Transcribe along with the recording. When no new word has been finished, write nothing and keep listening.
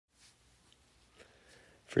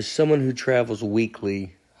For someone who travels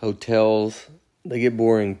weekly, hotels, they get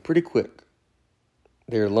boring pretty quick.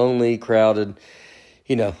 They're lonely, crowded,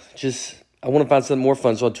 I want to find something more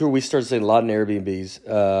fun. So on tour, we started staying a lot in Airbnbs.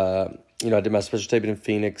 I did my special taping in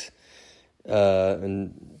Phoenix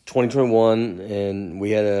in 2021, and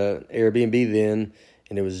we had an Airbnb then,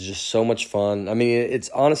 and it was just so much fun. I mean, it's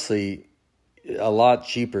honestly a lot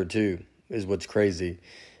cheaper too, is what's crazy.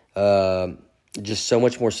 Just so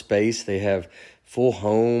much more space. They have full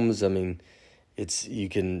homes. I mean, easy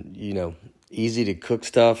to cook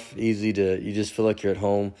stuff, you just feel like you're at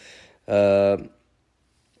home. Did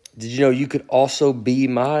you know you could also be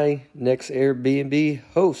my next Airbnb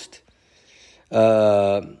host?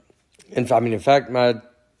 In fact, my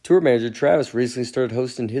tour manager, Travis, recently started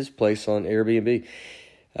hosting his place on Airbnb. He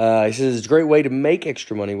says it's a great way to make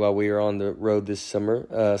extra money while we are on the road this summer,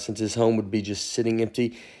 since his home would be just sitting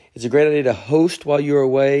empty. It's a great idea to host while you're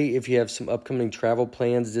away if you have some upcoming travel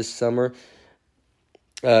plans this summer.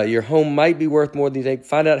 Your home might be worth more than you think.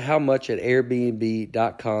 Find out how much at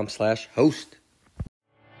airbnb.com/host.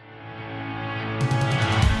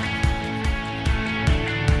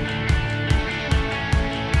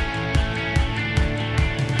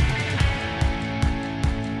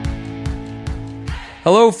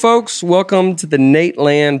 Hello, folks. Welcome to the Nate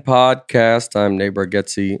Land Podcast. I'm Nate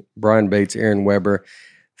Bargatze, Brian Bates, Aaron Weber.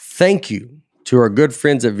 Thank you to our good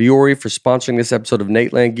friends at Vuori for sponsoring this episode of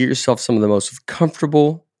Nate Land. Get yourself some of the most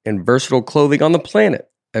comfortable and versatile clothing on the planet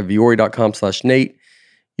at vuori.com/Nate.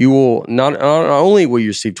 You will not only will you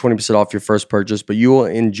receive 20% off your first purchase, but you will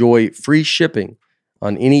enjoy free shipping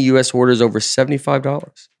on any U.S. orders over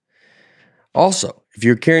 $75. Also, if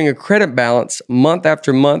you're carrying a credit balance month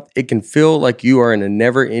after month, it can feel like you are in a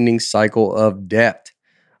never-ending cycle of debt.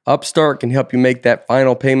 Upstart can help you make that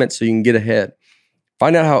final payment so you can get ahead.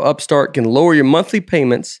 Find out how Upstart can lower your monthly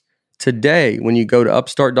payments today when you go to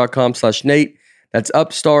upstart.com/Nate. That's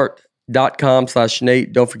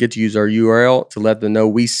upstart.com/Nate. Don't forget to use our URL to let them know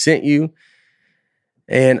we sent you.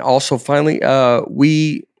 And also, finally, what do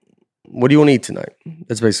you want to eat tonight?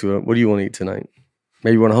 That's basically what do you want to eat tonight?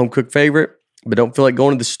 Maybe you want a home-cooked favorite, but don't feel like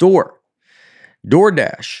going to the store.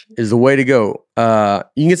 DoorDash is the way to go.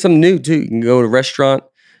 You can get something new, too. You can go to a restaurant.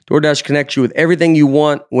 DoorDash connects you with everything you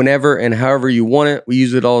want, whenever and however you want it. We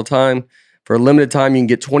use it all the time. For a limited time, you can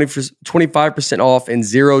get 25% off and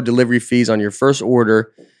zero delivery fees on your first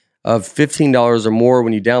order of $15 or more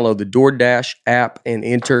when you download the DoorDash app and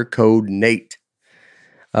enter code NATE.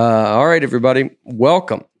 All right, everybody.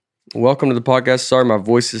 Welcome. Welcome to the podcast. Sorry, my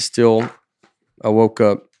voice is still... I woke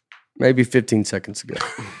up maybe 15 seconds ago.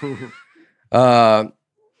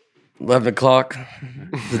 11 o'clock.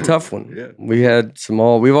 It's a tough one. Yeah. We've had some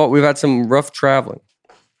rough traveling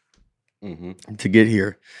to get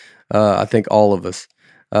here. I think all of us.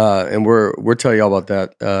 And we're telling you all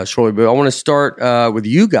about that shortly. But I want to start with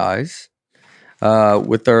you guys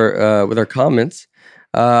with our comments.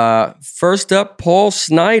 First up, Paul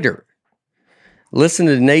Snyder. Listen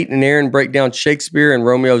to Nate and Aaron break down Shakespeare and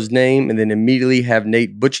Romeo's name, and then immediately have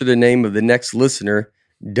Nate butcher the name of the next listener,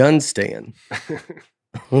 Dunstan.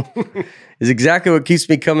 Is exactly what keeps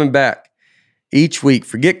me coming back each week.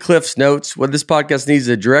 Forget Cliff's notes. What this podcast needs is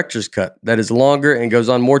a director's cut that is longer and goes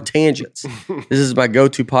on more tangents. This is my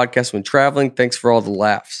go-to podcast when traveling. Thanks for all the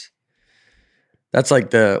laughs. That's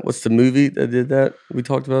like what's the movie that did that we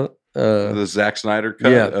talked about? The Zack Snyder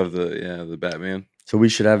cut of the Batman. So we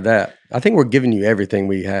should have that. I think we're giving you everything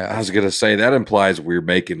we have. I was going to say, that implies we're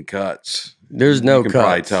making cuts. There's no cuts. You can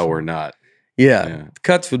probably tell we're not. Yeah.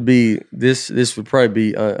 Cuts would be, this would probably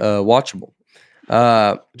be watchable.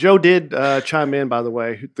 Joe did chime in, by the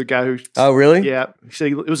way. The guy who... Oh, really? Yeah. He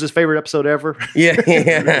said it was his favorite episode ever.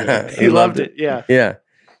 Yeah. He loved it. Yeah. Yeah.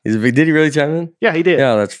 Did he really chime in? Yeah, he did.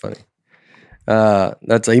 Yeah, that's funny.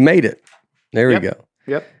 He made it. There we go.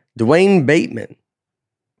 Yep. Dwayne Bateman.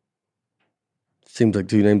 Seems like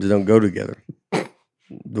two names that don't go together.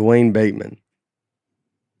 Dwayne Bateman.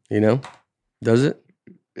 Does it?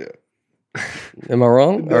 Yeah. Am I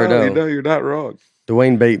wrong? No, you're not wrong.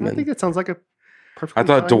 Dwayne Bateman. I think it sounds like a perfect. I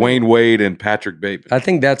thought Dwayne Wade and Patrick Bateman. I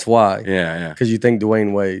think that's why. Yeah. Because you think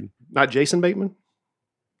Dwayne Wade. Not Jason Bateman?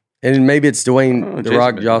 And maybe it's Dwayne The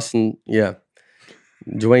Rock Bateman. Johnson. Yeah.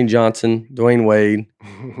 Dwayne Johnson, Dwayne Wade.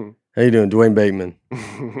 How you doing, Dwayne Bateman?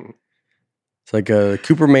 It's like a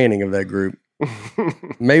Cooper Manning of that group.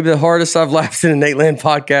 Maybe the hardest I've laughed in a Nate Land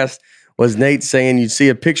podcast was Nate saying you'd see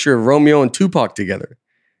a picture of Romeo and Tupac together.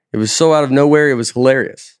 It was so out of nowhere, it was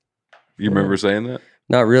hilarious. You remember saying that?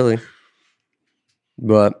 Not really.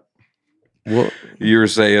 But Well, You were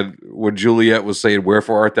saying when Juliet was saying,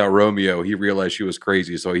 "Wherefore art thou, Romeo?" He realized she was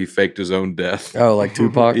crazy, so he faked his own death. oh, like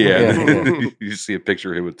Tupac? Yeah. You see a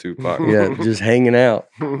picture of him with Tupac. Yeah, just hanging out.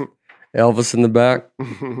 Elvis in the back.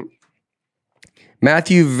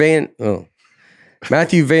 Matthew Vander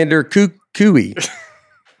Cooey.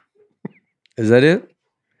 Is that it?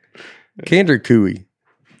 Kander Cooey.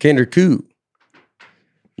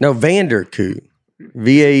 No, Vander Coo.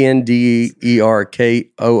 Vanderkooi.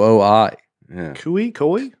 Yeah. Coy?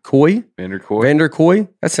 Coy? Vander Coy. Vander Coy?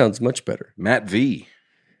 That sounds much better. Matty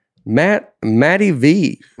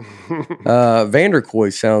V. Vander Coy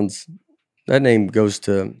sounds, that name goes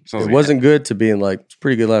to, Sounds it like wasn't good to being like, it's a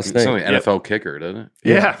pretty good last It name. sounds like NFL kicker, doesn't it?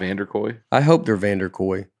 Yeah. Vander Coy. I hope they're Vander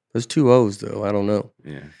Coy. There's 2 O's though. I don't know.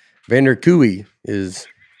 Yeah. Vander Cooey is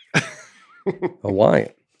Hawaiian.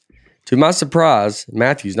 To my surprise,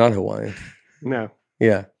 Matthew's not Hawaiian. No.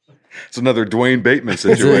 Yeah. It's another Dwayne Bateman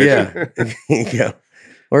situation. Yeah. Yeah.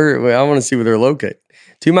 I want to see where they're located.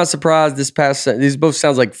 To my surprise, these both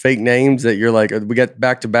sounds like fake names that you're like, we got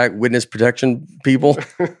back-to-back witness protection people.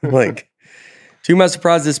 Like, to my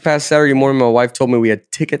surprise, this past Saturday morning, my wife told me we had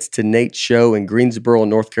tickets to Nate's show in Greensboro,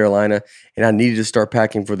 North Carolina, and I needed to start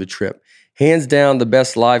packing for the trip. Hands down, the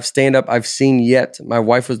best live stand-up I've seen yet. My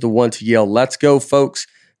wife was the one to yell, "Let's go, folks,"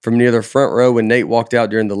 from near the front row when Nate walked out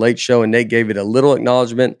during the late show, and Nate gave it a little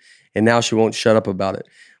acknowledgement, and now she won't shut up about it.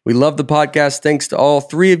 We love the podcast. Thanks to all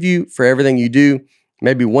 3 of you for everything you do.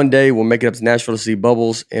 Maybe one day we'll make it up to Nashville to see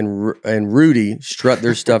Bubbles and Rudy strut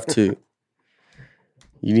their stuff too.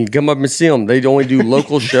 You need to come up and see them. They only do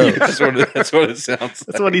local shows. That's what it sounds like.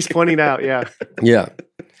 That's what he's pointing out. Yeah. Yeah.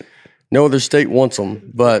 No other state wants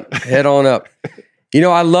them, but head on up. You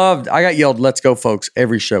know, I got yelled, "Let's go, folks,"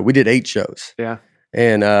 every show. We did 8 shows. Yeah.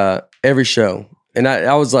 And every show. And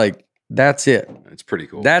I was like, that's it. It's pretty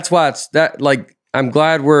cool. That's why it's that, like, I'm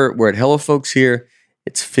glad we're at Hello Folks here.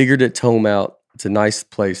 It's figured its home out. It's a nice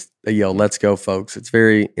place. They yell, "Let's go, folks." It's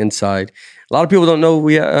very inside. A lot of people don't know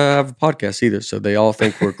we have a podcast either, so they all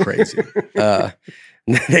think we're crazy.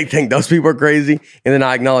 They think those people are crazy, and then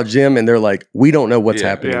I acknowledge them, and they're like, "We don't know what's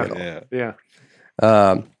happening at all."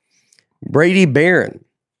 Yeah. Brady Barron.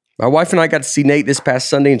 My wife and I got to see Nate this past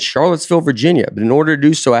Sunday in Charlottesville, Virginia, but in order to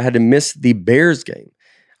do so, I had to miss the Bears game.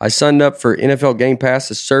 I signed up for NFL Game Pass,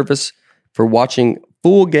 a service for watching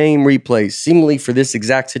full game replays, seemingly for this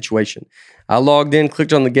exact situation. I logged in,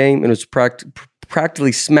 clicked on the game, and was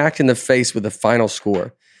practically smacked in the face with the final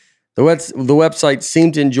score. The website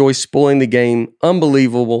seemed to enjoy spoiling the game.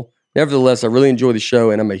 Unbelievable. Nevertheless, I really enjoy the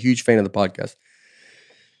show, and I'm a huge fan of the podcast.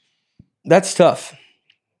 That's tough.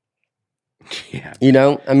 Yeah. You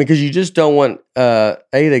know, I mean, because you just don't want,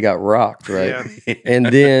 they got rocked, right? Yeah. And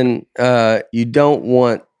then you don't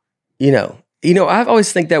want, I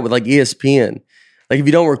always think that with like ESPN. Like if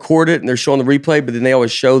you don't record it and they're showing the replay, but then they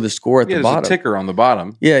always show the score at the There's bottom. a ticker on the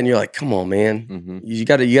bottom. Yeah, and you're like, come on, man. Mm-hmm. You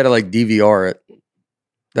gotta like DVR it.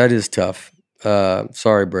 That is tough.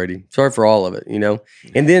 Sorry, Brady. Sorry for all of it,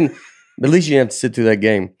 And then at least you didn't have to sit through that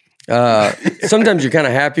game. Sometimes you're kind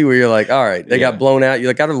of happy where you're like, all right, they got blown out.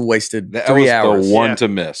 You're like, I'd have wasted 3 hours. The one to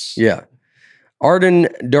miss. Yeah. Arden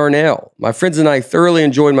Darnell. My friends and I thoroughly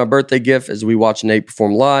enjoyed my birthday gift as we watched Nate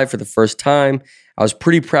perform live for the first time. I was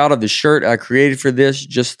pretty proud of the shirt I created for this.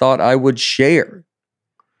 Just thought I would share.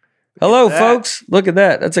 Hello, folks. Look at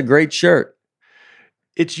that. That's a great shirt.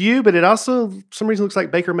 It's you, but it also, for some reason, looks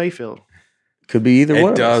like Baker Mayfield. Could be either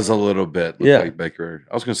one. It does a little bit look Yeah. like Baker.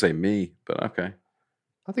 I was going to say me, but okay.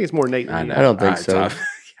 I think it's more Nate. I Than know. you. I don't think so.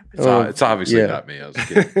 It's obviously yeah. not me. I was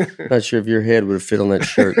kidding. Not sure if your head would have fit on that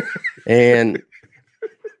shirt. And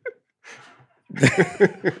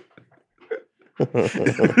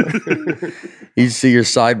you see your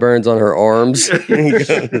sideburns on her arms. And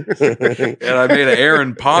I made an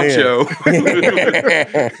Aaron poncho.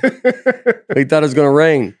 We thought it was going to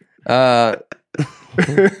rain. I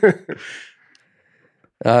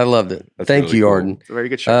loved it. That's Thank really you, cool. Arden. It's a very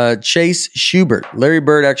good show. Chase Schubert. Larry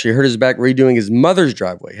Bird actually hurt his back redoing his mother's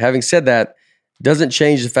driveway. Having said that, doesn't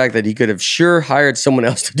change the fact that he could have sure hired someone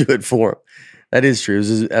else to do it for him. That is true.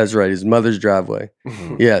 That's right. His mother's driveway.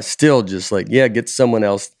 Yeah, still just like, get someone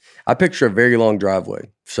else. I picture a very long driveway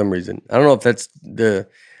for some reason. I don't know if that's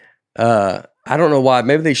I don't know why.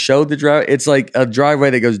 Maybe they showed the drive. It's like a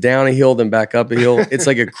driveway that goes down a hill, then back up a hill. It's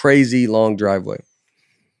like a crazy long driveway.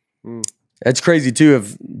 That's crazy too.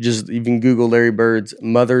 If just even Google Larry Bird's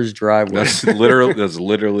mother's driveway. That's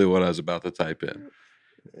literally what I was about to type in.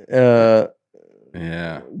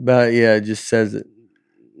 Yeah. But yeah, it just says it.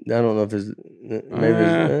 I don't know if it's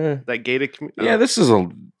That gated community. Yeah,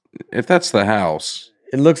 if that's the house.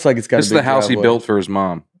 it looks like it's got. This is the house he built for his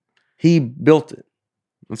mom. He built it.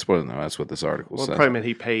 That's what this article Well, says. probably meant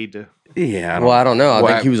he paid to. Yeah. I don't know. I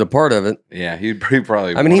think he was a part of it. Yeah, he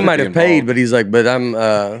probably. I mean, he might have paid, but he's like, but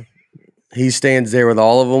I'm. He stands there with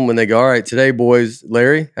all of them when they go, all right, today, boys.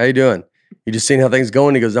 Larry, how you doing? You just seen how things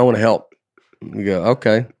going? He goes, I want to help. We go,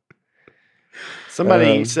 okay.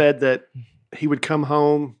 Somebody said that he would come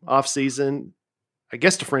home off season, I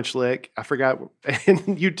guess to French Lick. I forgot.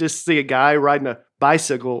 And you just see a guy riding a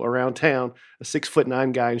bicycle around town, a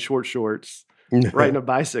 6'9" guy in short shorts riding a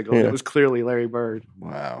bicycle. Yeah. It was clearly Larry Bird.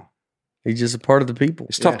 Wow. He's just a part of the people.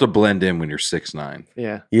 It's tough to blend in when you're 6'9".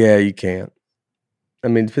 Yeah. Yeah, you can't. I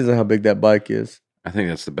mean, it depends on how big that bike is. I think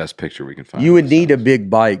that's the best picture we can find. You would need a big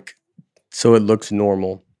bike so it looks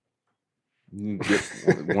normal. Get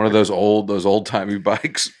one of those old timey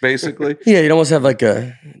bikes, basically. Yeah, you'd almost have like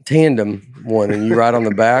a tandem one, and you ride on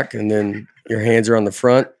the back, and then your hands are on the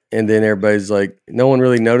front, and then everybody's like, no one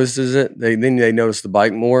really notices it. Then they notice the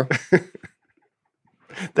bike more.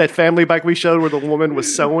 That family bike we showed where the woman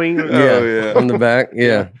was sewing. Yeah, on the back.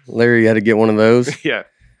 Yeah. Larry had to get one of those. Yeah.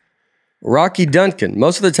 Rocky Duncan.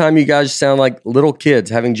 Most of the time, you guys sound like little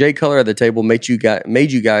kids. Having Jay Cutler at the table made you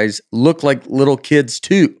guys look like little kids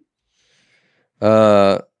too.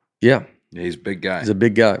 Yeah, he's a big guy. He's a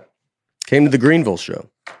big guy. Came to the Greenville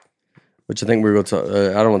show, which I think we were going to talk.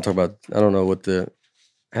 I don't want to talk about. I don't know what had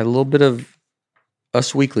a little bit of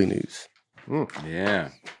Us Weekly news. Yeah,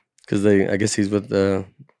 because I guess he's with the.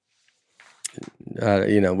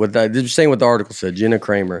 Just saying what the article said. Jenna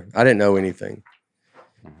Kramer. I didn't know anything.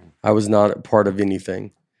 I was not a part of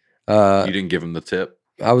anything. You didn't give him the tip.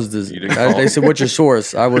 I was they said, "What's your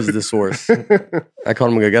source?" I was the source. I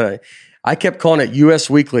called him a guy. I kept calling it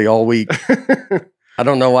U.S. Weekly all week. I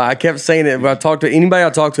don't know why. I kept saying it. When I talked to anybody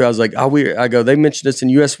I talked to, I was like, I go, they mentioned us in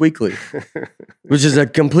U.S. Weekly, which is a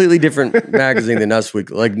completely different magazine than Us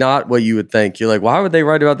Weekly. Like, not what you would think. You're like, why would they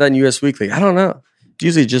write about that in U.S. Weekly? I don't know. It's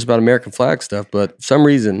usually just about American flag stuff, but for some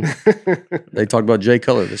reason, they talked about Jay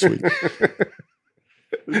Cutler this week.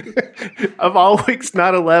 Of all weeks,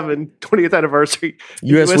 9/11, 20th anniversary.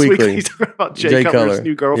 U.S. Weekly. He's talking about Jay Cutler's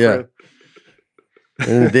new girlfriend. Yeah.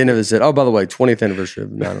 And at the end of it said, oh, by the way, 20th anniversary of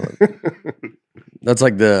 9/11. That's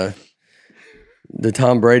like the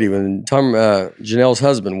Tom Brady when Janelle's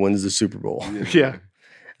husband wins the Super Bowl. Yeah.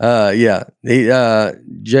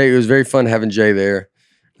 Jay, it was very fun having Jay there.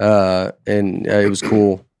 And it was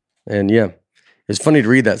cool. And yeah, it was funny to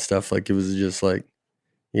read that stuff. Like, it was just like,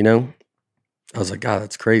 I was like, God,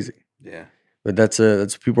 that's crazy. Yeah. But that's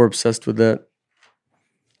people are obsessed with that.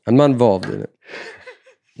 I'm not involved in it.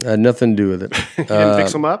 I had nothing to do with it. You didn't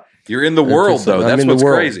fix them up? You're in the world, though. That's what's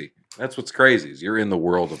crazy. That's what's crazy is you're in the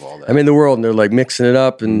world of all that. I'm in the world, and they're like mixing it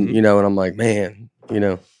up, and and I'm like, man,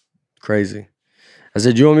 crazy. I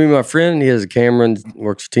said, "You want to be my friend?" He has a camera and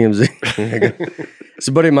works for TMZ. It's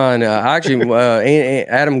a buddy of mine.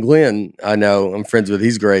 Adam Glenn, I know. I'm friends with.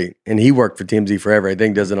 He's great, and he worked for TMZ forever. I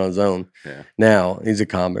think does it on his own. Yeah. Now he's a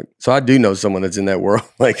comic, so I do know someone that's in that world.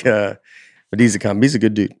 But he's a comic. He's a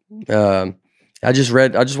good dude. I just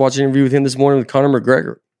watched an interview with him this morning with Conor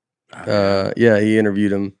McGregor. He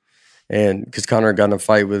interviewed him, and because Conor got in a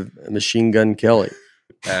fight with Machine Gun Kelly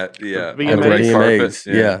at the red carpet.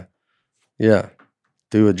 Yeah.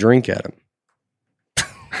 Threw a drink at him.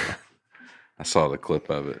 I saw the clip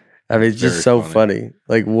of it. I mean, it's just so funny.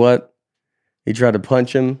 Like, what? He tried to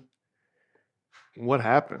punch him. What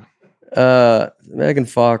happened? Megan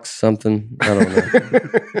Fox something. I don't know.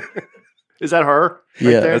 Is that her?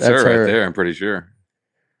 Yeah, there? That's her right there. I'm pretty sure.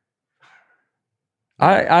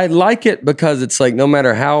 I like it because it's like no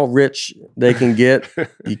matter how rich they can get,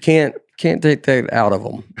 you can't take that out of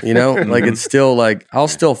them. Like it's still like I'll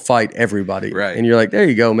still fight everybody. Right. And you're like, there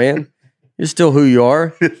you go, man. You're still who you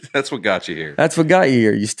are. That's what got you here. That's what got you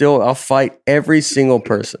here. I'll fight every single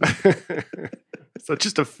person. So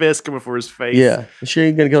just a fist coming for his face. Yeah. I'm sure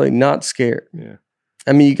you're gonna go like not scared. Yeah.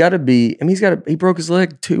 I mean, you gotta be. I mean, he broke his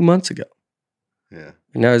leg 2 months ago. Yeah.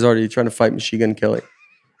 And now he's already trying to fight Machine Gun Kelly.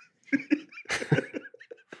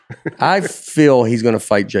 I feel he's going to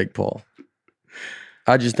fight Jake Paul.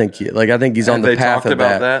 I just think I think he's on the path of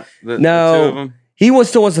that. The two of them? He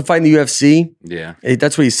still wants to fight in the UFC. Yeah.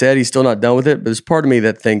 That's what he said. He's still not done with it. But there's part of me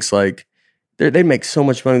that thinks like they make so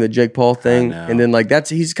much money with the Jake Paul thing. And then like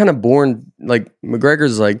he's kind of born like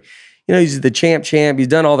McGregor's like, he's the champ. He's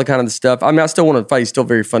done all the kind of stuff. I mean, I still want to fight. He's still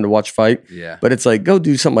very fun to watch fight. Yeah. But it's like, go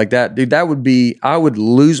do something like that. Dude, I would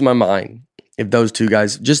lose my mind if those two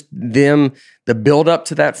guys, just them, the build up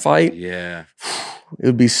to that fight. Yeah. It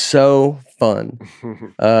would be so fun.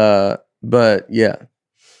 But yeah,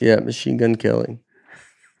 Machine Gun Kelly.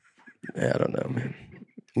 Yeah, I don't know, man.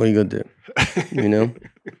 What are you going to do?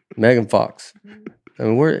 Megan Fox. I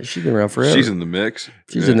mean, she's been around forever. She's in the mix.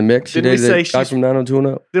 She's in the mix. She Didn't we dated say the guy she's- from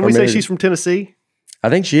 90210. Didn't Or we say maybe- she's from Tennessee? I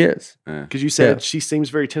think she is. Because you said Yeah. she seems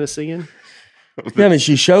very Tennessean. Yeah, I mean,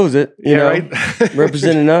 she shows it, you know, right?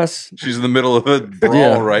 representing us. She's in the middle of a brawl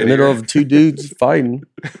Yeah, right in the middle here. of two dudes fighting.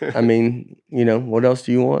 I mean, you know, what else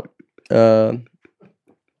do you want?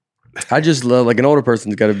 I just love, like, an older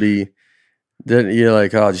person's got to be, that you're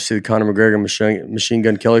like, oh, did you see the Conor McGregor Machine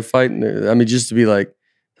Gun Kelly fight? And, I mean, just to be like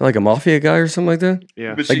a mafia guy or something like that.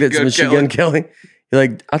 Yeah. Like that's Machine Gun Kelly. You're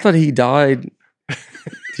like, I thought he died. Did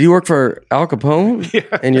he work for Al Capone?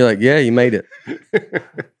 Yeah. And you're like, yeah, you made it.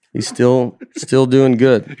 He's still doing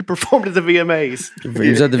good. He performed at the VMAs. He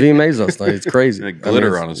was at the VMAs last night. It's crazy. And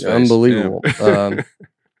glitter it's on his face. Unbelievable.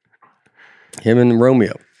 Him and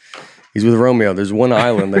Romeo. He's with Romeo. There's one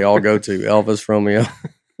island they all go to. Elvis, Romeo,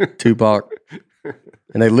 Tupac.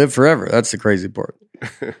 And they live forever. That's the crazy part.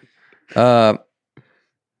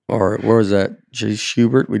 Or where was that? Jay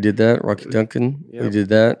Schubert. We did that. Rocky Duncan. Yep. We did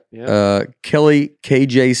that. Yep. Kelly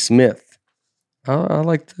KJ Smith. I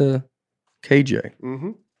like the KJ.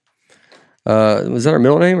 Mm-hmm. Was that her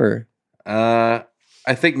middle name or? I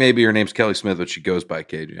think maybe her name's Kelly Smith, but she goes by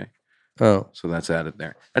KJ. Oh, So that's added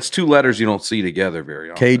there. That's two letters you don't see together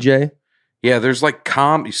very often. KJ. Yeah, there's like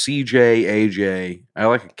CJ, AJ. I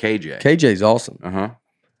like a KJ. KJ's awesome.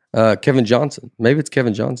 Uh-huh. Kevin Johnson. Maybe it's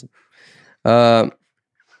Kevin Johnson.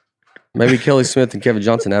 Maybe Kelly Smith and Kevin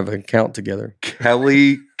Johnson have an account together.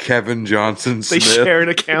 Kelly Kevin Johnson They Smith. share an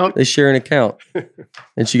account. They share an account.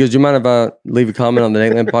 And she goes, do you mind if I leave a comment on the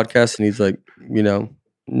Nateland podcast? And he's like, you know,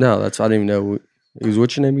 no, I didn't even know. He was,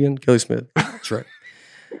 what's your name again? Kelly Smith. That's right.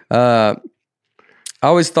 I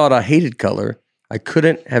always thought I hated color. I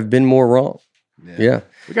couldn't have been more wrong. Yeah.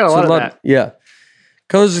 We got a lot of that. Yeah.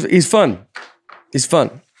 Color's, he's fun. He's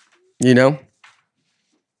fun. You know?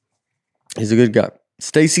 He's a good guy.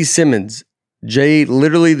 Stacy Simmons. Jay,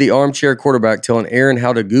 literally the armchair quarterback telling Aaron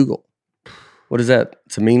how to Google. What is that?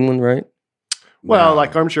 It's a mean one, right? Well, No.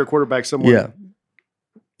 like armchair quarterback somewhere.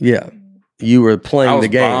 Yeah. Yeah. You were playing the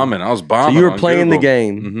game. I was So bombing. you were on playing the Google.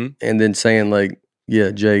 game Mhm. and then saying like, yeah,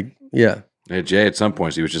 Jay, yeah, Yeah, Jay, at some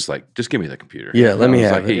points, he was just like, just give me the computer. Yeah, let I me was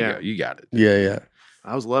have like, it. Here you Yeah. go. You got it. yeah,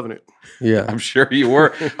 I was loving it. yeah. I'm sure you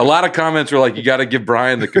were. A lot of comments were like, you got to give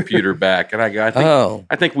Brian the computer back. And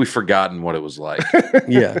I think we've forgotten what it was like,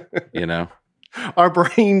 Yeah. you know? Our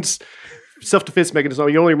brains, self-defense mechanism,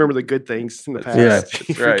 you only remember the good things in the past. Yeah. You That's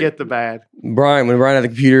right. forget the bad. When Brian had the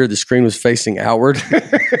computer, the screen was facing outward.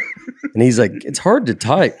 And he's like, it's hard to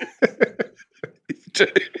type.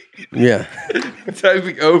 Yeah.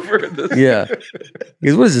 Typing over this. Yeah. He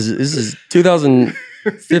goes, what is this? This is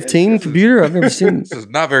 2015 computer? I've never seen this. This is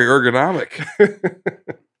not very ergonomic.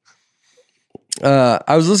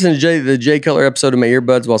 I was listening to the Jay Cutler episode of my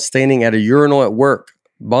earbuds while standing at a urinal at work.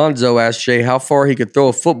 Bonzo asked Jay how far he could throw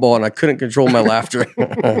a football, and I couldn't control my laughter.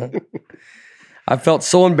 I felt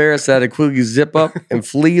so embarrassed that I had to quickly zip up and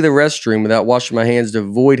flee the restroom without washing my hands to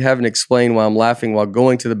avoid having to explain why I'm laughing while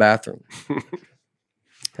going to the bathroom.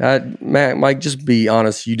 Mike, just be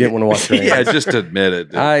honest. You didn't want to wash your hands. Yeah, just admit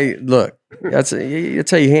it. Dude. Look. That's how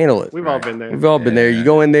you handle it. We've all been there. We've all been there. You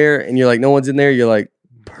go in there and you're like, no one's in there. You're like,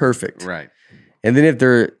 perfect. Right. And then if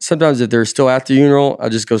they're still at the urinal, I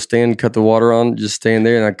just go stand, cut the water on, just stand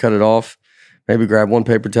there and I cut it off. Maybe grab one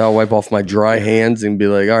paper towel, wipe off my dry hands and be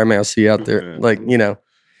like, all right, man, I'll see you out there. Like, you know,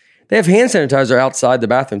 they have hand sanitizer outside the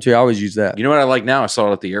bathroom too. I always use that. You know what I like now? I saw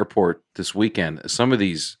it at the airport this weekend. Some of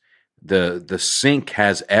these, the sink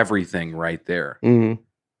has everything right there. Mm-hmm.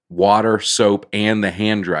 Water, soap, and the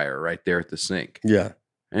hand dryer right there at the sink. Yeah.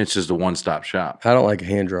 And it's just a one-stop shop. I don't like a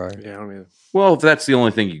hand dryer. Yeah, I don't either. Well, if that's the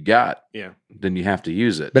only thing you got, Yeah. then you have to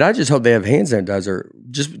use it. But I just hope they have hand sanitizer.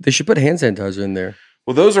 They should put hand sanitizer in there.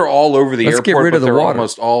 Well, those are all over the Let's airport, get rid but of the they're water.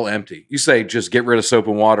 almost all empty. You say just get rid of soap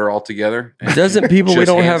and water altogether? Doesn't people we Just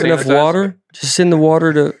don't hand have enough sanitizer? water? Just send the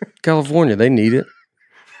water to California. They need it.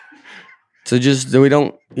 So we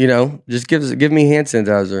don't, just give me hand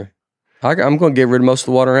sanitizer. I'm going to get rid of most of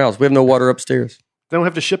the water in the house. We have no water upstairs. They don't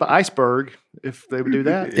have to ship an iceberg if they would do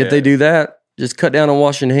that. If they do that, just cut down on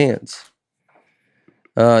washing hands.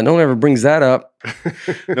 No one ever brings that up.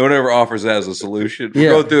 No one ever offers that as a solution. Yeah. We're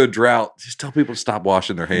going through a drought. Just tell people to stop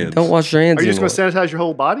washing their hands. Don't wash your hands Are you just anymore. going to sanitize your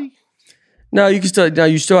whole body? No, you can still. No,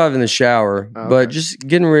 you still have in the shower, Oh, but okay. just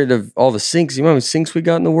getting rid of all the sinks. You know how many sinks we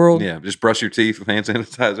got in the world? Yeah, just brush your teeth with hand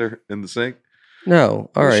sanitizer in the sink.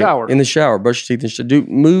 No, all In the right. shower. In the shower, brush your teeth and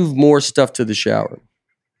move more stuff to the shower.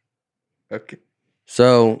 Okay.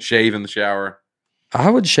 So Shave in the shower. I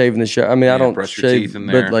would shave in the shower. I mean, Yeah, I don't brush your shave, teeth in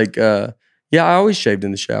there. but like, yeah, I always shaved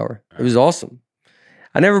in the shower. It was awesome.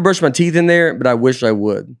 I never brushed my teeth in there, but I wish I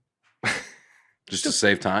would. Just to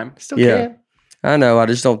save time. Still Yeah. can. I know. I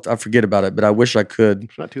just don't. I forget about it, but I wish I could.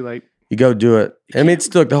 It's not too late. You go do it. I mean, it's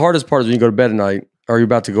still the hardest part is when you go to bed at night, or you're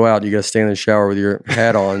about to go out. You got to stand in the shower with your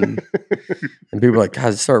hat on, and people are like,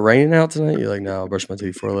 "God, it start raining out tonight." You're like, "No, I'll brush my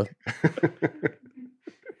teeth before I lift."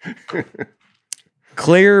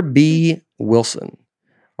 Claire B. Wilson.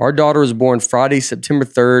 Our daughter was born Friday, September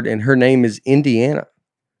 3rd, and her name is Indiana.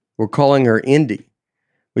 We're calling her Indy.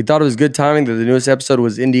 We thought it was good timing that the newest episode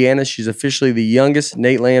was Indiana. She's officially the youngest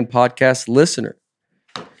Nate Land podcast listener.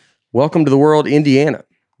 Welcome to the world, Indiana.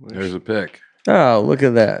 There's a pic. Oh, look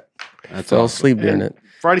at that. That's Fell awesome. asleep during it.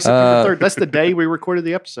 Friday, September 3rd. That's the day we recorded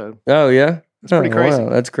the episode. Oh, yeah? That's pretty crazy. Wow,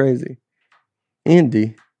 that's crazy. Indy.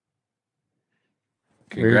 Very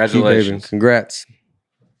cute, Congratulations. baby. Congrats.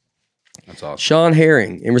 That's awesome. Sean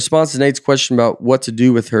Herring, in response to Nate's question about what to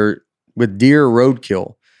do with deer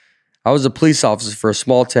roadkill, I was a police officer for a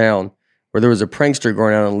small town where there was a prankster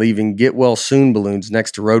going out and leaving get well soon balloons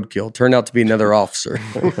next to roadkill. Turned out to be another officer.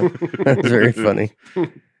 That's very funny.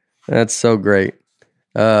 That's so great.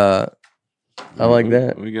 I like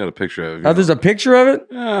that. We got a picture of it. Oh, there's a picture of it?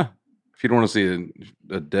 Yeah. If you don't want to see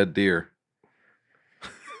a dead deer.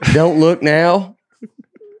 Don't look now.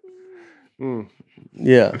 Mm.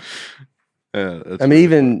 Yeah. I mean,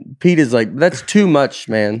 even Pete is like, that's too much,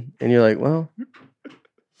 man. And you're like, well,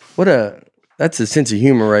 that's a sense of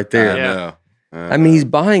humor right there. I Yeah. know. I mean, he's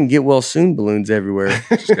buying get well soon balloons everywhere.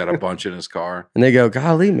 Just got a bunch in his car. And they go,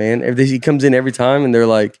 golly, man. He comes in every time and they're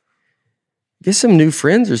like, get some new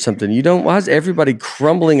friends or something. Why is everybody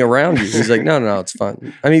crumbling around you? He's like, no, it's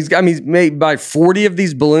fun. I mean, he's made by 40 of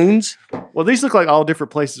these balloons. Well, these look like all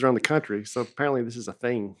different places around the country. So apparently this is a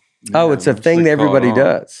thing. Oh, it's a thing that everybody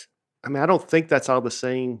does. I mean, I don't think that's all the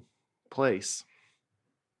same place.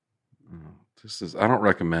 I don't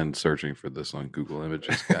recommend searching for this on Google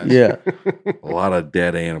Images, guys. Yeah. A lot of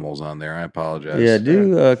dead animals on there. I apologize. Yeah,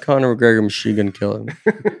 do Conor McGregor machine gun kill him.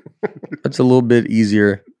 That's a little bit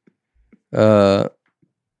easier. Look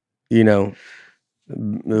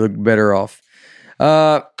better off.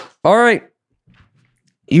 All right.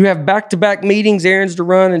 You have back-to-back meetings, errands to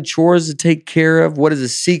run, and chores to take care of. What is the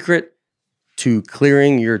secret to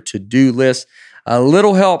clearing your to-do list? A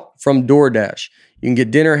little help from DoorDash. You can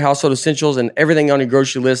get dinner, household essentials, and everything on your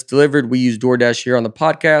grocery list delivered. We use DoorDash here on the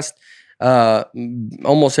podcast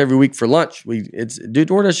almost every week for lunch.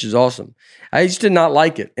 DoorDash is awesome. I used to not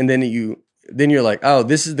like it, and then you're like, oh,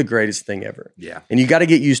 this is the greatest thing ever. Yeah. And you got to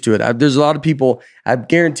get used to it. There's a lot of people, I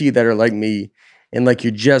guarantee you, that are like me, and like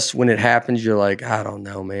when it happens, you're like, I don't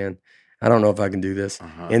know, man. I don't know if I can do this.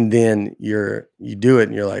 Uh-huh. And then you do it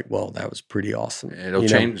and you're like, well, that was pretty awesome. It'll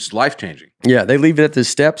change. It's life-changing. Yeah, they leave it at the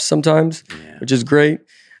steps sometimes, which is great.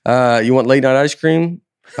 You want late night ice cream?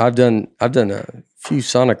 I've done a few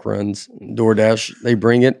Sonic runs, DoorDash, they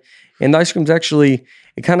bring it. And the ice cream's actually,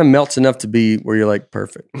 it kind of melts enough to be where you're like,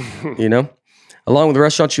 perfect, Along with the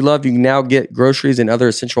restaurants you love, you can now get groceries and other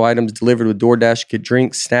essential items delivered with DoorDash. Get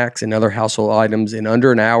drinks, snacks, and other household items in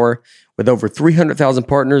under an hour. With over 300,000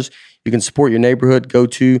 partners, you can support your neighborhood, go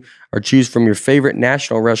to, or choose from your favorite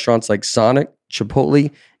national restaurants like Sonic, Chipotle,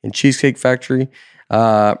 and Cheesecake Factory.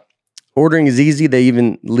 Ordering is easy. They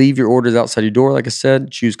even leave your orders outside your door, like I said.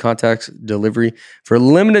 Choose contactless delivery. For a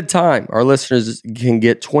limited time, our listeners can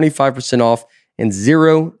get 25% off and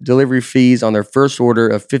 0 delivery fees on their first order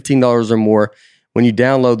of $15 or more when you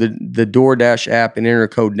download the DoorDash app and enter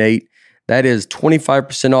code Nate. That is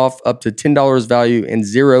 25% off up to $10 value and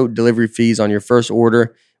 0 delivery fees on your first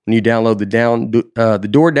order when you download the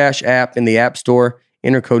DoorDash app in the App Store.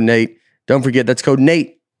 Enter code Nate. Don't forget, that's code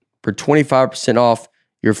Nate for 25% off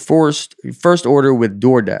your first order with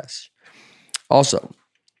DoorDash. Also,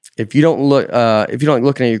 if you don't like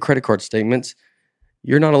looking at your credit card statements,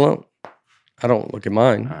 you're not alone. I don't look at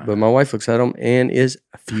mine, but my wife looks at them and is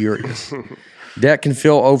furious. Debt can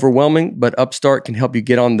feel overwhelming, but Upstart can help you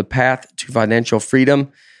get on the path to financial freedom.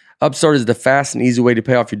 Upstart is the fast and easy way to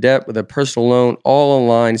pay off your debt with a personal loan all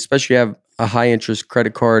online, especially if you have a high-interest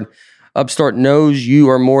credit card. Upstart knows you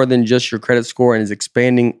are more than just your credit score and is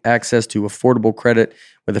expanding access to affordable credit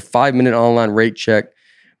with a 5-minute online rate check.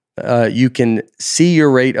 You can see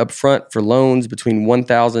your rate up front for loans between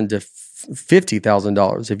 $1,000 to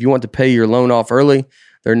 $50,000. If you want to pay your loan off early,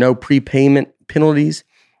 there are no prepayment penalties.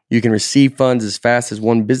 You can receive funds as fast as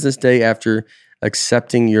 1 business day after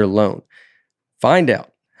accepting your loan. Find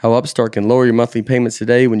out how Upstart can lower your monthly payments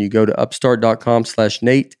today when you go to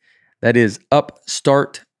upstart.com/Nate. That is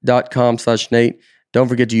upstart.com/Nate. Don't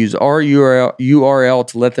forget to use our URL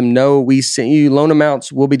to let them know we sent you. Loan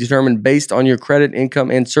amounts will be determined based on your credit,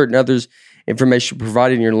 income, and certain others information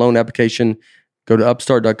provided in your loan application. Go to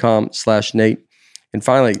upstart.com/Nate. And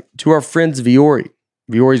finally, to our friends Viore.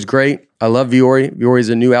 Viori's great. I love Viori. Viori is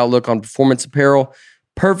a new outlook on performance apparel.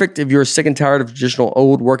 Perfect if you're sick and tired of traditional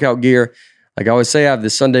old workout gear. Like I always say, I have the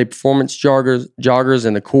Sunday performance joggers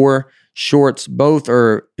and the core shorts. Both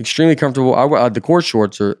are extremely comfortable. The core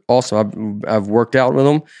shorts are awesome. I've worked out with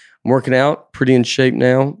them. I'm working out, pretty in shape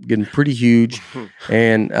now, getting pretty huge.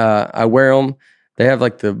 And I wear them. They have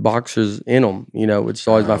like the boxers in them, which is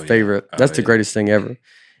always my favorite. That's the greatest thing ever.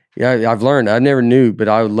 Yeah, I've learned. I never knew, but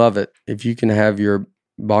I would love it if you can have your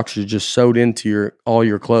boxers just sewed into all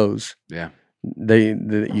your clothes. Yeah.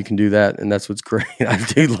 You can do that, and that's what's great. I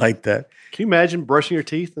do like that. Can you imagine brushing your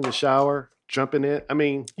teeth in the shower, jumping in? I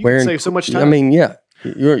mean, you can save so much time. I mean, yeah.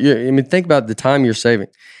 Think about the time you're saving.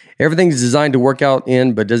 Everything's designed to work out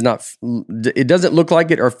in, but it doesn't look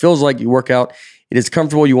like it or feels like you work out. It is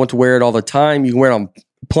comfortable. You want to wear it all the time. You can wear it on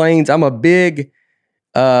planes. I'm a big,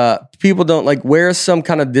 people don't like wear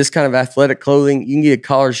this kind of athletic clothing. You can get a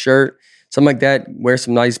collared shirt, something like that. Wear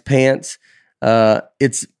some nice pants.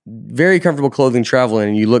 It's very comfortable clothing traveling,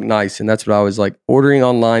 and you look nice. And that's what I was like. Ordering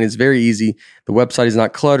online is very easy. The website is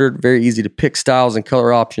not cluttered, very easy to pick styles and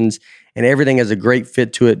color options, and everything has a great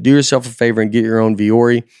fit to it. Do yourself a favor and get your own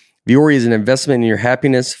Viori. Viori is an investment in your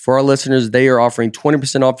happiness. For our listeners, they are offering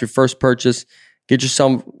 20% off your first purchase. Get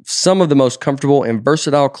yourself some of the most comfortable and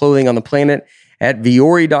versatile clothing on the planet at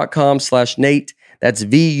Viori.com/Nate. That's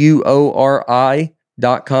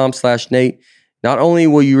VUORI.com/Nate. Not only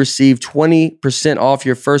will you receive 20% off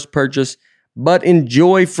your first purchase, but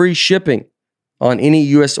enjoy free shipping on any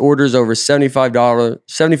U.S. orders over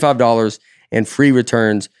 $75 and free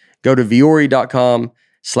returns. Go to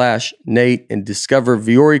Viori.com/Nate and discover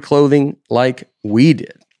Viori clothing like we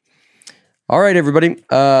did. All right, everybody.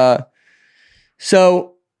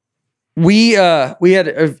 So we had,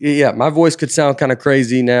 my voice could sound kind of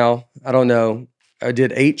crazy now. I don't know. I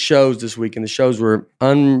did 8 shows this week, and the shows were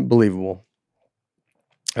unbelievable.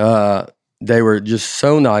 They were just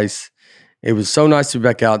so nice. It was so nice to be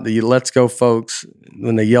back out. The Let's Go folks,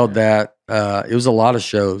 when they yelled that, it was a lot of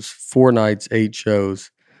shows, 4 nights, 8 shows.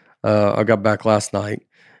 I got back last night,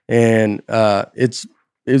 and it's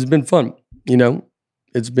been fun.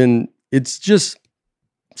 It's just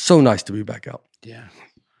so nice to be back out. Yeah.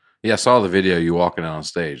 Yeah, I saw the video you walking out on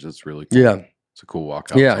stage. That's really cool. Yeah. It's a cool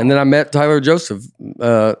walkout. Yeah, and then I met Tyler Joseph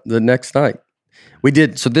the next night. We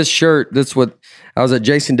did, so this shirt, that's what, I was at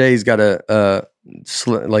Jason Day's got for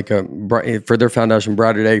their foundation,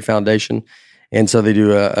 Brighter Day Foundation. And so they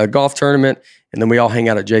do a golf tournament, and then we all hang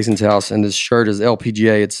out at Jason's house. And this shirt is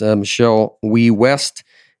LPGA. It's Michelle Wee West.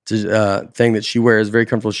 It's a thing that she wears, very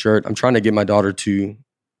comfortable shirt. I'm trying to get my daughter to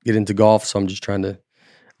get into golf, so I'm just trying to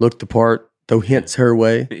look the part, throw hints her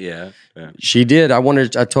way. Yeah. She did. I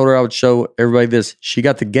told her I would show everybody this. She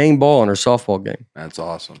got the game ball in her softball game. That's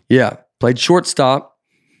awesome. Yeah. Played shortstop.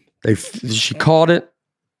 She caught it,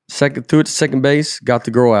 threw it to second base, got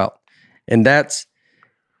the girl out. And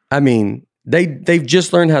they've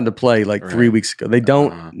just learned how to play 3 weeks ago. They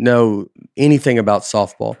don't know anything about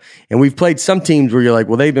softball. And we've played some teams where you're like,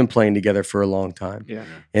 well, they've been playing together for a long time. Yeah.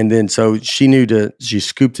 And then so she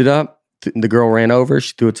scooped it up. The girl ran over.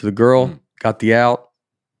 She threw it to the girl, got the out,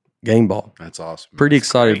 game ball. That's awesome. Pretty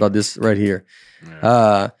excited about this right here.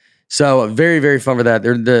 Yeah. So very, very fun for that.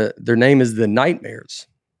 Their name is the Nightmares.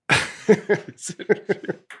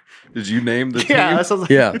 Did you name the team? That sounds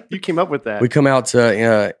like you came up with that. We come out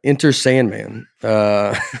to Enter Sandman.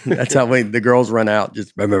 That's how the girls run out.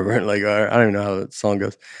 Just remember, I don't even know how the song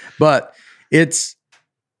goes, but it's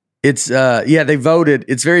they voted.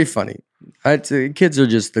 It's very funny. Kids are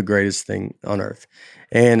just the greatest thing on earth,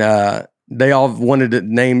 and they all wanted to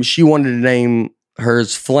name. She wanted to name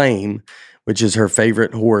hers Flame, which is her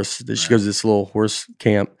favorite horse. That she goes to this little horse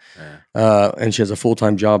camp, and she has a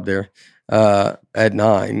full-time job there at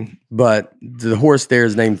 9. But the horse there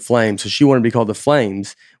is named Flame, so she wanted to be called the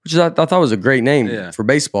Flames, which I thought was a great name for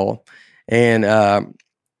baseball. And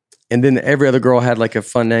then every other girl had a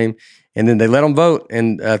fun name, and then they let them vote,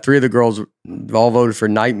 and 3 of the girls all voted for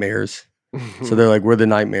Nightmares. So they're like, we're the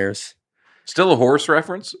Nightmares. Still a horse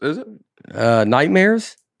reference, is it?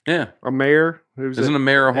 Nightmares? Yeah. A mare? Isn't a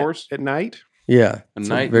mare a horse? At night? Yeah. A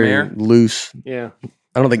nightmare? Very loose. Yeah.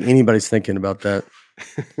 I don't think anybody's thinking about that.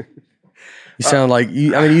 You sound like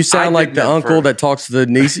you sound like the uncle that talks to the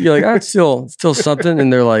niece. You're like, it's still something.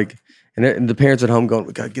 And they're like, and the parents at home going,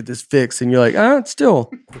 we got to get this fixed. And you're like, it's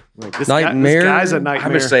still nightmare. This guy's a nightmare.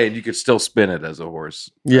 I'm just saying you could still spin it as a horse.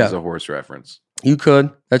 Yeah. As a horse reference. You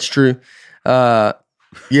could. That's true. Yeah.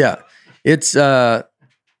 It's thought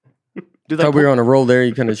we were on a roll there.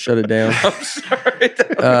 You kind of shut it down. I'm sorry.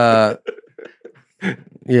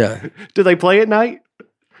 Yeah. Do they play at night?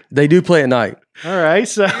 They do play at night. All right.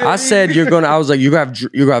 So I said I was like, you're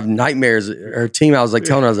gonna have nightmares. Her team, I was like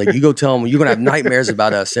telling her, I was like, you go tell them you're gonna have nightmares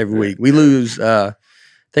about us every week. We lose. I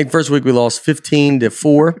think first week we lost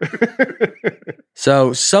 15-4.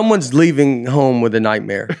 So someone's leaving home with a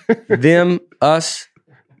nightmare. Them, us.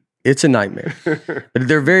 It's a nightmare, but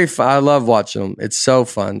they're very fun. I love watching them. It's so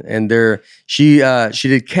fun, and she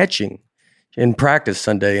did catching in practice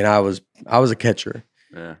Sunday, and I was a catcher,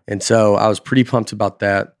 and so I was pretty pumped about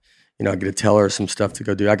that. You know, I get to tell her some stuff to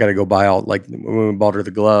go do. I got to go buy all when we bought her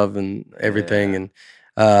the glove and everything,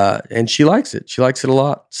 and she likes it. She likes it a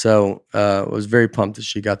lot. So I was very pumped that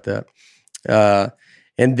she got that.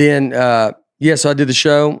 And then so I did the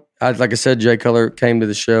show. Like I said, Jay Cutler came to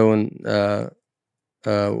the show and.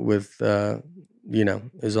 Is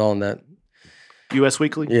all in that U.S.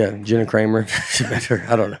 Weekly. Yeah, Jenna Kramer.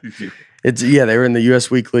 I don't know. They were in the U.S.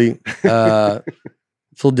 Weekly. It's a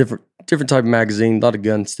little different type of magazine, a lot of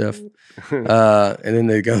gun stuff. And then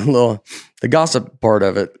they go the gossip part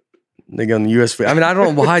of it. They go in the U.S. Weekly. I mean, I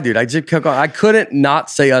don't know why, dude. I just kept going. I couldn't not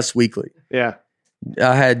say Us Weekly. Yeah.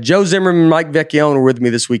 I had Joe Zimmerman and Mike Vecchione were with me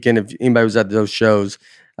this weekend. If anybody was at those shows.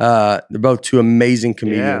 They're both two amazing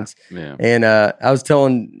comedians. Yeah. And I was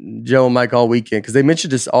telling Joe and Mike all weekend because they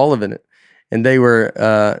mentioned us all of it. And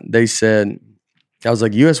they said, I was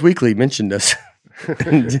like, U.S. Weekly mentioned us.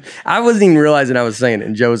 I wasn't even realizing I was saying it.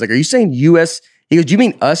 And Joe was like, are you saying U.S.? He goes, do you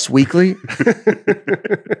mean Us Weekly?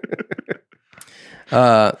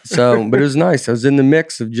 But it was nice. I was in the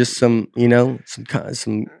mix of just some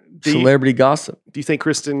celebrity gossip. Do you think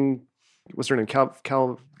Kristen, what's her name?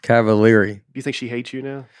 Cavalieri. Do you think she hates you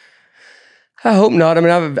now? I hope not. I mean,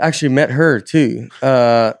 I've actually met her too.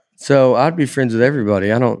 So I'd be friends with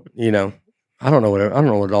everybody. I don't know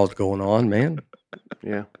what all's going on, man.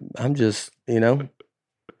 Yeah. I'm just, I don't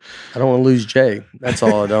want to lose Jay. That's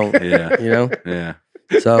all I don't. Yeah. Yeah.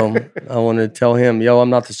 So I want to tell him, I'm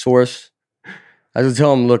not the source. I just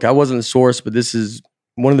tell him, look, I wasn't the source, but this is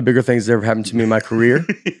one of the bigger things that ever happened to me in my career,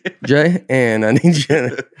 Jay, and I need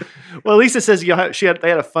you. Well, at least it says they had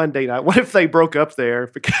a fun date night. What if they broke up there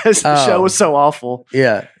because the show was so awful?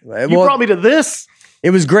 Yeah, you brought me to this. It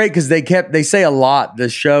was great because they say a lot. The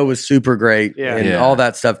show was super great and all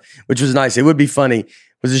that stuff, which was nice. It would be funny.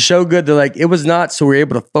 Was the show good? They're like, it was not. So we were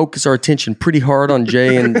able to focus our attention pretty hard on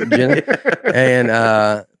Jay and Jenna, and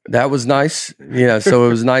that was nice. So it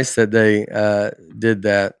was nice that they did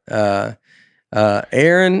that.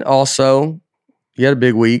 Aaron also, you had a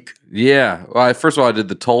big week. Yeah. Well, first of all, I did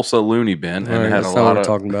the Tulsa Looney Bin and had a lot of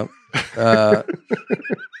talking about. But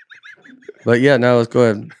let's go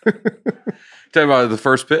ahead. Tell me about the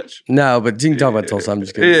first pitch. No, but you can talk about Tulsa. I'm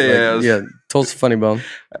just kidding. Yeah. Tulsa Funny Bone.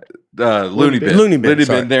 Looney Bin. Looney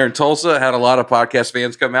Bin there in Tulsa had a lot of podcast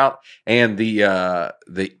fans come out, and the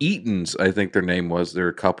Eatons, I think their name was. They're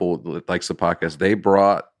a couple that likes the podcast. They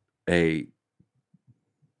brought a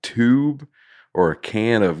tube or a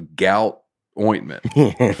can of gout ointment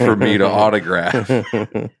for me to autograph.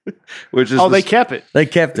 Which is they kept it. They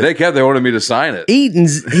kept it. They wanted me to sign it.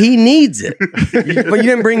 Eaton's, he needs it. But you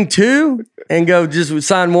didn't bring two and go just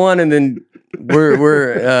sign one and then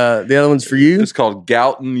we're the other one's for you. It's called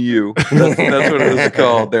Gout and You. That's what it was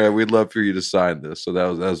called there. We'd love for you to sign this. So that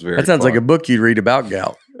was very That sounds fun. like a book you'd read about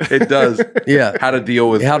gout. It does. Yeah. How to deal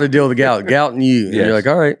with the gout. Gout and you. And you're like,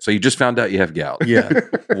 all right. So you just found out you have gout. Yeah.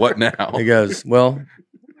 What now? He goes, well,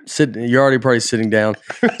 you're already probably sitting down.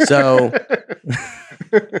 So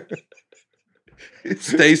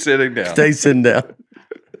stay sitting down. Stay sitting down.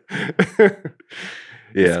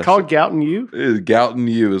 Yeah. It's called Gout and You? Gout and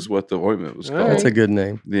You is what the ointment was called. That's a good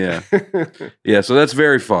name. Yeah. Yeah. So that's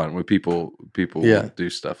very fun when people do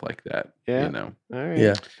stuff like that. Yeah. All right.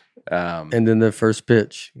 Yeah. And then the first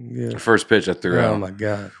pitch. The first pitch I threw out. Oh my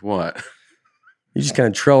God. What? You just kind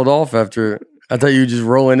of trailed off after. I thought you would just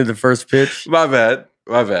roll into the first pitch. My bad.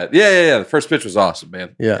 Yeah. The first pitch was awesome,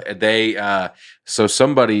 man. Yeah. They so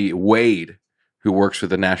somebody, Wade, who works for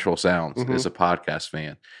the Nashville Sounds, is a podcast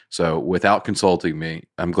fan. So without consulting me,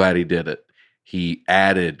 I'm glad he did it. He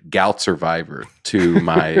added Gout Survivor to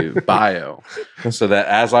my bio so that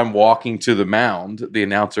as I'm walking to the mound, the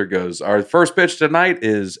announcer goes, our first pitch tonight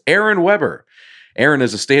is Aaron Weber. Aaron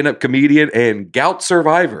is a stand-up comedian and Gout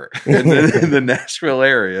Survivor in the Nashville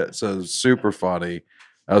area. So super funny.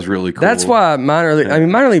 That was really cool. That's why minor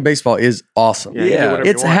league baseball is awesome. Yeah.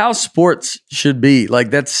 It's how sports should be. Like,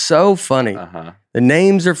 that's so funny. The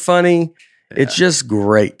names are funny. Yeah. It's just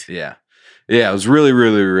great. Yeah. Yeah. It was really,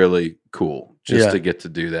 really, really cool just to get to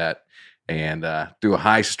do that and do a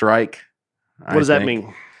high strike. What does that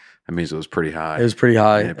mean? That means it was pretty high. It was pretty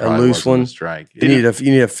high. A loose one. Strike. You need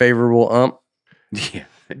a favorable ump. Yeah.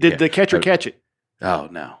 Did the catcher catch it? Oh,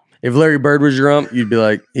 no. If Larry Bird was your ump, you'd be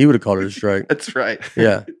like, he would have called it a strike. That's right.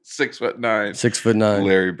 Yeah. 6'9". 6'9".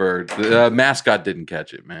 Larry Bird. The mascot didn't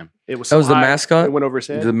catch it, man. It was That was the high, mascot? It went over his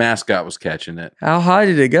head. The mascot was catching it. How high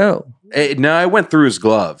did it go? No, it went through his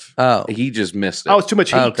glove. Oh. He just missed it. Oh, it's too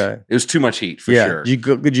much heat. Okay. It was too much heat for Yeah. sure.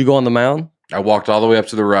 Did you go on the mound? I walked all the way up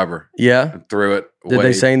to the rubber Yeah. and threw it. Did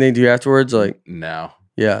they say anything to you afterwards? Like, No.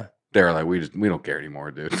 yeah. They were like, we don't care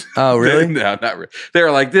anymore, dude. Oh, really? No, not really. They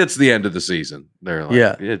were like, it's the end of the season. They're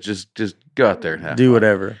like, Yeah. just go out there and have Do fun.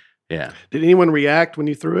 whatever. Yeah. Did anyone react when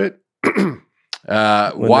you threw it?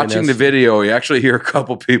 Watching the video, you actually hear a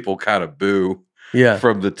couple people kind of boo Yeah.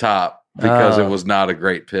 from the top because Oh. it was not a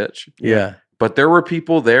great pitch. Yeah. But there were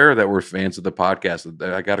people there that were fans of the podcast.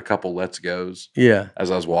 I got a couple let's goes Yeah. as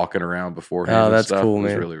I was walking around beforehand. Oh, and that's stuff. cool, It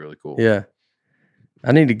was man. really, really cool. Yeah.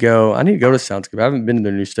 I need to go to Soundscape. I haven't been to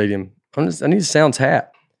their new stadium. I need a Sounds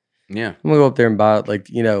hat. Yeah. I'm gonna go up there and buy it. Like,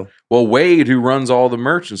 you know. Well, Wade, who runs all the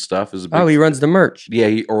merch and stuff, is a big. Oh, he runs the merch. Yeah,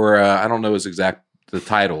 I don't know the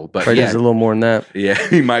title, but Probably yeah, does a little more than that. yeah,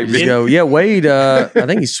 he might You just be. go, yeah, Wade. I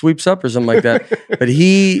think he sweeps up or something like that. But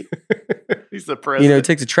he, He's the president.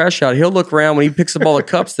 takes the trash out. He'll look around when he picks up all the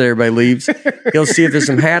cups that everybody leaves. He'll see if there's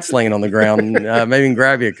some hats laying on the ground and maybe can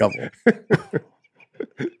grab you a couple.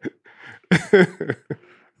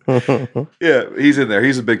 Yeah, he's in there.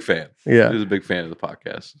 He's a big fan. Yeah. He's a big fan of the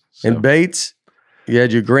podcast. So. And Bates, you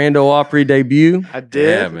had your Grand Ole Opry debut. I did.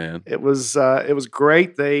 Yeah, man. It was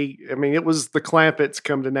great. It was the Clampetts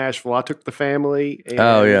come to Nashville. I took the family. And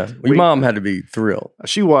Oh, yeah. Your mom had to be thrilled.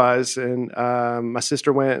 She was, and my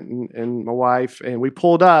sister went and my wife, and we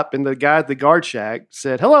pulled up, and the guy at the guard shack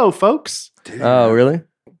said, "Hello, folks." Oh, really?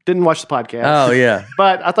 Didn't watch the podcast. Oh, yeah.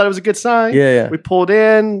 But I thought it was a good sign. Yeah, yeah. We pulled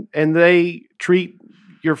in, and they treat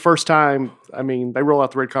your first time. I mean, they roll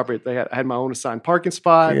out the red carpet. I had my own assigned parking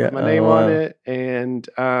spot with my name on it. And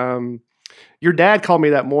your dad called me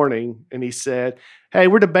that morning, and he said, "Hey,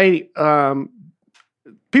 we're debating.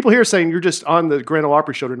 People here saying you're just on the Grand Ole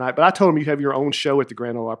Opry show tonight, but I told them you have your own show at the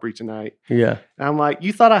Grand Ole Opry tonight." Yeah. And I'm like,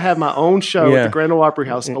 "You thought I had my own show at the Grand Ole Opry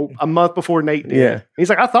house a month before Nate did?" Yeah. And he's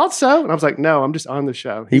like, "I thought so." And I was like, "No, I'm just on the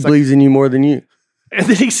show." He He's like, believes in you more than you. and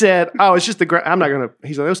then he said, "Oh, it's just I'm not going to,"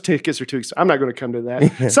 he's like, "Those tickets are too expensive. I'm not going to come to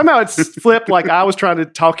that." Somehow it's flipped like I was trying to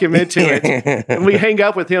talk him into it. And we hang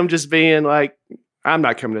up with him just being like, "I'm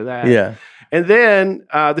not coming to that." Yeah. And then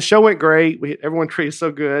the show went great. Everyone treated us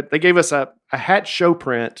so good. They gave us a hat show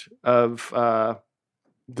print of the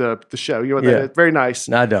show. You know, Yeah. very nice.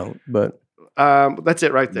 I don't, but. That's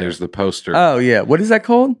it right there. There's the poster. Oh, yeah. What is that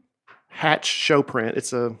called? Hatch show print.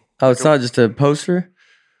 It's a Oh, it's not just a poster?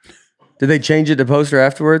 Did they change it to poster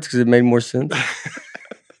afterwards because it made more sense?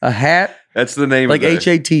 A hat? That's the name Like of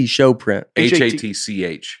the HAT show print.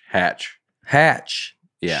 HATCH Hatch. Hatch.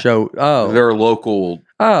 Yeah. Show. Oh. They're a local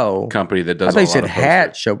Oh. company that I does thought a you lot said of hat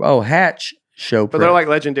posters. show. Oh, Hatch show but print. they're like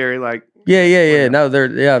legendary, like. yeah. No,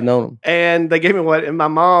 I've known them. And they gave me one. And my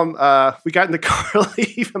mom, we got in the car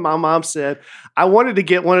leave, and my mom said, "I wanted to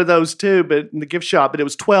get one of those too, but in the gift shop, but it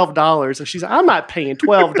was $12." And she's like, "I'm not paying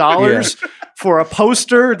 $12 for a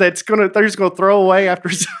poster they're just gonna throw away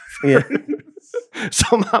after." Yeah.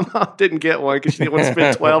 So my mom didn't get one because she didn't want to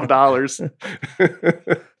spend $12.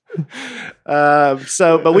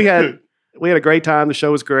 But we had a great time. The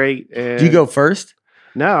show was great. And Did you go first?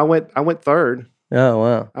 No, I went third. Oh,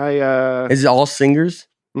 wow. Is it all singers?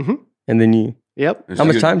 Mhm. And then you. Yep. There's How a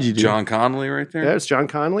much good time did you do? John Connolly right there. Yeah, it's John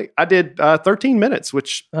Connolly. I did 13 minutes,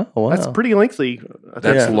 which Oh, wow. that's pretty lengthy. I think,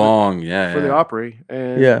 That's Yeah. long. Yeah. for the yeah. Opry.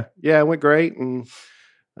 And Yeah. it went great. And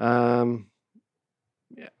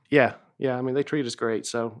yeah. I mean, they treated us great.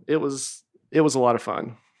 So it was a lot of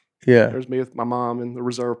fun. Yeah. There's me with my mom in the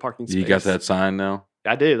reserve parking space. You got that sign now?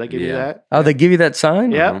 I did. They gave me Yeah. that. Oh, they give you that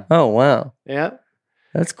sign? Yep. Mhm. Oh, wow. Yeah.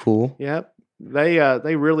 That's cool. Yep.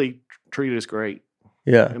 They really treated us great.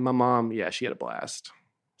 Yeah. And my mom, she had a blast.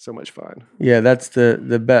 So much fun. Yeah, that's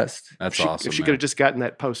the best. That's If awesome. she man. could have just gotten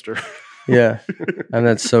that poster. Yeah. And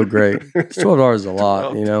that's so great. It's $12 is a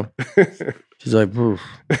lot, you know? She's like, oof.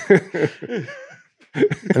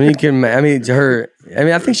 I mean,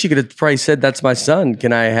 I think she could have probably said, "That's my son.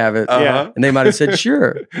 Can I have it?" Yeah. And they might have said,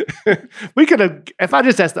 "Sure." We could have, if I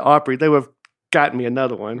just asked the Opry, they would have gotten me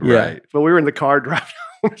another one. Yeah. Right. But we were in the car driving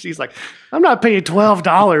home. She's like, "I'm not paying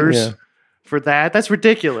 $12 Yeah. for that. That's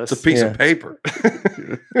ridiculous." It's a piece Yeah. of paper.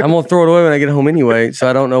 I'm gonna throw it away when I get home anyway, so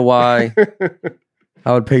I don't know why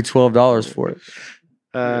I would pay $12 for it.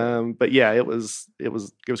 But yeah, it was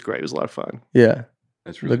great. It was a lot of fun. Yeah.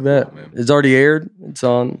 That's really Look at that. cool, man. It's already aired. It's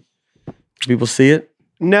on. People see it.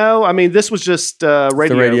 No, I mean, this was just radio.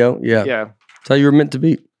 The radio. Yeah. Yeah. That's how you were meant to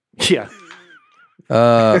be. Yeah.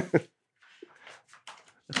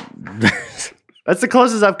 That's the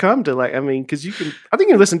closest I've come to because I think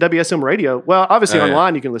you can listen to WSM radio. Well, obviously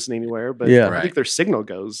online you can listen anywhere, but I think their signal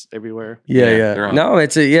goes everywhere. Yeah. No,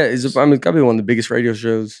 it's gotta be one of the biggest radio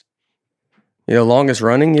shows. Longest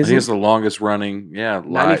running, I think it's the longest running,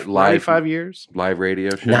 live 95 years. Live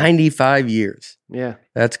radio show. 95 years. Yeah.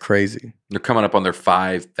 That's crazy. They're coming up on their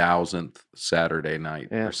 5,000th Saturday night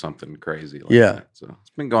or something crazy like that. So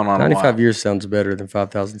it's been going on 95 years sounds better than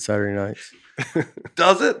 5,000 Saturday nights.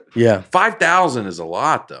 Does it? Yeah. 5,000 is a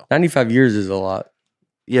lot, though. 95 years is a lot.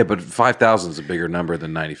 Yeah, but 5,000 is a bigger number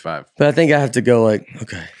than 95. But I think I have to go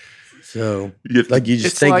okay. So, you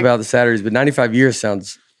just think about the Saturdays, but 95 years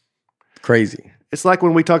sounds crazy. It's like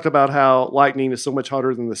when we talked about how lightning is so much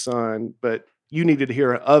hotter than the sun, but you needed to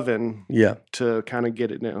hear an oven to kind of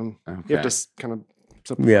get it down. Okay. You have to kind of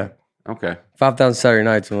simplify. Yeah. Okay. 5,000 Saturday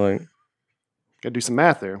nights. I'm like, got to do some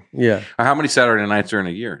math there. Yeah. How many Saturday nights are in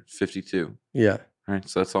a year? 52. Yeah. Right.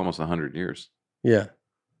 So that's almost 100 years. Yeah.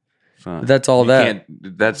 So but that's all that.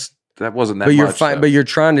 That wasn't that but you're much. But you're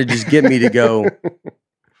trying to just get me to go.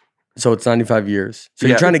 So it's 95 years. So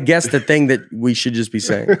you're trying to guess the thing that we should just be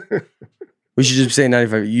saying. We should just be saying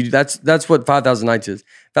 95. That's what 5,000 nights is.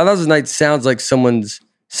 5,000 nights sounds like someone's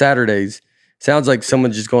Saturdays. Sounds like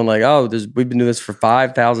someone's just going we've been doing this for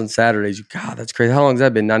 5,000 Saturdays. God, that's crazy. How long has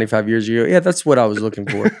that been? 95 years ago? Yeah, that's what I was looking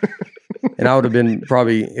for. And I would have been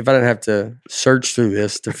probably, if I didn't have to search through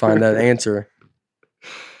this to find that answer.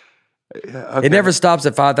 Okay. It never stops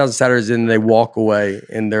at 5,000 Saturdays and they walk away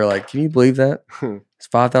and they're like, can you believe that? It's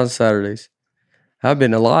 5,000 Saturdays. I've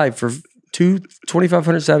been alive for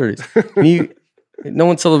 2,500 Saturdays. No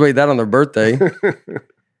one celebrated that on their birthday.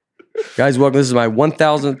 Guys, welcome. This is my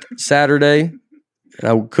 1,000th Saturday, and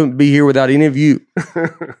I couldn't be here without any of you.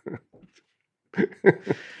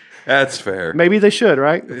 That's fair. Maybe they should,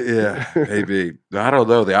 right? Yeah, maybe. I don't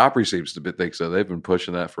know. The Opry seems to think so. They've been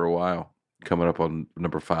pushing that for a while, coming up on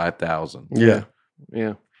number 5,000. Yeah.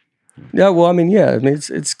 Yeah. Yeah, well, I mean,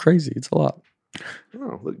 it's crazy. It's a lot.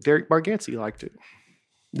 Oh, look, Derek Bargatze liked it.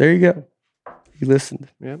 There you go. He listened.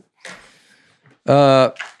 Yeah.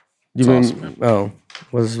 What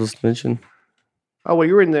was I supposed to mention? Oh, well,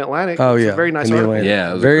 you were in the Atlantic. Oh, it's yeah. a very nice article. Atlantic. Yeah,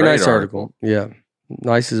 it was very a great nice article. Yeah.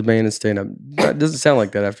 Nicest band in stand-up. That doesn't sound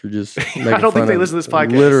like that after just making I don't think they listen to this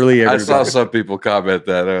podcast. Literally everybody. I saw some people comment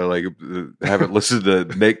that haven't listened to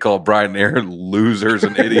Nate call Brian and Aaron losers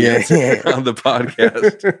and idiots on the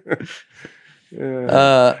podcast.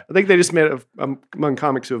 I think they just made it among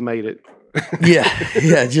comics who have made it.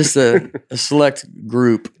 Yeah, just a select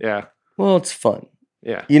group. Yeah. Well, it's fun.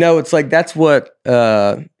 Yeah. It's like that's what,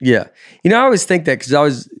 I always think that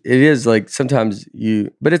because it is like sometimes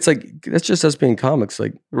but it's like, that's just us being comics.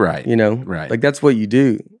 Like, right. Right. Like that's what you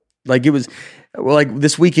do. Like it was, like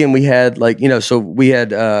this weekend we had so we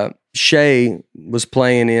had, Shay was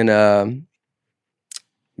playing in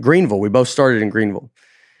Greenville. We both started in Greenville.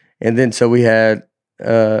 And then so we had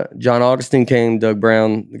John Augustine came, Doug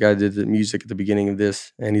Brown, the guy that did the music at the beginning of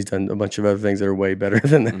this, and he's done a bunch of other things that are way better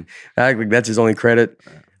than that. I think that's his only credit.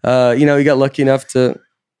 He got lucky enough to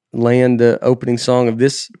land the opening song of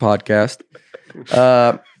this podcast.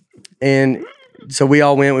 And so we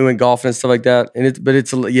went golfing and stuff like that. And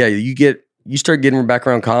you start getting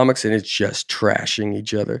background comics and it's just trashing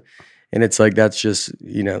each other. And it's like, that's just,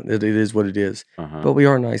 it is what it is. But we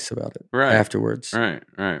are nice about it afterwards. Right.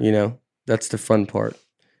 That's the fun part.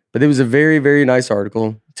 But it was a very, very nice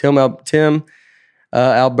article. Tim,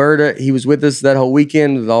 Alberta, he was with us that whole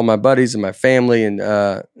weekend with all my buddies and my family. And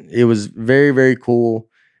it was very, very cool.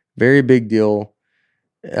 Very big deal.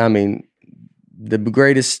 I mean, the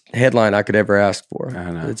greatest headline I could ever ask for.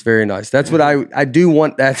 It's very nice. That's what I do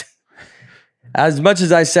want that. As much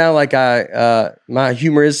as I sound like my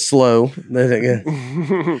humor is slow. He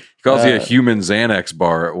calls you a human Xanax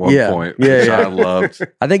bar at one point, which I loved.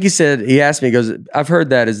 I think he asked me, he goes, I've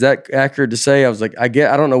heard that. Is that accurate to say? I was like, I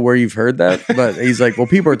don't know where you've heard that, but he's like, well,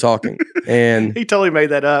 people are talking. And he totally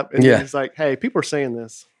made that up. And he's like, hey, people are saying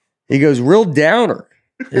this. He goes, real downer.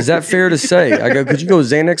 Is that fair to say? I go, could you go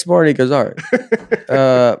Xanax bar? And he goes, all right.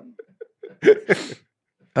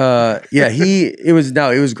 It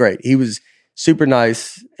was great. He was super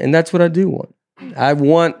nice, and that's what I do want. I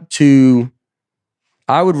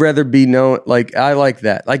would rather be known, like, I like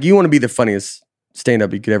that. Like, you want to be the funniest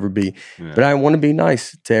stand-up you could ever be, but I want to be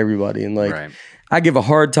nice to everybody. And, like, I give a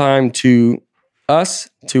hard time to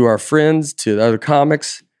us, to our friends, to the other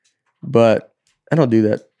comics, but I don't do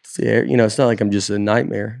that. It's not like I'm just a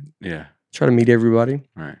nightmare. Yeah. Try to meet everybody.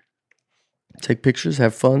 Right. Take pictures,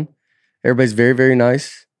 have fun. Everybody's very, very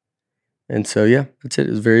nice. And so, that's it. It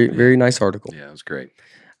was a very, very nice article. Yeah, it was great.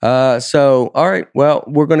 So, all right. Well,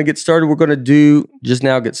 we're going to get started. We're going to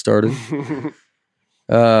get started.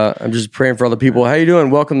 I'm just praying for all the people. How you doing?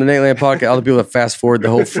 Welcome to the Nate Land Podcast. All the people that fast forward the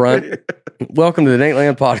whole front. Welcome to the Nate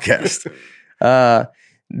Land Podcast.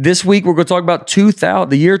 This week we're going to talk about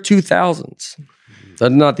the year 2000s.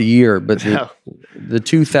 Not the year, but the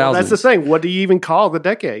 2000s. Well, that's the thing. What do you even call the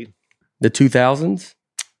decade? The 2000s?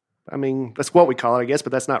 I mean, that's what we call it, I guess,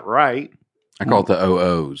 but that's not right. I call it the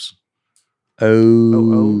OOs.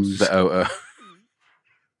 O's. The OO.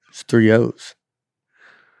 It's 3 O's.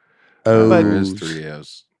 But- There is 3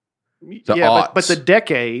 O's. The but the aughts.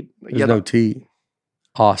 decade. There's no T.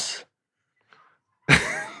 Os.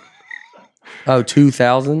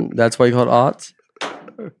 2000? That's why you call it aughts?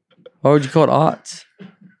 Why would you call it aughts?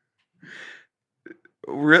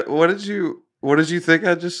 What did you think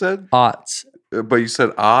I just said? Aughts. But you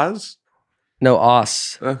said Oz? No,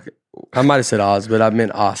 os. Okay. I might have said Oz, but I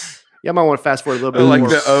meant os. Yeah, I might want to fast forward a little bit Like more.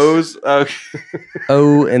 the O's? Okay.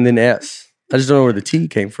 O and then S. I just don't know where the T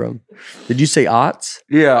came from. Did you say aughts?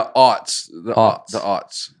 Yeah, aughts. Aughts. The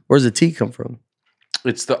aughts. Where's the T come from?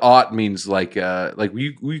 It's the aught means like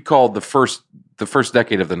we called the first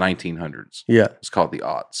decade of the 1900s. Yeah. It's called the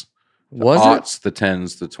aughts. The Was aughts, the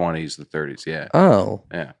 10s, the 20s, the 30s. Yeah. it? Oh.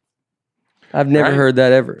 Yeah. I've never Right? heard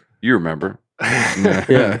that ever. You remember.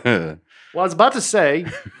 Yeah. Well, I was about to say,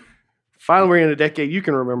 finally we're in a decade you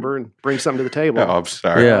can remember and bring something to the table. Oh, I'm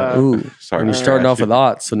sorry. Yeah. Ooh. Sorry. And you're starting off with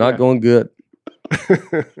aughts, so not going good.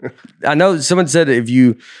 I know someone said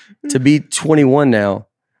to be 21 now,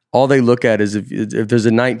 all they look at is if there's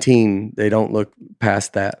a 19, they don't look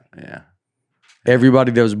past that. Yeah.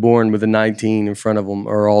 Everybody that was born with a 19 in front of them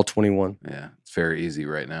are all 21. Yeah. It's very easy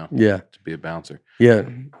right now Yeah. to be a bouncer. Yeah.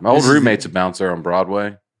 My old This is- roommate's a bouncer on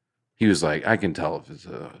Broadway. He was like, I can tell if his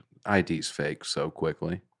ID's fake so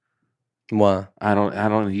quickly. Why? I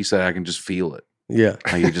don't, he said, I can just feel it. Yeah.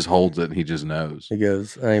 Like he just holds it and he just knows. He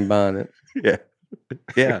goes, I ain't buying it. Yeah.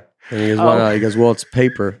 Yeah. And he goes, why not? He goes, well, it's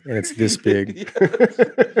paper and it's this big.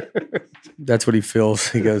 That's what he feels.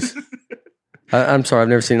 He goes, I'm sorry, I've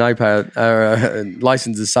never seen an iPad or a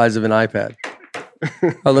license the size of an iPad.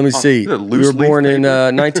 Oh, let me see. is it You loose were leaf born in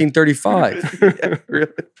paper? 1935. Yeah,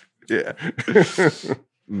 really? Yeah.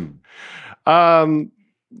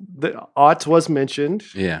 The aughts was mentioned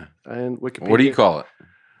Yeah. and Wikipedia. What do you call it?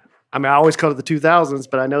 I mean, I always call it the 2000s,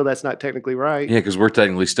 but I know that's not technically right. Yeah, because we're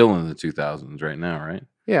technically still in the 2000s right now, right?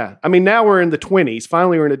 Yeah. I mean, now we're in the 20s.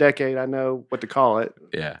 Finally, we're in a decade. I know what to call it.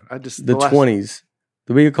 Yeah. I just The last- 20s.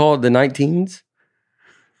 Do we call it the 19s?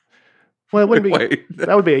 Well, it wouldn't be. Wait.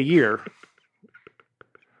 That would be a year.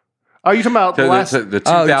 Are you talking about the last? The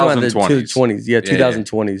Oh, you're talking about 2020s. the 20s. Yeah,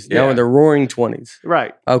 2020s. Yeah. Now in the roaring 20s.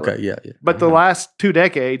 Right. Okay, yeah. But the last 2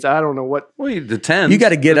 decades, I don't know what. Well, the 10s. You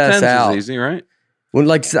gotta get the us 10s out. Is easy, right? When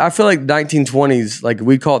I feel like 1920s, like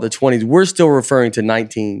we call it the 20s. We're still referring to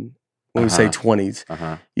 19 when we say 20s.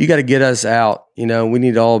 Uh-huh. You got to get us out. You know, we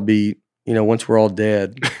need to all be, once we're all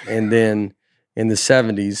dead. And then in the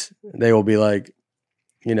 70s, they will be like,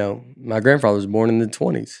 my grandfather was born in the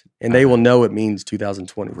 20s. And they will know it means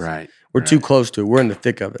 2020s. Right. We're too close to it. We're in the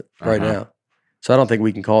thick of it right Uh-huh. now. So I don't think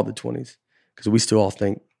we can call it the 20s because we still all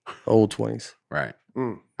think old 20s. Right.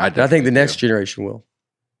 Mm. I think the next generation will.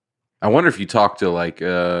 I wonder if you talk to like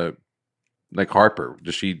Harper,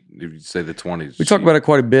 does she, if you say the 20s? We talk about it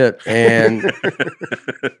quite a bit. And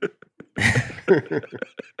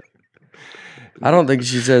I don't think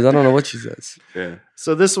she says, I don't know what she says. Yeah.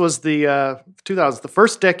 So this was the 2000s, the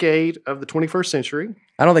first decade of the 21st century.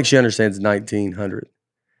 I don't think she understands 1900.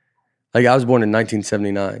 Like I was born in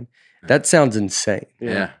 1979. That sounds insane.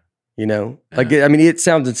 Yeah. Like, I mean, it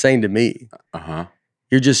sounds insane to me. Uh-huh.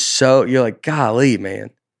 You're like, golly, man.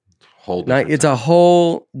 Whole It's a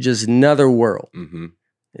whole, just another world. Mm-hmm.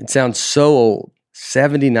 It sounds so old.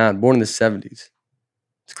 79, born in the 70s.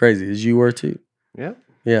 It's crazy, as you were too. Yeah.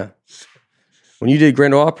 Yeah. When you did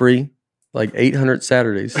Grand Ole Opry, like 800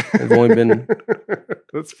 Saturdays, they've only been,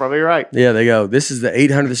 That's probably right. yeah, they go, this is the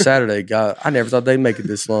 800th Saturday. God, I never thought they'd make it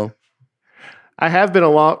this long. I have been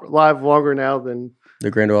live longer now than The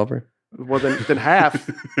Grand Ole Opry, than half.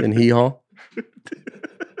 and Hee Haw,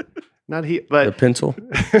 Not he, the but pencil.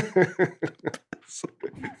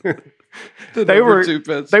 they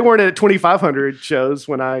weren't at 2,500 shows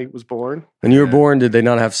when I was born. When you were born, did they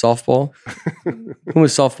not have softball? When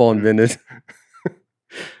was softball invented?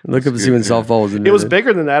 Look up and see when softball was invented. It was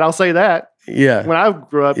bigger than that. I'll say that. Yeah. When I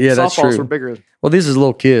grew up, Yeah, that's softballs true. were bigger. Well, these is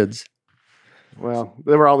little kids. Well,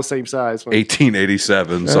 they were all the same size.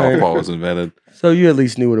 1887, All right. softball was invented. So you at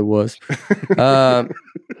least knew what it was.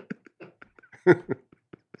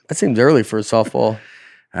 That seems early for a softball.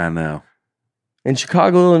 I know. In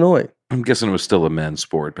Chicago, Illinois. I'm guessing it was still a men's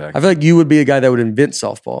sport back I feel like you would be a guy that would invent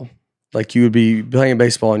softball. Like you would be playing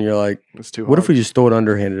baseball and you're like, It's too hard. what if we just throw it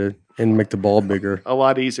underhanded and make the ball bigger? A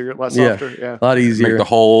lot easier, a lot Yeah. softer. Yeah. A lot easier. Make the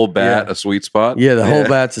whole bat Yeah. a sweet spot. Yeah, the whole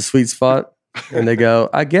bat's a sweet spot. And they go,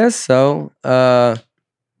 I guess so.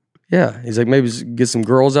 Yeah. He's like, maybe just get some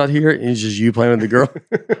girls out here. And it's just you playing with the girl.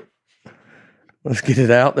 Let's get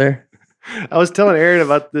it out there. I was telling Aaron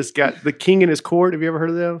about this guy, the King in His Court. Have you ever heard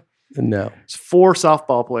of them? No. It's 4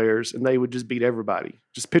 softball players, and they would just beat everybody.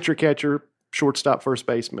 Just pitcher, catcher, shortstop, first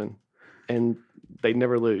baseman, and they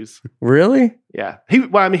never lose. Really? Yeah. He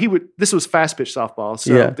would. This was fast pitch softball,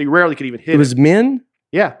 so Yeah. they rarely could even hit It was men?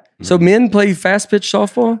 Yeah. So men play fast pitch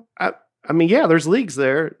softball? I mean, yeah. There's leagues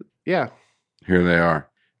there. Yeah. Here they are.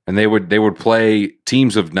 And they would play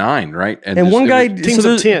teams of 9, right? And just- one it guy, was- Teams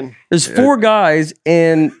so of 10. there's 4 guys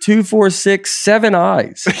and 2, 4, 6, 7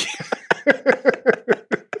 eyes.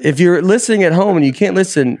 If you're listening at home and you can't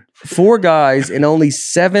listen, 4 guys and only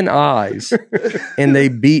 7 eyes, and they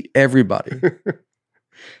beat everybody.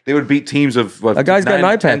 they would beat teams of A guy's got an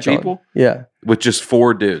eye 10 patch on. people Yeah. with just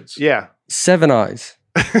 4 dudes. Yeah. 7 eyes.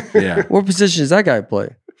 Yeah. What position does that guy play?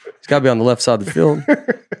 He's got to be on the left side of the field.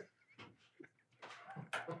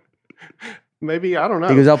 Maybe, I don't know.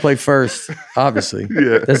 He goes, I'll play first, obviously.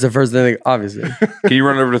 Yeah. That's the first thing, obviously. Can you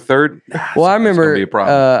run over to third? Well, I That's remember, gonna be a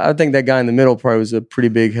problem. I think that guy in the middle probably was a pretty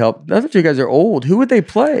big help. I thought you guys are old. Who would they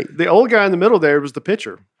play? The old guy in the middle there was the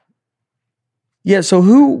pitcher. Yeah, so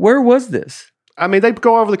where was this? I mean, they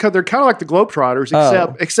go over the cut. They're kind of like the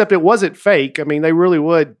Globetrotters, except it wasn't fake. I mean, they really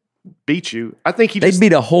would beat you. I think They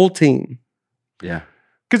beat a whole team. Yeah.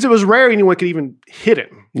 because it was rare anyone could even hit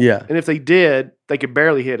it. Yeah. And if they did, they could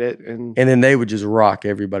barely hit it. And And then they would just rock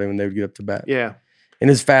everybody when they would get up to bat. yeah. And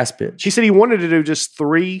his fast pitch. He said he wanted to do just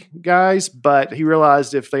 3 guys, but he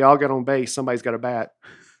realized if they all got on base, somebody's got a bat.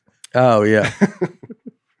 Oh, yeah.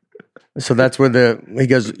 So that's where he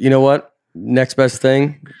goes, you know what? Next best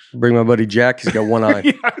thing, bring my buddy Jack. He's got one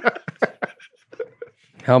eye.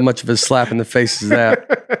 How much of a slap in the face is that?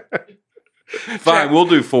 Fine, we'll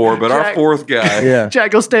do 4, but our Jack- 4th guy. Yeah.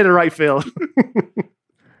 Jack, go stand in right field.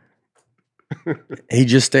 He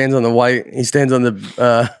just stands on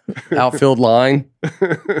the outfield line.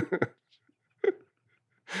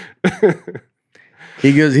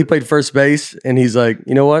 He played first base and he's like,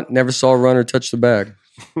 you know what? Never saw a runner touch the bag.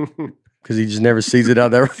 Because he just never sees it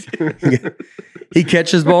out there. He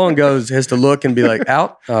catches the ball and has to look and be like,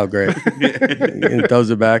 out? Oh, great. And throws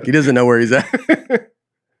it back. He doesn't know where he's at.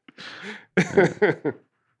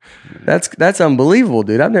 That's unbelievable,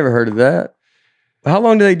 dude. I've never heard of that. How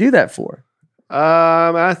long do they do that for?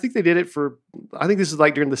 I think they did it I think this is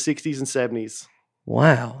like during the 60s and 70s.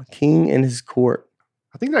 Wow. King and his court.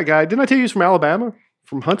 I think that guy, didn't I tell you he's from Alabama?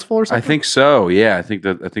 From Huntsville or something? I think so. Yeah, I think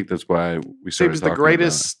that's why we he started was the talking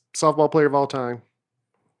greatest softball player of all time.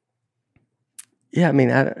 Yeah, I mean,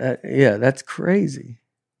 yeah, that's crazy.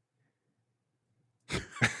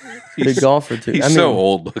 Big golfer, too. He's so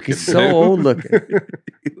old looking. He's so old looking.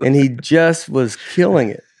 And he just was killing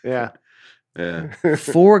it. Yeah. Yeah.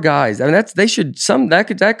 4 guys. I mean,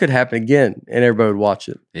 that could happen again, and everybody would watch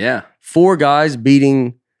it. Yeah. 4 guys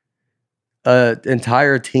beating an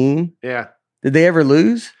entire team. Yeah. Did they ever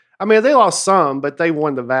lose? I mean, they lost some, but they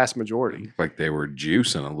won the vast majority. Like they were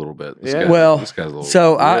juicing a little bit. Yeah. This guy's a little.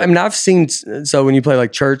 So I mean, I've seen. So when you play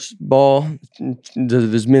like church ball,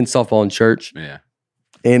 there's men's softball in church, Yeah.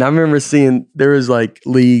 and I remember seeing there was like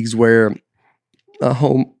leagues where a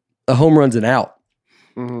home run's an out.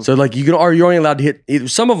 Mhm. So like you're only allowed to hit.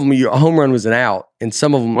 Some of them, a home run was an out, and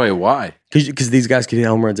some of them Wait, why? because these guys could hit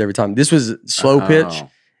home runs every time. This was slow pitch, Oh.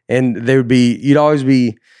 and you'd always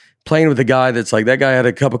be playing with a guy that's like, that guy had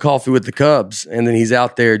a cup of coffee with the Cubs, and then he's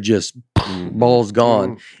out there just ball's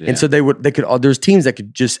gone. Yeah. And so there's teams that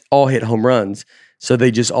could just all hit home runs. So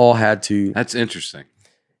they just all had to. That's interesting.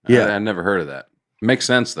 Yeah. I never heard of that. Makes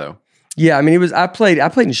sense though. Yeah, I mean, I played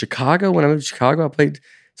in Chicago. When I moved to Chicago, I played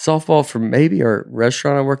softball for maybe a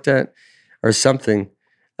restaurant I worked at or something.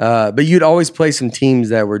 But you'd always play some teams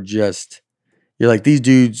that were just, you're like, these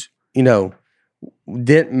dudes,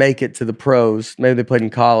 didn't make it to the pros. Maybe they played in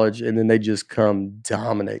college, and then they just come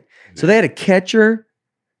dominate. So they had a catcher,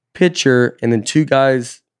 pitcher, and then 2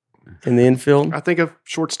 guys in the infield. I think a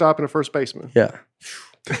shortstop and a first baseman. Yeah.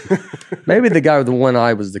 Maybe the guy with the one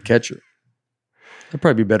eye was the catcher. It'd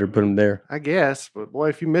probably be better to put him there. I guess, but boy,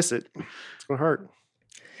 if you miss it, it's going to hurt.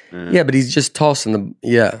 Yeah, but he's just tossing the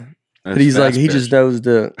That's But he's like, fast he pitch. just knows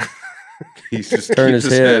to He's just turn keeps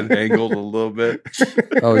his head. angled a little bit.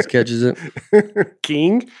 always catches it.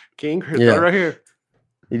 King, Yeah. right here.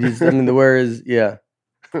 He just,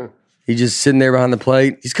 he's just sitting there behind the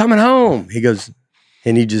plate. He's coming home. He goes,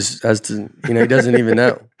 and he just has to, he doesn't even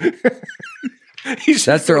know.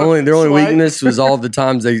 That's their only weakness was all the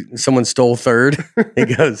times someone stole third. He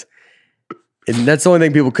goes, and that's the only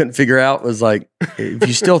thing people couldn't figure out was like, if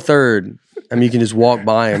you steal third, I mean, you can just walk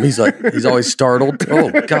by him. He's always startled.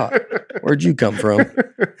 Oh God, where'd you come from?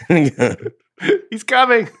 He's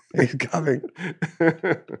coming. He's coming.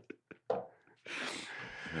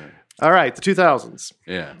 All right, the 2000s.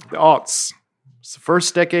 Yeah. The aughts. It's the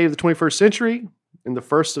first decade of the 21st century and the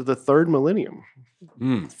first of the third millennium.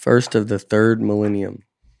 First of the third millennium.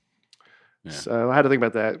 Yeah. So I had to think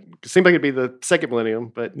about that. It seemed like it'd be the second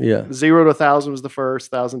millennium, but 0 to 1,000 was the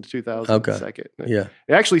first, 1,000 to 2,000 the second. Yeah.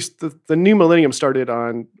 Actually, the new millennium started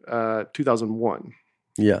on 2001.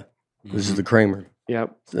 Yeah. This is the Kramer.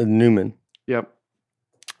 Yep. The Newman. Yep.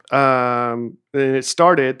 And it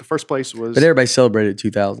started, the first place was... But everybody celebrated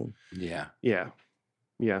 2000. Yeah. It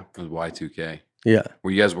was Y2K. Yeah. Were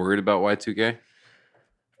you guys worried about Y2K?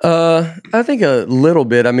 I think a little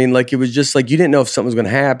bit. I mean, like, it was just like, you didn't know if something was going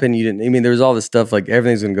to happen. There was all this stuff, like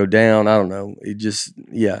everything's going to go down. I don't know.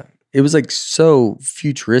 It was like so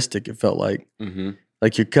futuristic. It felt like,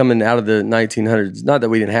 like you're coming out of the 1900s. Not that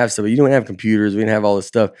we didn't have stuff, but you didn't have computers. We didn't have all this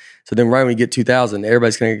stuff. So then right when you get 2000,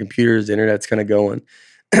 everybody's going to get computers. The internet's kind of going.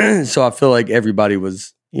 So I feel like everybody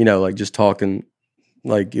was, like just talking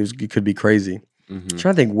like it could be crazy. I'm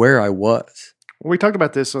trying to think where I was. Well, we talked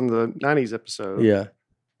about this on the 90s episode. Yeah.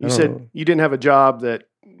 You said you didn't have a job that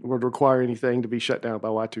would require anything to be shut down by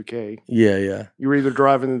Y2K. Yeah, yeah. You were either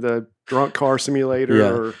driving the drunk car simulator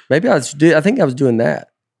or... Maybe I think I was doing that.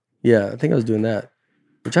 Yeah, I think I was doing that.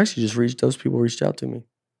 Which actually those people reached out to me.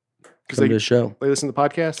 Because they did a show. They listen to the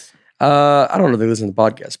podcast? I don't know if they listen to the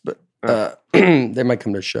podcast, but they might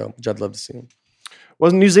come to a show, which I'd love to see them.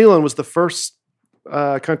 Well, New Zealand was the first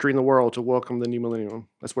country in the world to welcome the new millennium.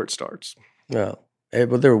 That's where it starts. No.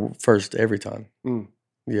 But they're first every time.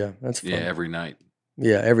 Yeah, that's fun. Yeah, every night.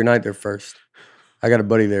 Yeah, every night they're first. I got a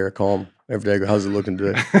buddy there. I call him every day. I go, how's it looking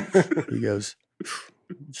today? He goes,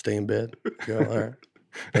 stay in bed. I go, all right.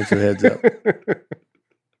 Thanks for the heads up.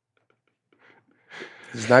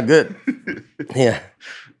 It's not good. Yeah.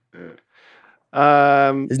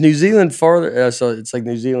 Is New Zealand farther? So it's like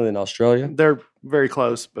New Zealand and Australia? They're very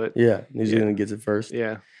close, but... Yeah, New Zealand gets it first.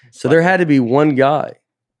 Yeah. So there had to be one guy.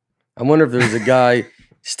 I wonder if there was a guy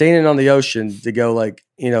standing on the ocean to go like,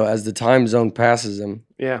 as the time zone passes him.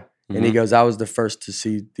 Yeah. And he goes, I was the first to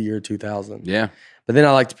see the year 2000. Yeah. But then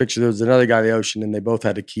I like to picture there was another guy in the ocean and they both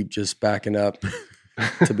had to keep just backing up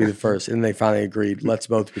to be the first. And they finally agreed, let's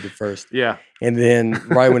both be the first. Yeah. And then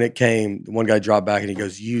right when it came, one guy dropped back and he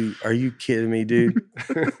goes, are you kidding me, dude?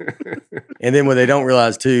 And then what they don't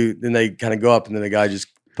realize too, then they kind of go up and then the guy just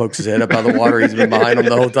pokes his head up out of the water. He's been behind them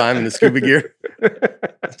the whole time in the scuba gear.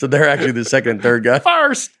 So they're actually the second and third guy.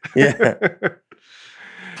 First. Yeah.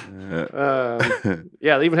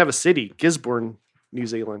 Yeah, they even have a city, Gisborne, New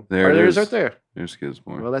Zealand. There's right there. There's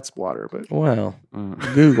Gisborne. Well, that's water, but... Wow.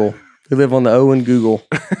 Google. They live on the O in Google.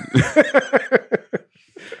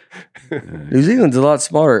 New Zealand's a lot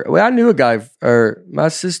smarter. Well, I knew a guy, or my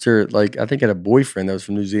sister, like, I think had a boyfriend that was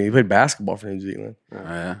from New Zealand. He played basketball for New Zealand. Oh,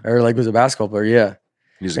 yeah. Or like was a basketball player, yeah.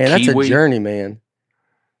 He's Man, that's a journey, man.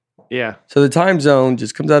 Yeah. So the time zone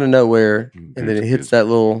just comes out of nowhere, and then it hits that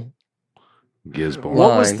little Gisborne.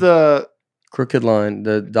 What was the crooked line,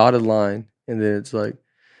 the dotted line, and then it's like,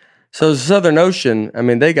 so the Southern Ocean. I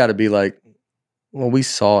mean, they got to be like, well, we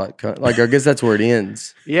saw it. Like, I guess that's where it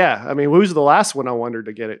ends. Yeah, I mean, who was the last one? I wondered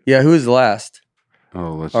to get it. Yeah, who was the last?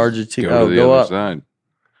 Oh, let's Argentina. go to the go other up. side.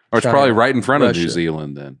 Or it's China, probably right in front Russia. of New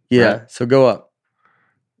Zealand then. Yeah, right? so go up.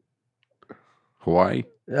 Hawaii.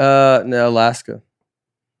 No, Alaska.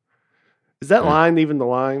 Is that line even the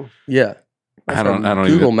line? Yeah. I don't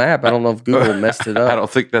Google even, Map. I don't know if Google messed it up. I don't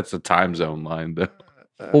think that's a time zone line though.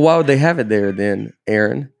 Well, why would they have it there then,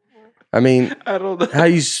 Aaron? I mean, I don't know. how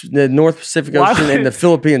you the North Pacific Ocean and the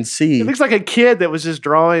Philippine Sea? It looks like a kid that was just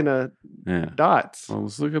drawing dots. Well,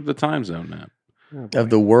 let's look up the time zone map. Of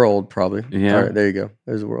the world, probably. Yeah. All right, there you go.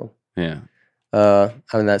 There's the world. Yeah. I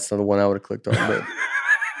mean, that's not the one I would have clicked on,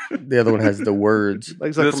 but the other one has the words.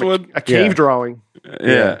 Looks like This from one? a cave Yeah. drawing.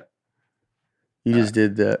 Yeah. You just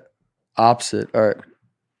did the opposite. All right.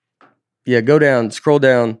 Yeah, go down, scroll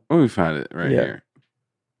down. Let me find it right Yeah. here.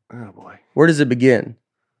 Oh boy. Where does it begin?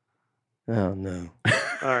 Oh no. All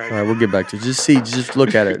All right. right, we'll get back to it. Just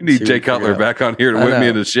look at it. You need See Jay what we figure Cutler out. back on here to I whip me know.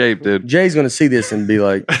 into shape, dude. Jay's going to see this and be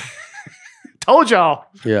like, Told y'all.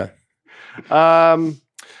 yeah.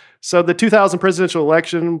 So the 2000 presidential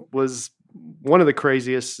election was one of the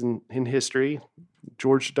craziest in history.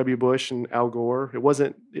 George W. Bush and Al Gore. It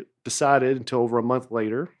wasn't decided until over a month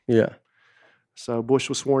later. Yeah. So Bush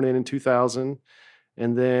was sworn in 2000,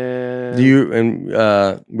 And then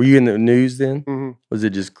were you in the news then? Mhm. Was it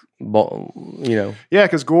just Yeah,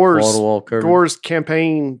 because wall-to-wall coverage? Gore's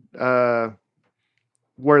campaign,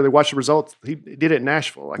 where they watched the results, he did it in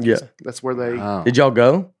Nashville. That's where they. Oh. Did y'all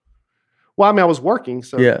go? Well, I mean, I was working,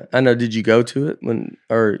 so Yeah, I know. Did you go to it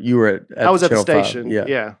or you were at I was at the Channel 5? station.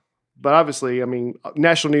 Yeah, but obviously, I mean,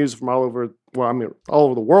 national news from all over. Well, I mean, all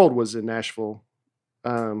over the world was in Nashville,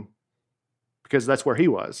 because that's where he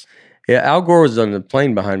was. Yeah, Al Gore was on the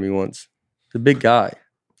plane behind me once. The big guy.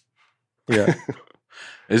 Yeah,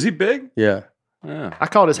 Is he big? yeah. Yeah. I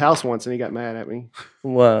called his house once, and he got mad at me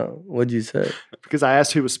Well, what'd you say? because I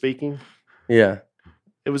asked who was speaking. Yeah.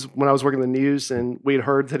 It was when I was working the news, and we had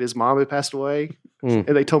heard that his mom had passed away, Mm.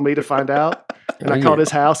 and they told me to find out. And Oh, I called yeah.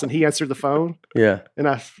 his house, and he answered the phone, Yeah, and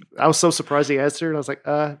I was so surprised he answered. I was like,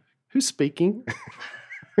 "Who's speaking?"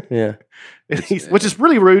 yeah. Which is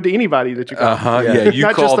really rude to anybody that you call. Yeah. Yeah. You Not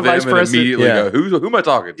just call the them vice and president. immediately Yeah. go, who am I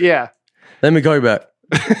talking to? Yeah. Let me call you back.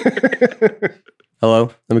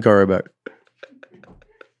 Hello? Let me call you right back.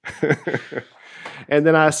 And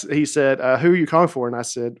then he said, "Who are you calling for?" And I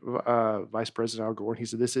said, "Vice President Al Gore." And he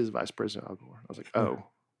said, "This is Vice President Al Gore." I was like, "Oh."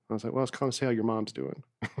 I was like, "Well, I was calling to see how your mom's doing."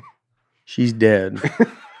 She's dead.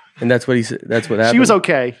 And that's what he said. That's what happened. She was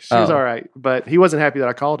okay. She was Oh. all right, but he wasn't happy that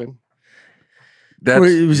I called him.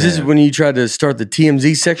 Was this when you tried to start the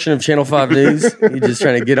TMZ section of Channel 5 News? You just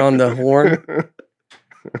trying to get on the horn?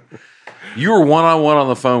 You were one-on-one on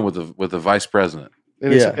the phone with the vice president.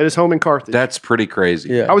 At his home in Carthage. That's pretty crazy.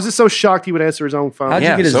 Yeah. I was just so shocked he would answer his own phone. How'd you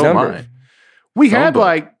Yeah, get his so am number? I. We Phone had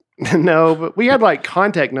book. but we had like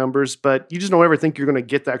contact numbers, but you just don't ever think you're going to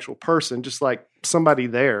get the actual person, just like somebody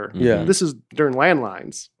there. Yeah. This is during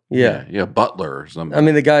landlines. Yeah. Yeah, Butler or something. I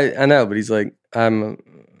mean, the guy, I know, but he's like, I'm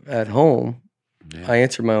at home. Yeah. I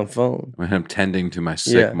answer my own phone. I'm tending to my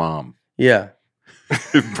sick Yeah. mom. Yeah.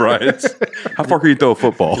 Brian's, how far can you throw a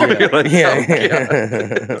football? You're like, Yeah.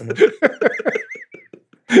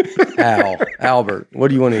 Albert, what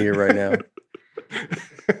do you want to hear right now?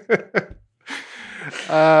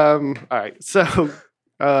 All right. So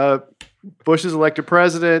Bush is elected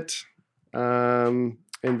president. And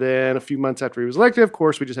then a few months after he was elected, of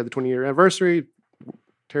course, we just had the 20-year anniversary,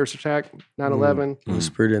 terrorist attack, 9/11.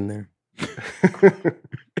 Whisper it in there.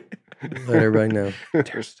 Let everybody know.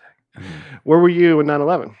 Terrorist attack. Where were you in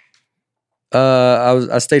 9/11?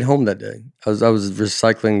 I stayed home that day. I was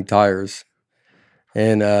recycling tires,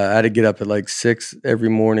 and I had to get up at like 6 every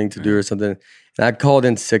morning to do or something. And I called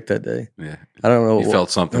in sick that day. Yeah. I don't know. You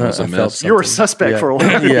felt something was I felt amiss. You were a something. suspect Yeah. for a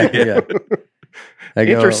while. Yeah.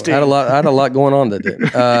 Interesting. I had a lot going on that day.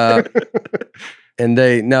 And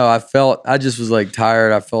I just was like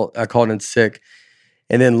tired. I called in sick.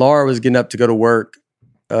 And then Laura was getting up to go to work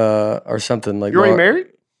or something. Like You're already Laura- married?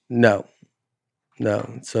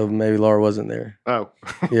 No. So maybe Laura wasn't there. Oh,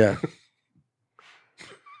 Yeah.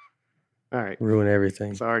 all right. Ruin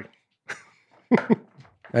everything. Sorry.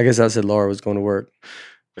 I guess I said Laura was going to work.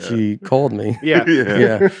 Yeah. She called me Yeah.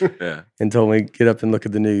 Yeah. Yeah. and told me get up and look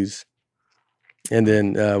at the news. And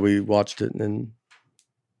then we watched it, and then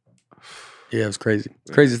it was crazy.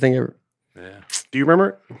 Craziest thing ever. Yeah. Do you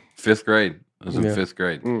remember it? 5th grade. I was in Yeah. 5th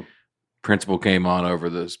grade. Mm. Principal came on over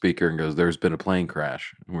the speaker and goes, "There's been a plane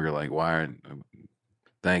crash." And we were like, "Why?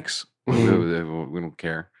 Thanks. We don't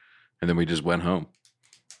care." And then we just went home.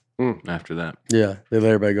 Mm. After that, Yeah, they let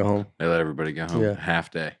everybody go home. they let everybody go home. Yeah.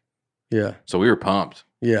 Half day. Yeah, So we were pumped.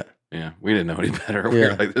 yeah, Yeah. We didn't know any better. We Yeah.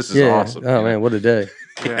 were like, "This is yeah. awesome." Oh man, what a day!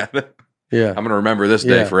 Yeah. Yeah, I'm going to remember this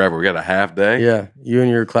day Yeah. forever. We got a half day. yeah. You and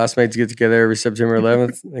your classmates get together every September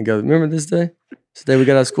 11th and go. Remember this day? It's the day we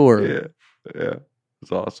got out of school. Or, Yeah. Yeah. It's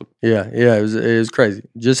awesome. yeah. It was crazy.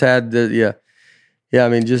 Just had the yeah. I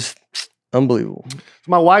mean, just unbelievable.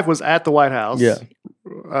 My wife was at the White House. Yeah.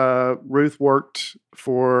 Ruth worked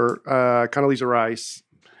for Condoleezza Rice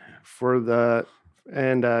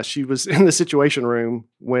and she was in the Situation Room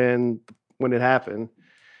when it happened.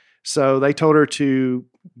 So they told her to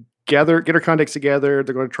get her contacts together.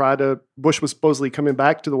 They're going to try to. Bush was supposedly coming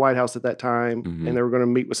back to the White House at that time, Mhm. and they were going to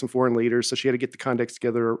meet with some foreign leaders. So she had to get the contacts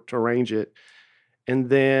together to arrange it. And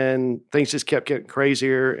then things just kept getting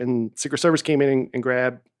crazier, and Secret Service came in and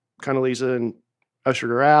grabbed Condoleezza and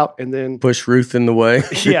ushered her out. And then Push Ruth in the way.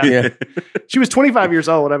 Yeah. yeah, she was 25 years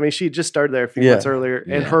old. I mean, she had just started there a few Yeah. months earlier.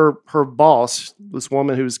 And Yeah. her boss, this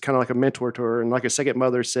woman who was kind of like a mentor to her and like a second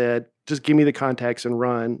mother, said, "Just give me the contacts and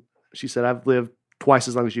run." She said, "I've lived twice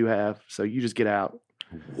as long as you have, so you just get out."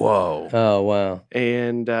 Whoa. Oh wow.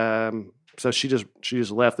 And so she just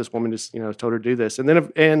left. This woman just told her to do this. And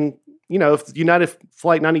then if United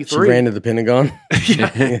Flight She 93, ran to the Pentagon.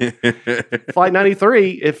 Flight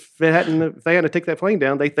 93, if they hadn't to take that plane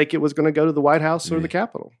down, they think it was going to go to the White House or the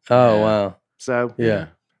Capitol. Oh, Yeah. wow. So Yeah.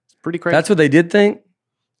 it's pretty crazy. That's what they did think?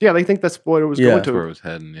 Yeah, they think that's what it was Yeah. going That's to. where it was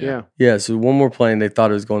heading. Yeah. Yeah. Yeah, so one more plane, they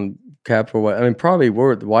thought it was going Capitol. I mean, probably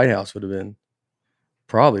where the White House would have been.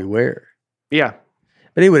 Probably where. Yeah.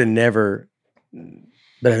 But he would have never.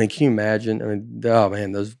 But I mean, can you imagine? I mean, oh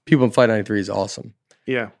man, those people in Flight 93 is awesome.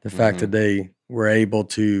 Yeah. The fact that they were able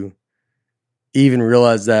to even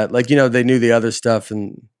realize that, like, they knew the other stuff.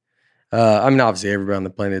 And I mean, obviously, everybody on the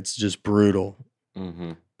plane, it's just brutal.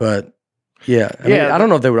 Mm-hmm. But yeah, I mean, I don't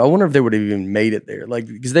know if they would. I wonder if they would have even made it there. Like,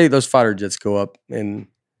 because those fighter jets go up and.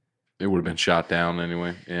 It would have been shot down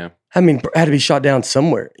anyway. Yeah. I mean, had to be shot down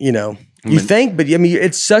somewhere, You think, but I mean,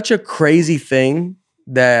 it's such a crazy thing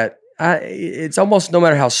that it's almost no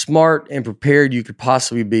matter how smart and prepared you could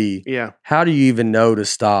possibly be. Yeah. How do you even know to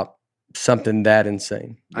stop something that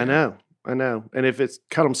insane? I know. And if it's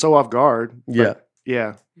caught them so off guard.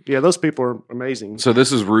 Yeah. Those people are amazing. So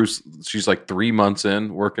this is Ruth. She's like 3 months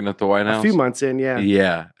in working at the White House. A few months in, yeah.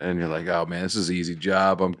 Yeah. And you're like, oh man, this is an easy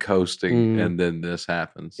job. I'm coasting. And then this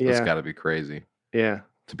happens. That's Yeah. got to be crazy Yeah.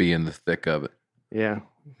 to be in the thick of it. Yeah.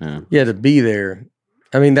 Yeah, to be there.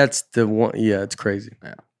 I mean, that's the one. Yeah, it's crazy.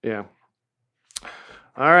 Yeah.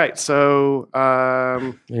 All right. So,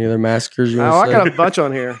 Any other massacres you want I to say? got a bunch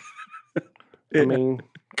on here. I mean,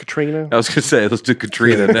 Katrina. I was going to say, let's do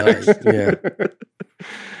Katrina next. Yeah.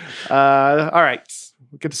 All right.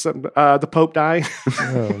 We'll get to something. The Pope died.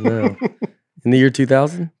 Oh, no. In the year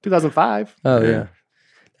 2000? 2005. Oh, yeah.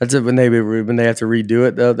 That's it. When they have to redo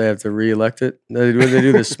it, though, they have to re-elect it. They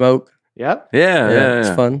do the smoke. Yep. Yeah. It's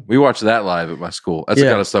fun. We watched that live at my school. That's the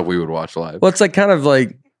kind of stuff we would watch live. Well, it's like kind of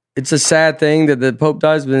like it's a sad thing that the Pope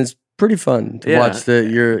dies, but it's pretty fun to watch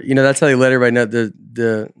that's how they let everybody know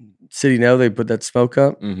the city know they put that smoke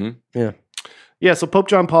up. Mm-hmm. Yeah. Yeah. So Pope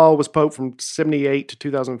John Paul was Pope from 78 to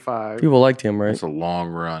 2005. People liked him, right? It's a long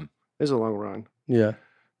run. It's a long run. Yeah.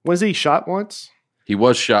 Was he shot once? He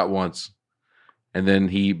was shot once, and then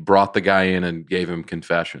he brought the guy in and gave him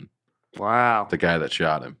confession. Wow. The guy that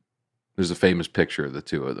shot him. There's a famous picture of the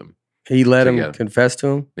two of them. He let together. him confess to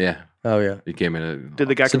him? Yeah. Oh, yeah. He came in. Did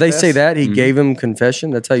the guy So confess? they say that? He gave him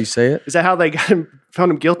confession? That's how you say it? Is that how they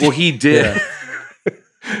found him guilty? Well, he did.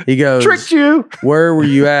 He goes, Tricked you. where were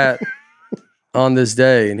you at on this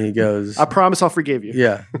day? And he goes, I promise I'll forgive you.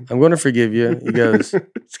 yeah, I'm going to forgive you. He goes,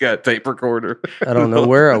 He's got a tape recorder. I don't know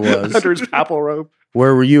where I was. Under his papal robe.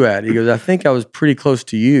 Where were you at? He goes, I think I was pretty close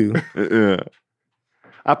to you. Yeah.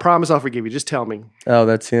 I promise I'll forgive you. Just tell me. Oh,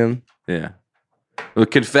 that's him? Yeah. Well,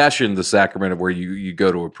 confession, the sacrament of where you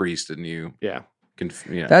go to a priest and you. Yeah.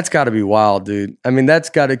 That's got to be wild, dude. I mean,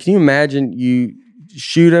 can you imagine you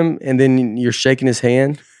shoot him and then you're shaking his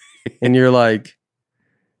hand and you're like,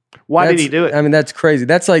 why did he do it? I mean, that's crazy.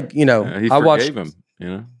 That's like, he I watched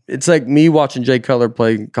him. It's like me watching Jay Cutler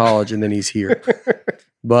play college and then he's here.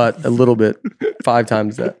 But a little bit, 5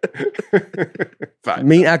 times that.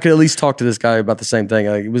 I could at least talk to this guy about the same thing.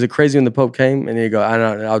 Like, was it crazy when the Pope came? And he'd go, I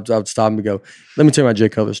don't know. I would stop him and go, let me tell you my Jay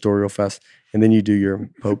Cutler story real fast. And then you do your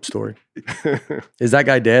Pope story. Is that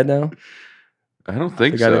guy dead now? I don't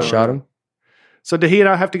think the guy that shot him? So did he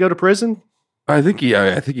not have to go to prison? I think he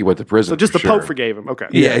went to prison. So just the sure. Pope forgave him. Okay.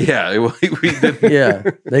 Yeah. We did. Yeah.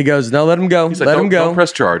 They goes, no, let him go. He's like, Let him go. Don't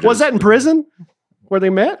press charges. Was that in prison where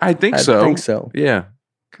they met? I think I so. think so. Yeah.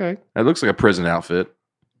 Okay. It looks like a prison outfit,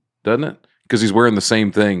 doesn't it? Because he's wearing the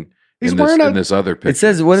same thing He's in wearing this other picture. It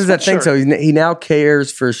says, what does that thing? Sweatshirt. So he now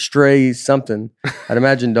cares for stray something. I'd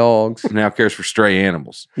imagine dogs. Now cares for stray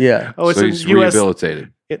animals. Yeah. Oh, it's So a he's U.S.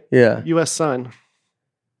 rehabilitated. Yeah. U.S. son.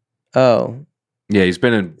 Oh. Yeah, he's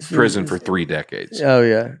been in prison for 3 decades. Oh,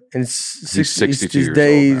 yeah. And He's 62 his years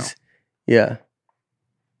days. old Yeah.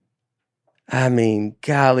 I mean,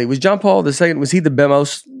 golly. Was John Paul II, was he the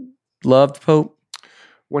most loved Pope?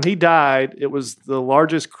 When he died, it was the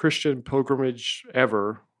largest Christian pilgrimage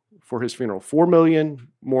ever for his funeral. 4 million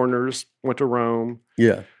mourners went to Rome.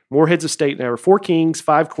 Yeah. More heads of state than ever. 4 kings,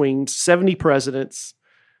 5 queens, 70 presidents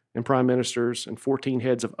and prime ministers, and 14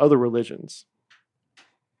 heads of other religions.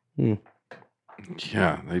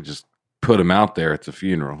 Yeah, they just put him out there at the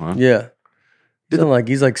funeral, huh? Yeah.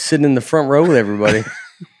 He's like sitting in the front row with everybody.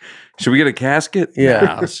 Should we get a casket? Yeah.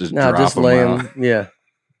 Nah, let's just drop just him lay out. him. Yeah.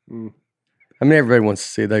 I mean, everybody wants to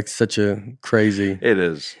see it. Like such a crazy. It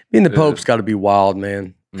is. I mean, the It Pope's is. got to be wild,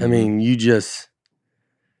 man. I Mhm. mean, you just.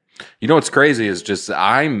 You know what's crazy is just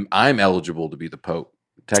I'm eligible to be the Pope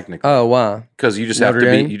technically Oh, wow. because you just Notre have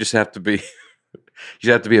to Dame? be. You just have to be.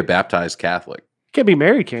 You have to be a baptized Catholic. You can't be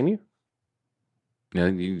married, can you? Yeah,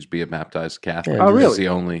 you can just be a baptized Catholic. Yeah, Oh,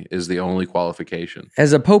 really? Is the only qualification.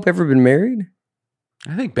 Has a pope ever been married?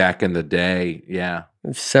 I think back in the day, yeah.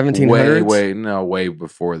 1700s? Way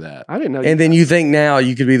before that. I didn't know. And then you think now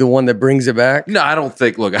you could be the one that brings it back? No, I don't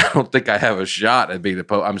think I have a shot at being the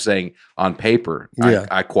Pope. I'm saying on paper, Yeah.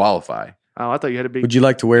 I qualify. Oh, I thought you had to be. Would you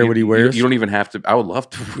like to wear what he wears? You don't even have to. I would love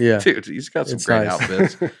to. Yeah. Dude, he's got some It's great nice.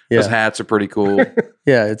 outfits. Yeah. Those hats are pretty cool.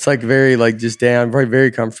 Yeah, it's like very like just down, very, very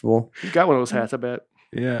comfortable. You got one of those hats, I bet.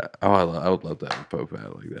 Yeah. Oh, I would love to have a Pope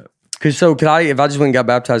hat like that. Could I, if I just went and got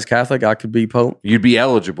baptized Catholic, I could be Pope? You'd be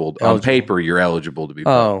eligible. On Eligible. paper, you're eligible to be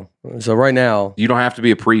Pope. Oh, so right now, You don't have to be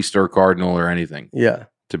a priest or a cardinal or anything yeah.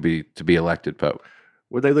 to be elected Pope.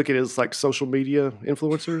 Would they look at it as like social media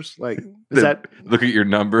influencers? Like, is that? Look at your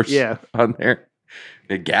numbers Yeah. on there.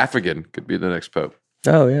 Yeah, Gaffigan could be the next Pope.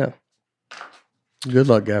 Oh, yeah. Good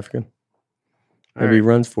luck, Gaffigan. All Maybe he right.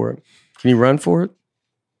 runs for it. Can he run for it?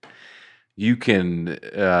 You can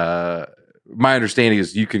my understanding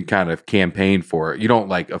is you can kind of campaign for it. You don't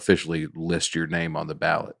like officially list your name on the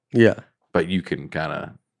ballot, Yeah. but you can kind of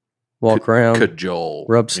Walk around, cajole,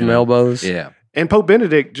 rub some elbows. Yeah, And Pope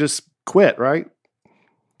Benedict just quit, right?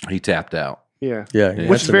 he tapped out. Yeah. Yeah. Yeah.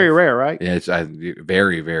 Which is very rare, right? Yeah, it's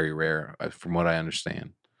very, very rare from what I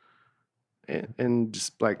understand. And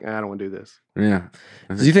just like, I don't want to do this. Yeah,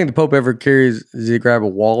 Do you think the Pope ever carries, does he grab a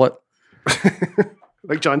wallet?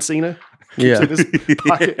 Like John Cena. Yeah. In his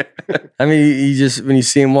pocket. I mean, you just, when you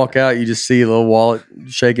see him walk out, you just see a little wallet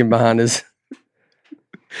shaking behind his.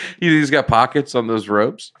 he's got pockets on those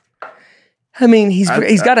robes. I mean, he's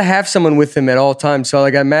got to have someone with him at all times. So,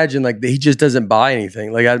 like, I imagine, like, he just doesn't buy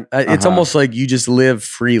anything. Like, it's almost like you just live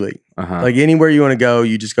freely. Like, anywhere you want to go,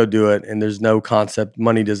 you just go do it, and there's no concept.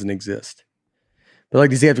 Money doesn't exist. But, like,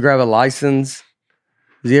 does he have to grab a license?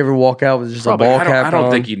 Does he ever walk out with just Probably. a ball cap I don't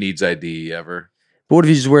on? think he needs ID ever. But what if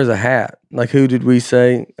he just wears a hat? Like, who did we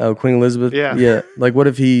say? Oh, Queen Elizabeth? Yeah. Yeah. Like, what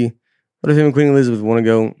if him and Queen Elizabeth want to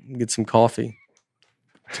go get some coffee?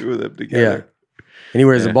 Two of them together. And he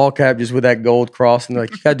wears a ball cap just with that gold cross. And they're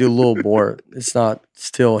like, you got to do a little more. It's not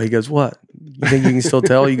still. He goes, what? You think you can still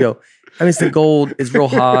tell? You go, I mean, it's the gold. It's real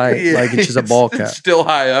high. Like, it's just a ball cap. It's still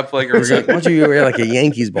high up. Like, It's like, why don't you wear like a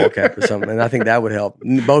Yankees ball cap or something? And I think that would help.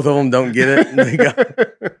 Both of them don't get it. They go,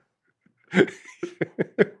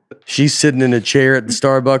 she's sitting in a chair at the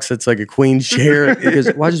Starbucks that's like a queen's chair.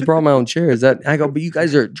 Because, well, I just brought my own chair. Is that? I go, but you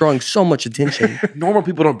guys are drawing so much attention. normal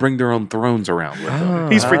people don't bring their own thrones around with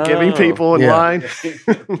them. He's forgiving people in Yeah. line.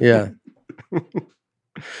 Yeah.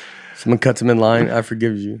 Someone cuts him in line. I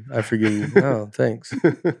forgive you. I forgive you. Oh, thanks. I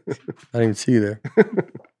didn't even see you there.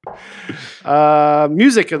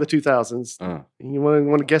 Music of the 2000s. Uh. You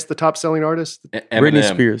want to guess the top selling artist? Britney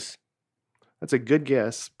Spears. That's a good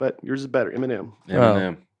guess, but yours is better. Eminem.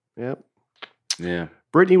 Eminem. Yep. Yeah.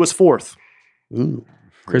 Britney was fourth. Ooh.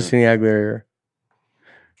 Christina Aguilera.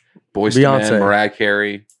 Boyz II Beyonce. Men, Mariah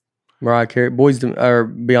Carey. Mariah Carey. Or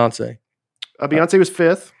Beyonce. Beyonce was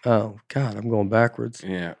fifth. Oh, God. I'm going backwards.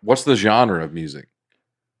 Yeah. What's the genre of music?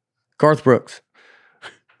 Garth Brooks.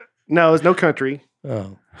 No, it's no country.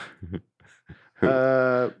 Oh.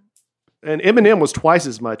 And Eminem was twice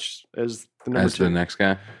as much as the number As two. the next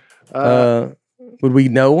guy? Would we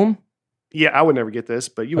know him? Yeah, I would never get this,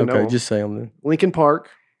 but you would know. Okay, him. just say him then. Linkin Park,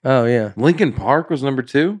 Oh, yeah. Linkin Park was number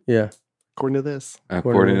 2? Yeah. according to this,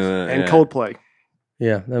 According to the... and Coldplay.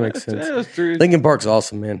 Yeah, that makes sense. That's true. Linkin Park's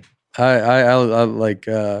awesome, man. I like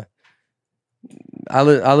I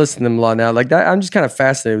listen to them a lot now. Like that, I'm just kind of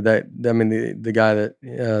fascinated with that. I mean, the guy that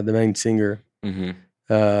the main singer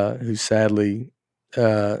who sadly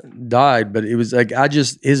died, but it was like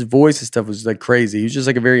his voice and stuff was like crazy. He was just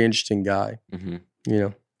like a very interesting guy. You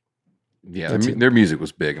know. Yeah, their music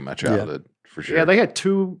was big in my childhood for sure. Yeah, they had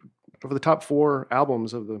 2 of the top 4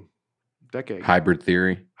 albums of the decade. Hybrid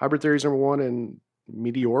Theory. Hybrid Theory is number 1, and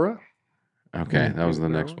Meteora. Okay, that was the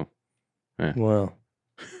next one. Wow.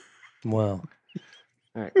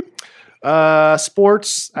 All right.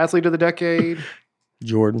 Sports athlete of the decade.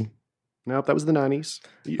 Jordan. Nope, that was the 90s.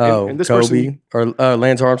 Oh, and this Kobe or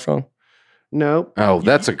Lance Armstrong. No. Oh,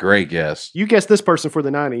 that's a great guess. You guessed this person for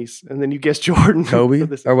the 90s, and then you guessed Jordan. Kobe. for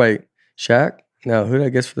this. Or wait, Shaq? No, who did I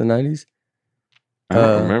guess for the 90s? I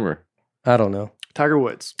don't remember. I don't know. Tiger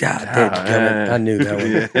Woods. God, I knew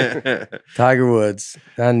that one. Tiger Woods.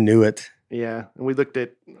 I knew it. Yeah, and we looked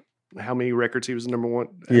at how many records he was number 1.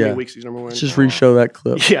 How many weeks he's number 1. Let's just re-show that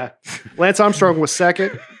clip. Yeah. Lance Armstrong was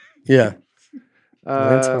second. Yeah.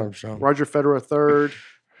 Lance Armstrong. Roger Federer third.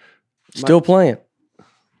 Still playing.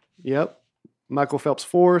 Yep. Michael Phelps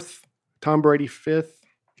fourth. Tom Brady fifth.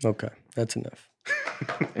 Okay, that's enough.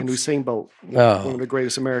 and Usain Bolt, one of the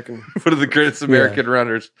greatest American. One of the greatest American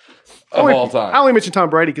runners of all time. I only mentioned Tom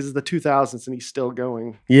Brady because it's the 2000s and he's still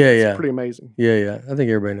going. Yeah, It's pretty amazing. Yeah. I think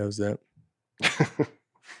everybody knows that.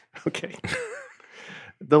 Okay.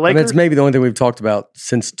 The Lakers. That's maybe the only thing we've talked about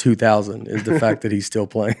since 2000 is the fact that he's still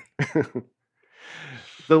playing.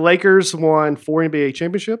 The Lakers won 4 NBA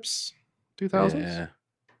championships, 2000s. Yeah.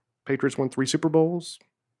 Patriots won 3 Super Bowls.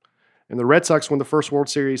 And the Red Sox won the first World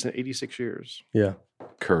Series in 86 years. Yeah.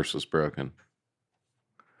 Curse was broken.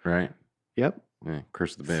 Right? Yep. Yeah,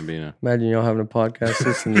 Curse of the Bambino. Imagine y'all having a podcast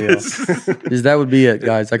listening to y'all. That would be it,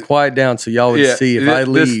 guys. I quiet down so y'all would see if I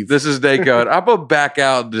leave. This is Nate going, I'm going to back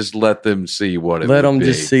out and just let them see what it Let would them be.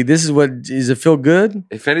 just see. This is what, does it feel good?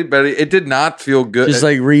 If anybody, it did not feel good. Just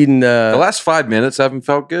like reading. The last 5 minutes haven't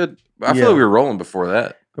felt good. I feel like we were rolling before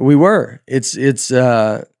that. We were. It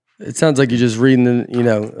sounds like you're just reading,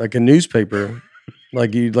 like a newspaper,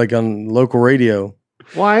 like on local radio.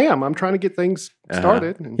 Well, I am. I'm trying to get things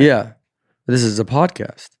started. Yeah. This is a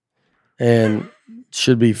podcast and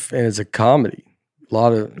should be, and it's a comedy. A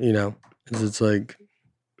lot of, it's like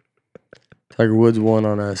Tiger Woods won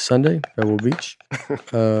on a Sunday, Pebble Beach.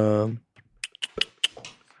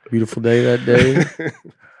 Beautiful day that day.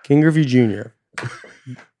 King Griffey Jr.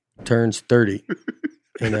 turns 30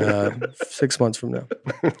 in 6 months from now.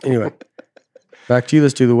 Anyway, back to you.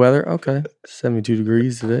 Let's do the weather. Okay. 72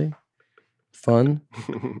 degrees today. Fun.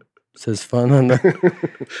 It says fun on the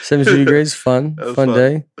 72 degrees. Fun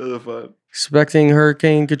day. That was fun. Expecting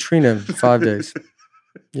Hurricane Katrina in 5 days.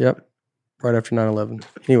 Yep. Right after 9/11.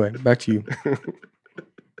 Anyway, back to you.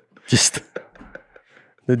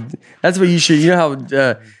 That's what you should. You know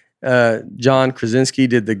how John Krasinski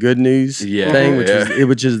did the good news thing,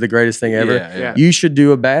 which is the greatest thing ever. Yeah. You should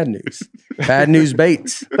do a bad news. Bad news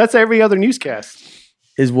Bates That's every other newscast.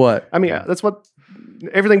 is what? I mean, that's what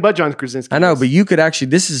everything but John Krasinski. I know, is. but you could actually.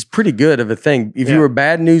 This is pretty good of a thing. If you were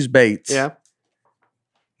bad news Bates,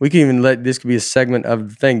 we can even let this could be a segment of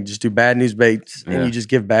the thing. Just do bad news Bates, and you just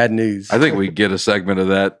give bad news. I think we get a segment of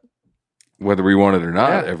that, whether we want it or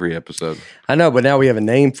not, every episode. I know, but now we have a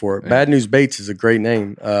name for it. Bad News Bates is a great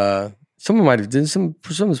name. Someone might have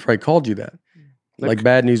someone's probably called you that. Like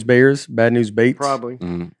Bad News Bears, Bad News Bates. Probably.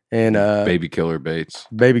 Mm-hmm. And Baby Killer Bates.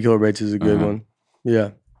 Baby Killer Bates is a good one.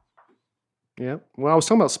 Yeah. Yeah. Well, I was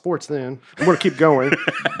talking about sports then. I'm going to keep going.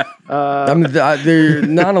 I mean, the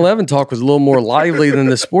 9/11 talk was a little more lively than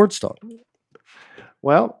the sports talk.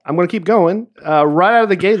 Well, I'm going to keep going. Right out of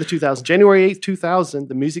the gate of the 2000, January 8th, 2000,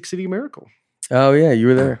 the Music City Miracle. Oh, yeah. You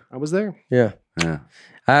were there. I was there. Yeah. I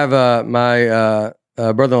have my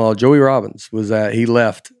brother-in-law, Joey Robbins, he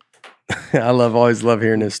left. I always love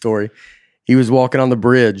hearing this story. He was walking on the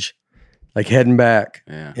bridge, like heading back,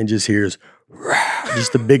 and just hears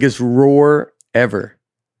just the biggest roar ever.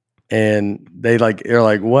 And they're like,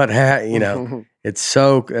 what? It's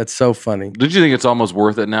so funny. Did you think it's almost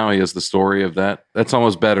worth it now? He has the story of that. That's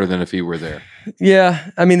almost better than if he were there.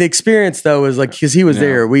 Yeah. I mean, the experience though is like, cause he was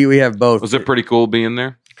there. We have both. Was it pretty cool being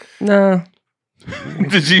there? No.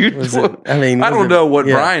 Did you? I don't know what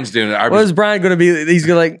Brian's doing. What is Brian going to be? He's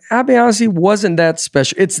going to I'll be honest, he wasn't that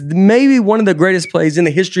special. It's maybe one of the greatest plays in the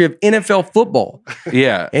history of NFL football.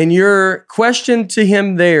 Yeah. And your question to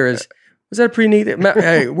him there is, was that pretty neat?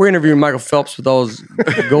 Hey, we're interviewing Michael Phelps with all his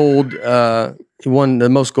gold. He won the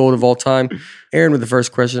most gold of all time. Aaron with the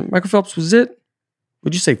first question. Michael Phelps,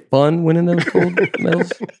 would you say fun winning those gold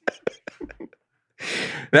medals?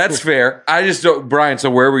 That's fair. I just don't, Brian. So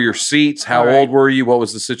where were your seats? How old were you? What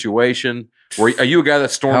was the situation? Are you a guy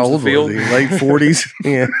that storms the field? Was he? Late 40s.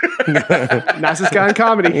 Yeah. Nicest guy in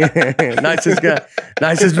comedy. Yeah. Nicest guy.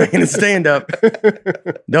 Nicest man in stand up.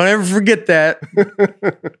 Don't ever forget that.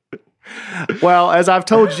 Well, as I've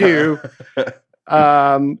told you,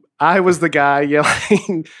 I was the guy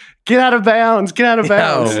yelling, "Get out of bounds! Get out of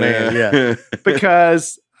bounds!" Oh man, yeah.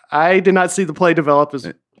 Because I did not see the play develop as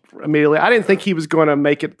immediately. I didn't think he was going to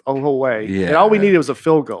make it the whole way. Yeah, and all we needed was a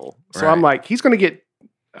field goal. So I'm like, he's going to get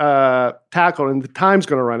tackled and the time's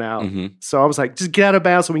going to run out. Mm-hmm. So I was like, just get out of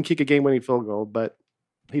bounds so we can kick a game-winning field goal. But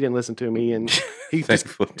he didn't listen to me, and he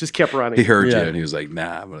just kept running. He heard you, and he was like,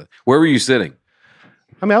 nah. Where were you sitting?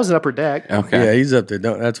 I mean, I was in upper deck. Okay. Yeah, he's up there.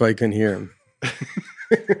 That's why you couldn't hear him.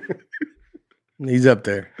 He's up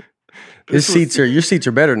there. Your seats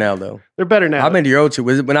are better now, though. They're better now. I've been to your old seat.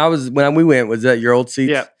 Was it when we went? Was that your old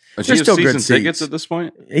seats? Yeah. They're still good tickets at this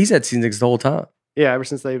point. He's had season tickets the whole time. Yeah, ever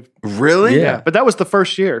since they've really. Yeah, but that was the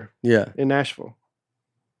first year. Yeah, in Nashville.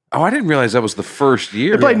 Oh, I didn't realize that was the first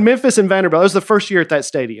year. They played Memphis and Vanderbilt. It was the first year at that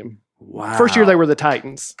stadium. Wow. First year they were the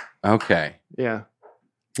Titans. Okay. Yeah.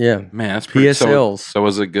 Yeah. Man, that's pretty PSLs. So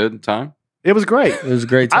was it a good time? It was great. It was a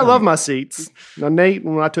great I time. love my seats. Now, Nate,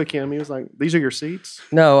 when I took him, he was like, "These are your seats."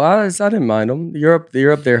 No, I didn't mind them. You're up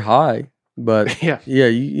there high, but Yeah,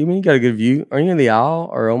 you got a good view. Are you in the aisle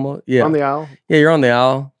or almost? Yeah, on the aisle. yeah, you're on the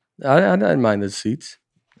aisle. I didn't mind those seats.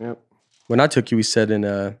 Yep. When I took you, we sat in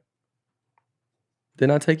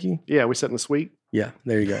didn't I take you? Yeah, we sat in the suite. Yeah,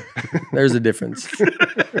 there you go. There's a difference.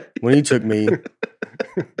 When you took me,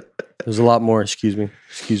 there's a lot more. Excuse me.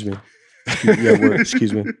 Excuse me.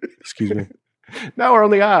 Excuse me. Now we're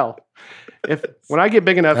on the aisle. When I get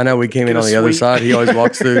big enough, I know we came in get a on the other suite. side. He always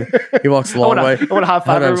walks through. He walks the long way. I want to high five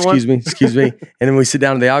Hold on, everyone. excuse me. And then we sit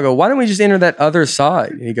down in the aisle. I go, why don't we just enter that other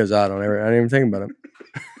side? And he goes, I didn't even think about it.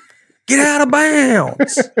 Get out of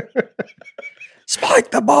bounds.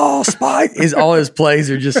 Spike the ball, spike. All his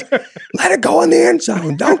plays are just let it go in the end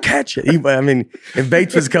zone. Don't catch it. If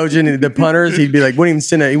Bates was coaching the punters, he'd be like, he wouldn't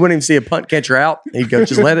even see a punt catcher out. He'd go,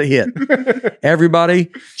 just let it hit.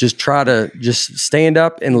 Everybody just try to just stand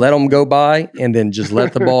up and let them go by and then just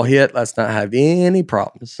let the ball hit. Let's not have any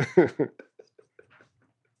problems. Did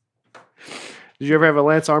you ever have a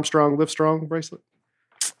Lance Armstrong Live Strong bracelet?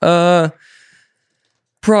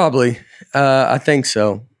 Probably. I think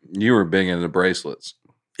so. You were big into bracelets.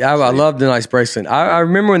 Yeah, I loved a nice bracelet. I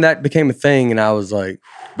remember when that became a thing, and I was like,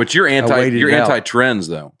 But you're waited it out. anti-trends,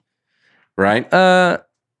 though, right? yeah,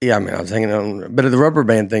 I was hanging on. But the rubber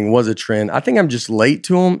band thing was a trend. I think I'm just late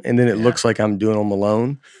to them, and then it looks like I'm doing them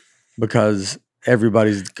alone because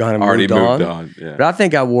everybody's kind of Already moved on. Yeah. But I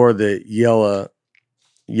think I wore the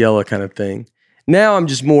yellow kind of thing. Now I'm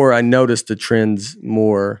just more, I notice the trends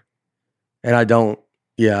more, and I don't.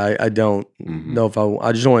 Yeah, I don't know if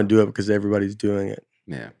I just don't want to do it because everybody's doing it.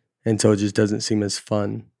 Yeah. And so it just doesn't seem as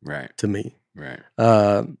fun Right. to me. Right.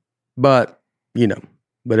 But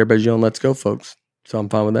everybody's yelling, let's go, folks. So I'm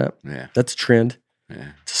fine with that. Yeah. That's a trend.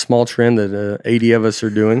 Yeah. It's a small trend that 80 of us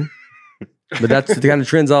are doing. But that's the kind of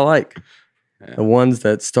trends I like. Yeah. The ones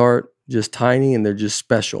that start just tiny and they're just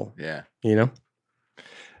special. Yeah.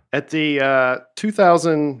 At the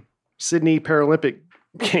 2000 Sydney Paralympic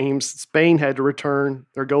Games, Spain had to return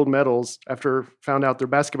their gold medals after found out their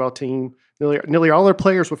basketball team, nearly all their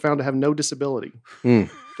players were found to have no disability. They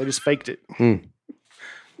just faked it. They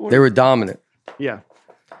were dominant. Yeah.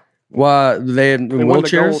 Why? They had They won the gold.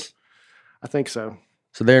 wheelchairs? I think so.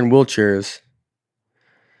 So they're in wheelchairs.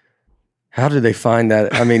 How did they find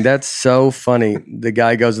that? I mean, that's so funny. The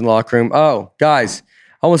guy goes in the locker room. Oh, guys,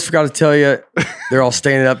 I almost forgot to tell you, they're all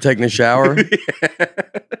standing up taking a shower.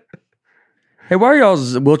 Hey, why are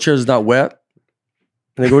y'all's wheelchairs not wet?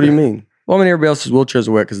 And they go, what do you mean? Well, everybody else's wheelchairs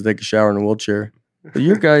are wet because they take a shower in a wheelchair. But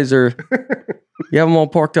your guys you have them all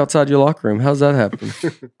parked outside your locker room. How's that happen?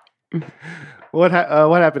 What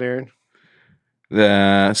happened,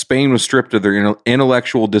 Aaron? Spain was stripped of their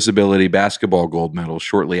intellectual disability basketball gold medal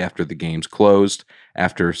shortly after the games closed,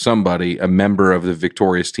 after somebody, a member of the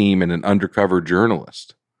victorious team and an undercover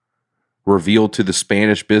journalist, revealed to the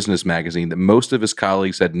Spanish business magazine that most of his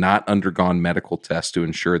colleagues had not undergone medical tests to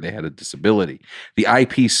ensure they had a disability. The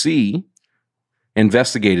IPC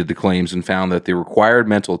investigated the claims and found that the required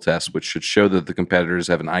mental tests, which should show that the competitors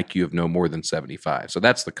have an IQ of no more than 75. So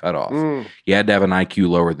that's the cutoff. You had to have an IQ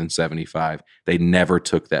lower than 75. They never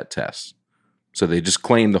took that test. So they just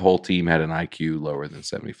claimed the whole team had an IQ lower than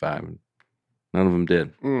 75. And none of them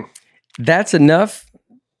did. That's enough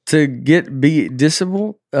to be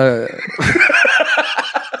disable?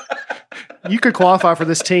 You could qualify for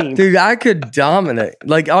this team. Dude, I could dominate.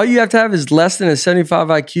 Like, all you have to have is less than a 75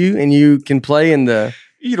 IQ, and you can play in the...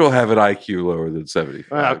 You don't have an IQ lower than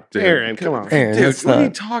 75. Dude. Aaron, come on. Aaron, Dude, that's what are you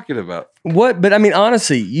not... talking about? What? But, I mean,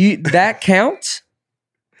 honestly, that counts?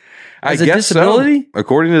 I As a guess disability? so,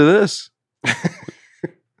 according to this.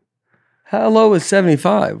 How low is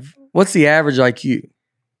 75? What's the average IQ?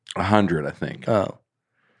 100, I think. Oh.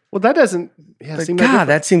 Well, that doesn't But seem God, that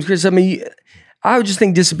that seems crazy. I mean, I would just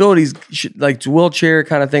think disabilities, like wheelchair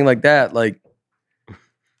kind of thing like that. Like,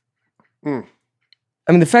 I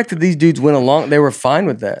mean, the fact that these dudes went along, they were fine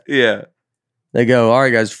with that. Yeah. They go, all right,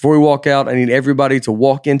 guys, before we walk out, I need everybody to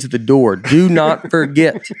walk into the door. Do not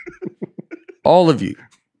forget, all of you,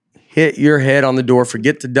 hit your head on the door.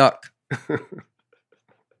 Forget to duck.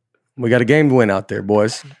 We got a game to win out there,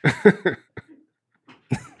 boys.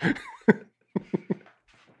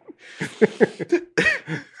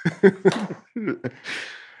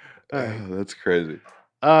 That's crazy.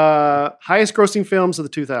 highest grossing films of the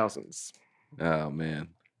 2000s. Oh, man.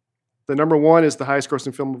 The number one is the highest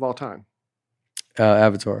grossing film of all time.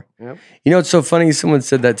 Avatar. Yep. You know, it's so funny. Someone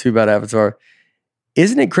said that too about Avatar.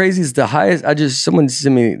 Isn't it crazy? It's the highest. Someone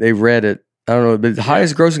sent me, they read it. I don't know, but the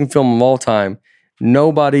highest grossing film of all time.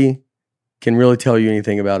 Nobody can really tell you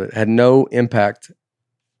anything about it. Had no impact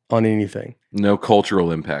on anything. No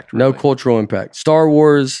cultural impact. Really. No cultural impact. Star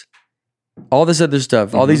Wars, all this other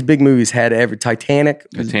stuff, all these big movies had Titanic.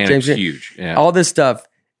 Titanic's huge. Yeah. All this stuff.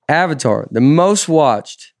 Avatar, the most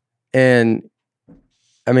watched. And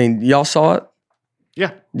I mean, y'all saw it?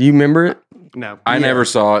 Yeah. Do you remember it? No. I never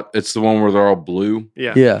saw it. It's the one where they're all blue.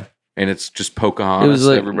 Yeah. Yeah. And it's just Pocahontas. It was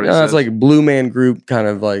like, everybody says. it's like a Blue Man Group kind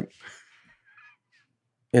of like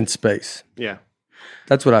in space. Yeah.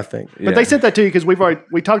 That's what I think. But they sent that to you because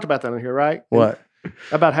we talked about that on here, right? What?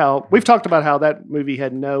 About how we've talked about how that movie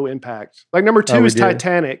had no impact. Like number 2 is did.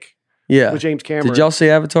 Titanic. Yeah. With James Cameron. Did y'all see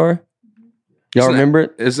Avatar? Y'all remember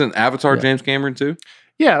it? Isn't Avatar James Cameron too?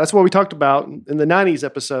 Yeah, that's what we talked about in the 90s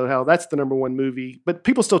episode, how that's the number 1 movie. But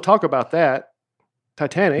people still talk about that.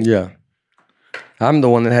 Titanic. Yeah. I'm the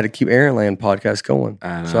one that had to keep Aaronland podcast going.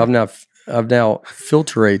 So I've now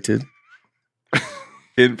filtrated.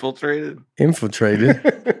 Infiltrated?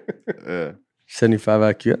 75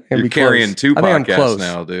 IQ. You're carrying 2 podcasts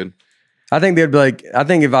now, dude. I think they'd be like, I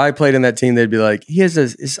think if I played in that team, they'd be like, his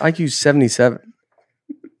IQ 77.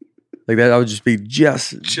 Like that, I would just be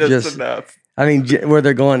just enough. I mean, where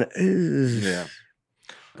they're going. Yeah.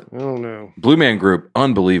 I don't know. Blue Man Group,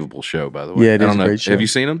 unbelievable show, by the way. Yeah, it is a great show. Have you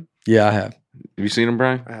seen them? Yeah, I have. Have you seen them,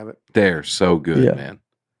 Brian? I haven't. They're so good, man.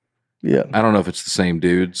 Yeah. I don't know if it's the same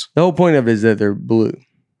dudes. The whole point of it is that they're blue.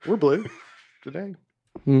 We're blue today.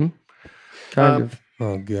 Hmm. Kind of.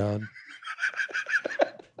 Oh God.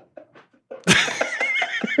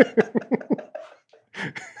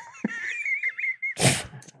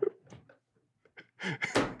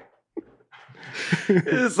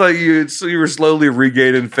 It's like you were slowly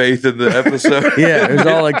regaining faith in the episode. Yeah, it was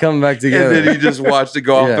all like coming back together. And then you just watched it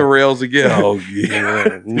go off the rails again. Oh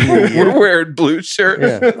yeah. We're wearing blue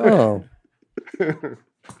shirts. Yeah.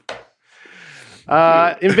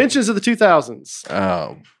 Oh. Inventions of the 2000s.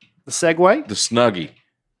 Oh. The Segway. The Snuggie.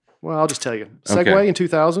 Well, I'll just tell you. Segway in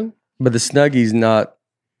 2000. But the Snuggie's not.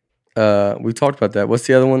 We talked about that. What's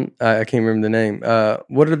the other one? I can't remember the name.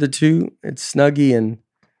 What are the two? It's Snuggie and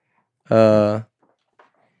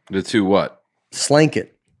the two what?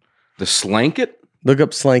 Slanket. The Slanket? Look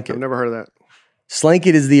up Slanket. I've never heard of that.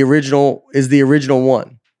 Slanket is the original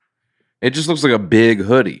one. It just looks like a big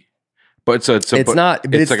hoodie. But it's not.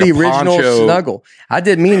 But it's like the a original poncho. Snuggle.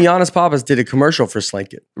 Me and Giannis Papas did a commercial for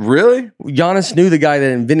Slanket. Really? Giannis knew the guy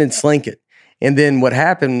that invented Slanket. And then what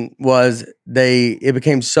happened was it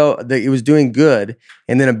became it was doing good.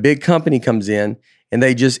 And then a big company comes in and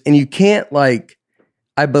and you can't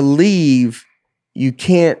I believe you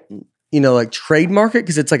can't, trademark it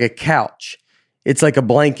because it's like a couch. It's like a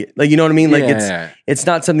blanket. Like, you know what I mean? Like it's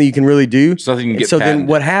not something you can really do. It's nothing you can get So patented. then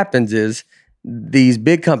what happens is these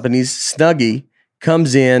big companies, Snuggie,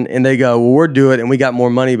 comes in and they go, well, we're doing it and we got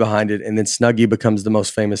more money behind it. And then Snuggie becomes the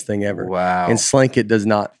most famous thing ever. Wow. And Slanket does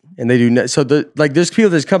not. And they do not. So there's people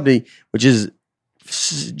at this company, which is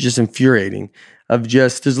just infuriating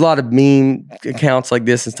there's a lot of meme accounts like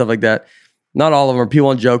this and stuff like that. Not all of them are people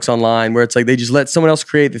on jokes online where it's like they just let someone else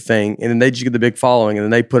create the thing and then they just get the big following and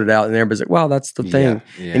then they put it out and everybody's like, wow, that's the thing.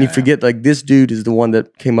 Yeah, and you forget this dude is the one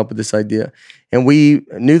that came up with this idea. And we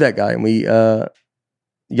knew that guy and Giannis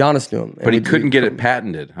knew him. But he couldn't get it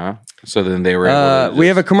patented, huh? So then they were able to we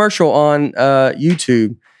have a commercial on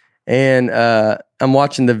YouTube and I'm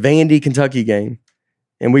watching the Vandy, Kentucky game.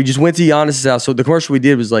 And we just went to Giannis' house. So the commercial we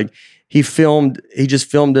did was he just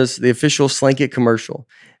filmed us the official Slanket commercial.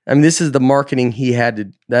 I mean, this is the marketing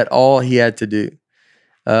all he had to do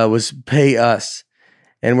was pay us.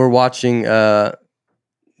 And we're watching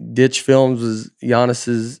Ditch Films was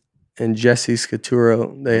Giannis's and Jesse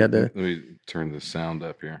Scaturo. They had to. Let me turn the sound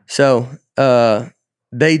up here. So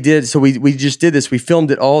they did. So we just did this. We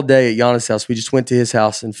filmed it all day at Giannis' house. We just went to his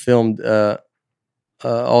house and filmed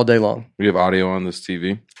all day long. We have audio on this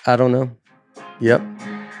TV? I don't know. Yep.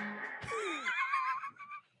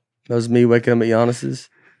 That was me waking up at Giannis's.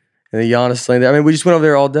 And then Giannis laying there. I mean, we just went over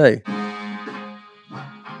there all day.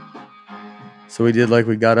 So we did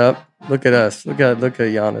we got up. Look at us. Look at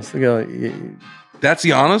Giannis. That's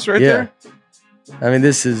Giannis right there? I mean,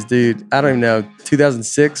 this is, dude, I don't even know,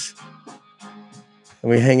 2006. And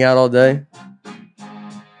we hang out all day.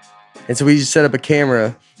 And so we just set up a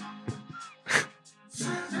camera.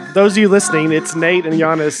 Those of you listening, it's Nate and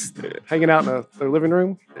Giannis hanging out in their living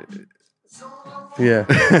room. Yeah.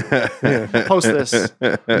 Post this.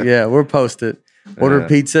 Yeah, we'll post it. Order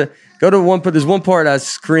pizza. Go to there's one part I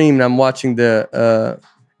scream and I'm watching no,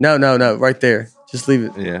 right there. Just leave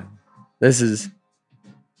it. Yeah. This is,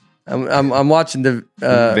 I'm watching the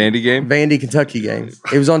Vandy game? Vandy, Kentucky game.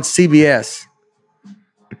 It was on CBS.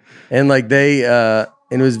 And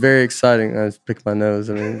and it was very exciting. I just picked my nose.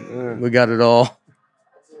 I mean, we got it all.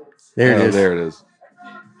 There it is. There it is.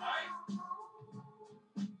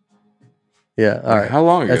 Yeah, all right. How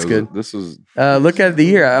long ago? That's good. This is look at the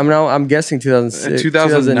year. I'm guessing 2006,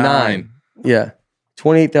 2009. Yeah,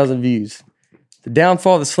 28,000 views. The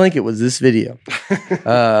downfall of the Slinket was this video.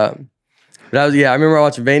 But I remember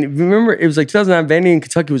watching Vandy. Remember, it was like 2009. Vandy in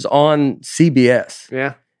Kentucky was on CBS.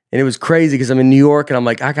 Yeah, and it was crazy because I'm in New York and I'm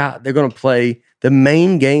like, they're going to play the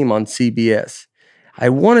main game on CBS. I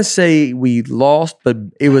want to say we lost, but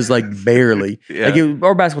it was like barely. Yeah. Like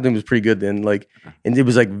our basketball team was pretty good then. Like, and it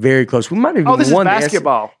was like very close. We might have even this won is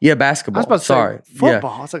basketball. Basketball. I was about to Sorry, say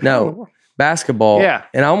football. Yeah. I was like, no, basketball. Yeah,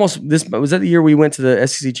 and I was that the year we went to the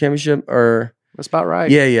SEC championship or that's about right.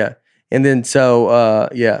 Yeah. And then and I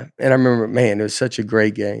remember, man, it was such a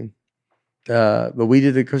great game. But we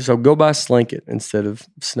did so go buy Slinket instead of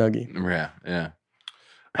Snuggie. Yeah.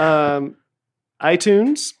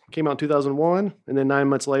 iTunes came out in 2001, and then 9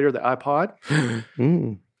 months later, the iPod.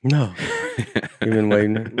 No, you've been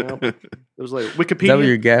waiting. Nope. It was later. Wikipedia. Is that what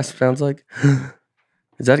your gas sounds like?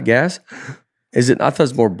 Is that a gas? Is it? I thought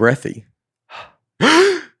it's more breathy.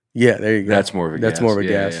 Yeah, there you go. That's more of a gas. That's more of a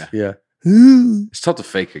gas. Yeah. It's tough to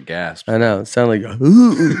fake a gasp. I know. It sounded like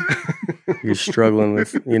you're struggling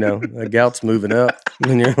with, a gout's moving up,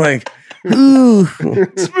 and you're like, ooh.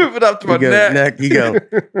 It's moving up to my neck. You go,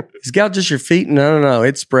 is gout just your feet? No.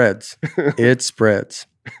 It spreads. It spreads.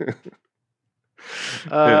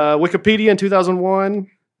 Wikipedia in 2001.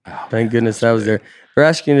 Thank goodness that was there. We're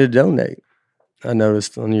asking you to donate. I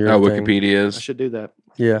noticed on your thing. Wikipedia I is. should do that.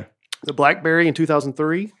 Yeah. The BlackBerry in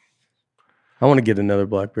 2003. I want to get another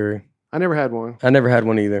BlackBerry. I never had one. I never had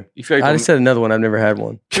one either. You feel like I just said another one. I've never had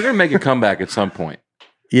one. They're gonna make a comeback at some point.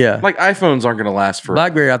 Yeah. Like iPhones aren't gonna last forever.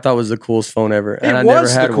 BlackBerry I thought was the coolest phone ever. And I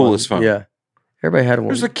was never had the coolest one. phone. Yeah. Everybody had one.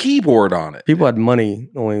 There's a keyboard on it. People had money,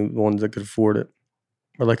 only ones that could afford it.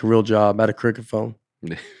 Or like a real job. I had a Cricket phone.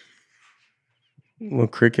 When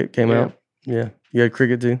Cricket came out. Yeah. You had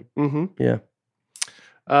Cricket too? Mm-hmm. Yeah.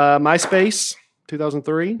 MySpace,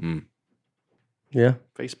 2003. Yeah.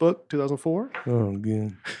 Facebook, 2004. Oh,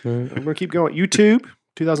 good. I'm going to keep going. YouTube,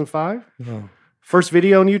 2005. Oh. First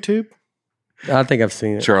video on YouTube. I think I've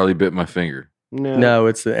seen it. Charlie bit my finger. No,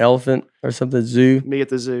 it's the elephant or something. Zoo. Me at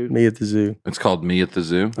the Zoo. Me at the Zoo. It's called Me at the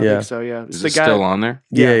Zoo. I think so, yeah. Is it still on there?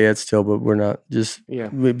 Yeah, it's still, but we're not. Just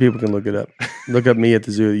people can look it up. Look up Me at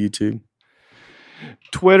the Zoo at YouTube.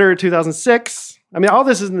 Twitter, 2006. I mean, all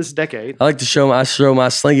this is in this decade. I like to show my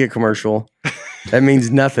Slinket commercial. That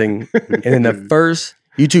means nothing. And then the first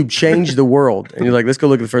YouTube changed the world. And you're like, let's go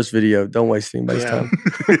look at the first video. Don't waste anybody's time.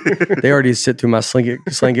 They already sit through my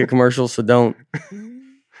Slinket commercial, so don't you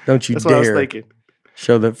That's dare what I was thinking.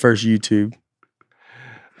 show the first YouTube.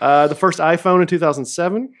 The first iPhone in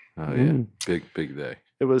 2007. Oh yeah, big day.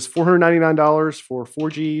 It was $499 for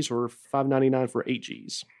 4Gs or $599 for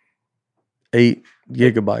 8Gs. 8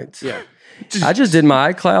 gigabytes. Yeah. I just did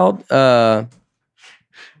my iCloud.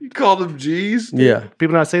 You called them G's? Yeah.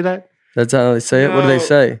 People not say that? That's how they say it. What do they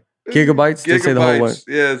say? Gigabytes? They say the whole one.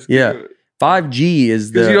 Yeah. 5G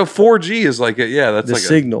is Because the 4G is like that's the like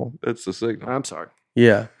signal. That's the signal. I'm sorry.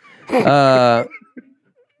 Yeah. To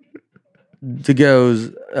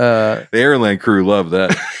goes. The Airline crew love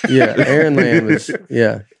that. Yeah, Aaron Land was.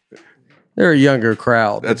 Yeah, they're a younger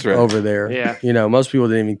crowd. That's right. Over there. Yeah. Most people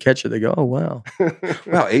didn't even catch it. They go, "Oh wow,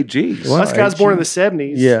 Wow, 8Gs. Wow. Us guys born in the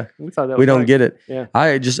 70s. Yeah. We thought that we was don't like, get it." Yeah.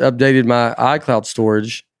 I just updated my iCloud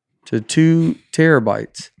storage to 2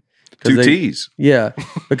 terabytes. 2 T's. Yeah,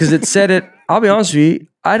 because it said it. I'll be honest with you.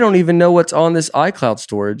 I don't even know what's on this iCloud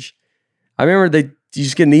storage. I remember you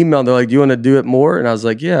just get an email. They're like, "Do you want to do it more?" And I was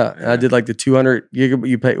like, "Yeah." And I did like the 200 gigabyte.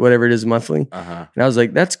 You pay whatever it is monthly. Uh-huh. And I was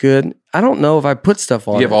like, "That's good." I don't know if I put stuff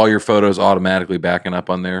on. You have all your photos automatically backing up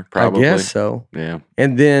on there. Probably. I guess so. Yeah.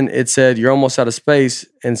 And then it said you're almost out of space,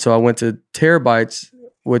 and so I went to terabytes,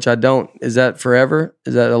 which I don't. Is that forever?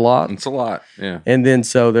 Is that a lot? It's a lot. Yeah. And then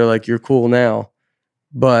so they're like, "You're cool now,"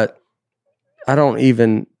 but I don't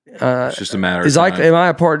even. It's just a matter Is of time.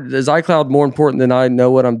 Is iCloud more important than I know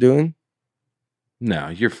what I'm doing? No,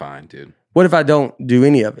 you're fine, dude. What if I don't do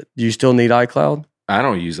any of it? Do you still need iCloud? I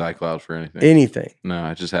don't use iCloud for anything. Anything. No,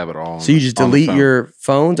 I just have it all. So you just on the delete phone. your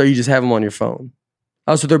phones, or you just have them on your phone?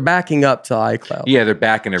 Oh, so they're backing up to iCloud. Yeah, they're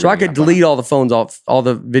backing everything. So I could up delete all the phones off, all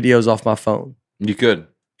the videos off my phone, You could.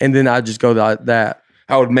 and then I just go to that.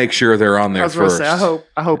 I would make sure they're on I there was going to first. say,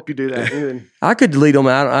 I hope you do that. Even. I could delete them.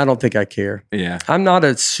 I don't think I care. Yeah. I'm not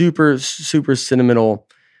a super sentimental.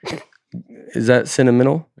 Is that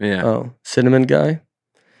sentimental? Yeah. Oh, cinnamon guy.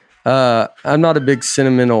 I'm not a big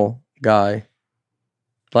sentimental guy.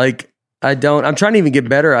 Like I'm trying to even get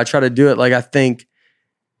better. I try to do it. Like I think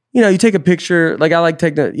you take a picture. Like I like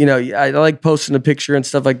taking, I like posting a picture and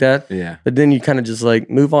stuff like that. Yeah. But then you kind of just like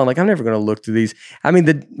move on. Like I'm never going to look through these. I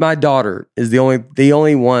mean, my daughter is the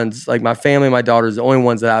only ones, like my family, my daughter is the only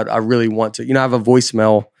ones that I really want to. I have a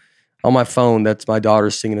voicemail on my phone that's my daughter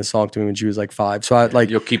singing a song to me when she was like 5. So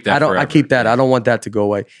you'll keep that. I keep that. I don't want that to go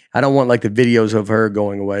away. I don't want like the videos of her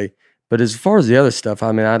going away. But as far as the other stuff,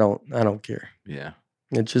 I mean, I don't care. Yeah.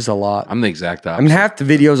 It's just a lot. I'm the exact opposite. I mean, half the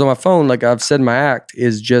videos on my phone, like I've said in my act,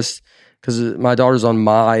 is just because my daughter's on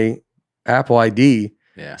my Apple ID.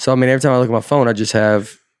 Yeah. So, I mean, every time I look at my phone, I just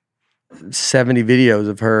have 70 videos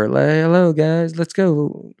of her. Like, hello, guys, let's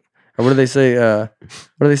go. Or what do they say?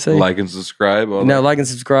 Like and subscribe. Like and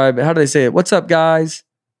subscribe. How do they say it? What's up, guys?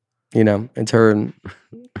 It's her and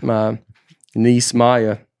my niece,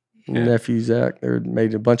 Maya, nephew, Zach. They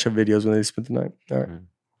made a bunch of videos when they spent the night. All right.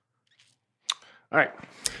 All right.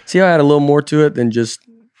 See how I had a little more to it than just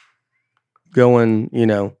going,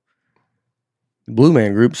 the Blue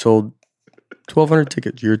Man Group sold 1,200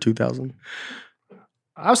 tickets year 2000.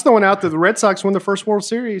 I was throwing out that the Red Sox won the first World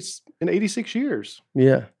Series in 86 years.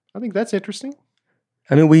 Yeah. I think that's interesting.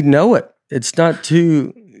 I mean, we know it. It's not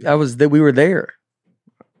too, we were there.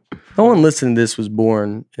 No one listening to this was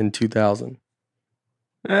born in 2000.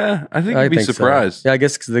 Yeah, I think you'd be surprised. So. Yeah, I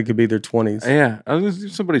guess because they could be their 20s. Yeah,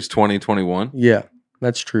 somebody's 20, 21. Yeah,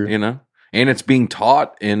 that's true. And it's being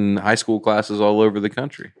taught in high school classes all over the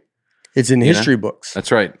country. It's in history books.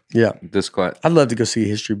 That's right. Yeah. This class. I'd love to go see a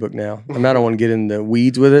history book now. I mean, I don't want to get in the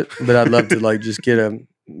weeds with it, but I'd love to like just get a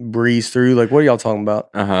breeze through. Like, what are y'all talking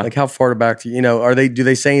about? Uh-huh. Like, how far back do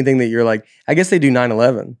they say anything that you're like, I guess they do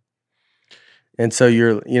 9/11. And so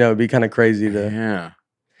it'd be kind of crazy to. Yeah.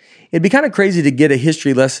 It'd be kind of crazy to get a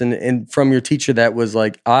history lesson from your teacher that was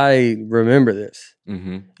like, I remember this.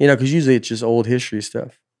 Mm-hmm. Because usually it's just old history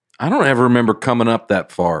stuff. I don't ever remember coming up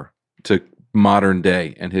that far to modern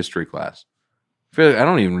day and history class. I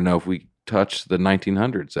don't even know if we touched the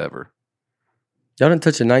 1900s ever. Y'all didn't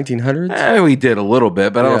touch the 1900s? We did a little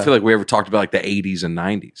bit, but I don't feel like we ever talked about like the 80s and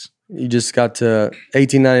 90s. You just got to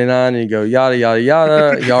 1899 and you go, yada, yada,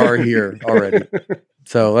 yada. Y'all are here already.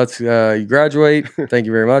 So let's you graduate. Thank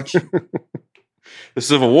you very much. The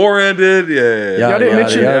Civil War ended. Yeah. Y'all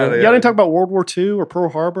didn't talk about World War II or Pearl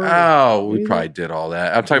Harbor. Oh, we probably did all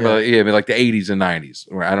that. I'm talking about like the 80s and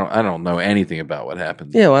 90s, where I don't know anything about what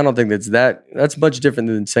happened. Yeah, well, I don't think that's much different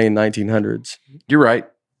than saying 1900s. You're right.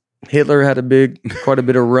 Hitler had quite a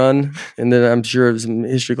bit of run, and then I'm sure some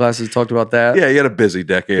history classes talked about that. Yeah, he had a busy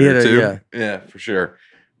decade or two. Yeah, for sure.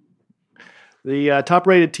 The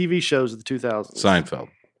top-rated TV shows of the 2000s. Seinfeld.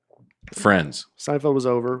 Friends. Seinfeld was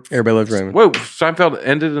over. Everybody Loves Raymond. Whoa, Seinfeld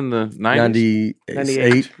ended in the 90s?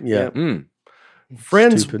 98. Yeah. Mm.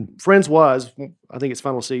 Friends was, I think, its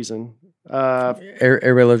final season.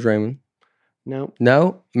 Everybody Loves Raymond. No.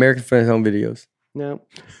 American Friends Home Videos. No.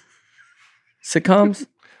 Sitcoms?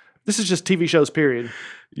 This is just TV shows, period.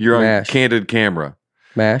 You're MASH. on Candid Camera.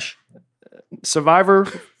 MASH. Survivor,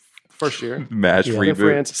 first year. MASH reboot.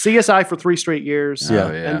 Friends. CSI for 3 straight years.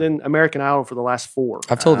 Yeah. And then American Idol for the last 4.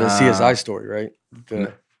 I've told the CSI story, right?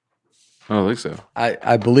 I don't think so.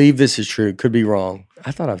 I believe this is true. Could be wrong.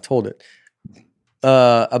 I thought I've told it.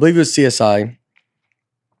 I believe it was CSI.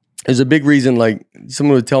 There's a big reason, like,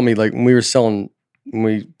 someone would tell me, like, when we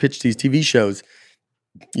pitched these TV shows,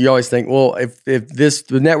 you always think, well, if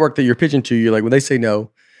the network that you're pitching to, you're like, when they say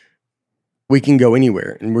no, we can go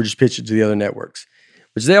anywhere, and we're just pitching to the other networks.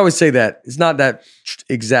 Which they always say that it's not that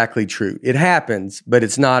exactly true. It happens, but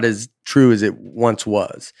it's not as true as it once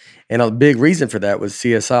was. And a big reason for that was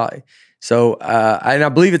CSI. So, and I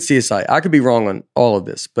believe it's CSI. I could be wrong on all of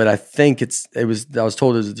this, but I think I was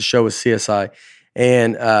told the show was CSI.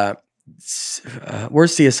 And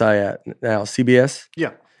where's CSI at now? CBS?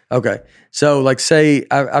 Yeah. Okay. So, like, say,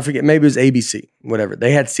 I forget, maybe it was ABC, whatever.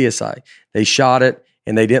 They had CSI. They shot it,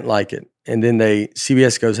 and they didn't like it. And then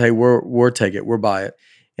CBS goes, hey, we'll take it. We'll buy it.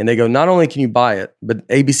 And they go, not only can you buy it, but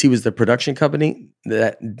ABC was the production company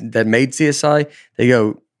that made CSI. They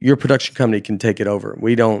go, your production company can take it over.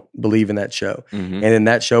 We don't believe in that show. Mm-hmm. And then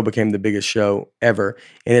that show became the biggest show ever.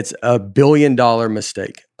 And it's a $1 billion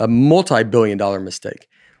mistake, a multi-billion dollar mistake.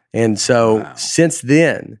 And so since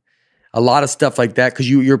then, a lot of stuff like that, because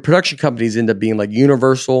your production companies end up being like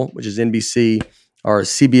Universal, which is NBC, or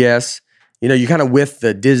CBS. You kind of with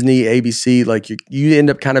the Disney, ABC, like you end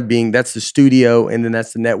up kind of being, that's the studio and then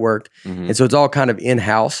that's the network. Mm-hmm. And so it's all kind of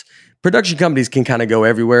in-house. Production companies can kind of go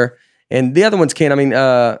everywhere. And the other ones can. I mean,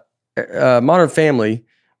 Modern Family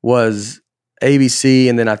was ABC,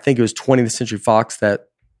 and then I think it was 20th Century Fox that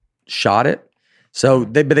shot it. So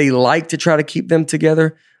they like to try to keep them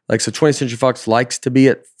together. Like, so 20th Century Fox likes to be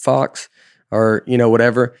at Fox or,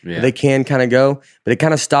 whatever. Yeah. They can kind of go, but it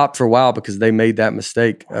kind of stopped for a while because they made that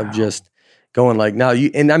mistake of just going like, no,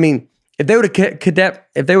 if they would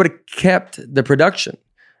have kept the production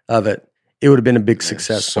of it, it would have been a big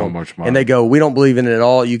success. So much money. And they go, we don't believe in it at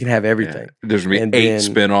all. You can have everything. Yeah. There's going to be 8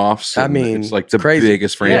 spinoffs. It's like the crazy.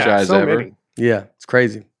 biggest franchise ever. Many. Yeah, it's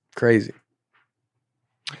crazy. Crazy.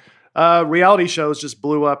 Reality shows just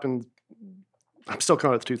blew up, and I'm still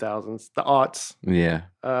calling it the 2000s, the aughts. Yeah.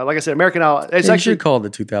 Like I said, American Idol. It's You actually should call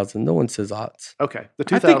it the 2000s. No one says aughts. okay. The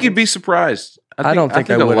 2000s. I think you'd be surprised. I don't think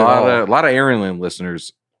I a would at all. lot of Aaron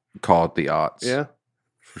listeners call it the aughts. Yeah.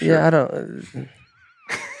 For sure. Yeah, I don't.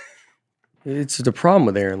 It's the problem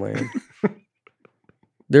with Aaron Land.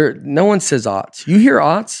 No one says aughts. You hear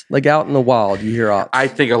aughts like out in the wild. You hear aughts. I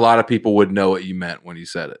think a lot of people would know what you meant when you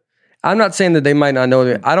said it. I'm not saying that they might not know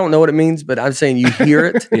it. I don't know what it means, but I'm saying you hear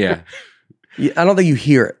it. Yeah. I don't think you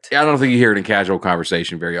hear it. I don't think you hear it in casual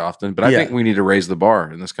conversation very often, but I think we need to raise the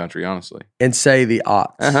bar in this country, honestly. And say the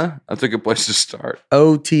aughts. That's a good place to start.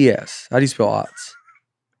 OTS. How do you spell aughts?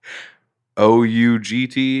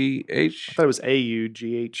 OUGTH? I thought it was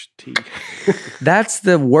AUGHT. That's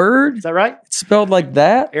the word? Is that right? It's spelled like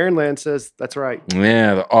that? Aaron Land says that's right.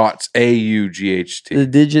 Yeah, the aughts. AUGHT. The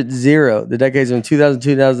digit 0. The decades from 2000 to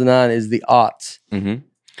 2009 is the aughts. Mm-hmm.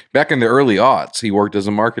 Back in the early aughts, he worked as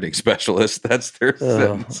a marketing specialist. That's their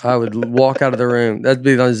sentence. I would walk out of the room. That'd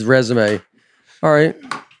be on his resume. All right.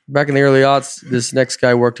 Back in the early aughts, this next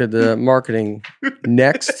guy worked at the marketing.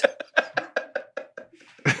 Next.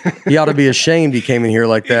 He ought to be ashamed he came in here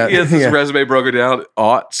like that. Yes, his resume broke it down.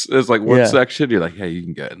 Aughts. It's like one section. You're like, hey, you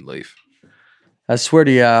can go ahead and leave. I swear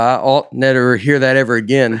to you, I ought never hear that ever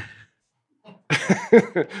again.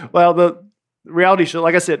 Well, the reality show,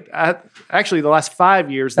 like I said, actually the last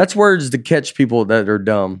 5 years. That's words to catch people that are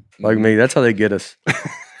dumb like me. That's how they get us.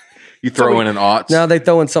 You throw in an aughts. No, they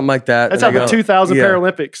throw in something like that. That's how the 2000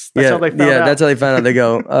 Paralympics. That's how they found out. That's how they found out. They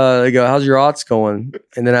go, how's your aughts going?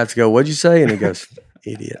 And then I have to go, what'd you say? And he goes,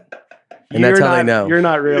 idiot. And that's how they know. You're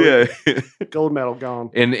not really. Yeah. Gold medal gone.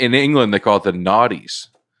 In England, they call it the naughties.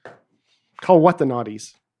 Call what the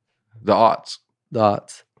naughties? The aughts. The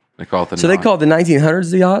aughts. They call it the So they call the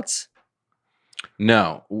 1900s the aughts?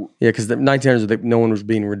 No. Yeah, because the 1900s, no one was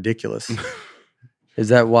being ridiculous. Is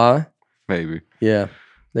that why? Maybe. Yeah.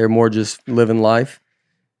 They're more just living life.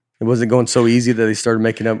 It wasn't going so easy that they started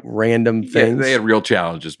making up random things. Yeah, they had real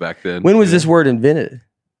challenges back then. When was this word invented?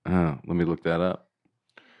 Oh, let me look that up.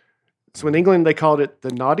 So in England, they called it the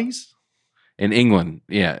naughties? In England,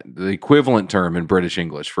 yeah, the equivalent term in British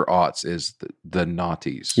English for aughts is the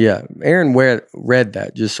naughties. Yeah. Aaron read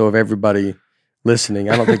that just so if everybody listening,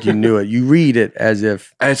 I don't think you knew it. You read it as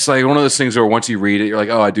if. It's like one of those things where once you read it, you're like,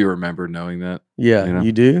 oh, I do remember knowing that. Yeah.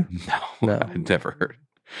 You do? No. I never heard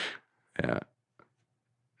it. Yeah.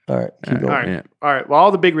 All right. Keep going. All right. Yeah. All right. Well,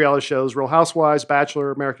 all the big reality shows, Real Housewives,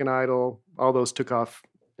 Bachelor, American Idol, all those took off.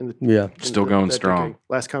 Still going strong. Decade.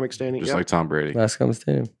 Last comic standing. Just like Tom Brady. Last comes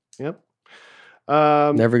to him. Yep.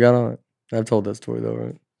 Never got on it. I've told that story though,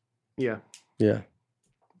 right? Yeah. Yeah.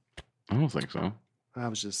 I don't think so. I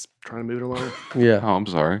was just trying to move it along. Yeah. Oh, I'm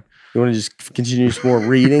sorry. You want to just continue some more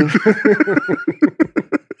reading?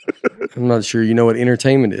 I'm not sure you know what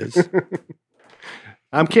entertainment is.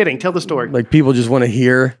 I'm kidding. Tell the story. Like people just want to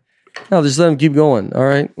hear. No, just let them keep going. All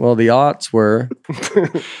right. Well, the aughts were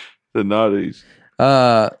the naughties.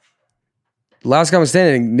 Last Comic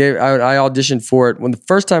Standing. I auditioned for it. When the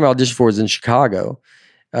first time I auditioned for it was in Chicago,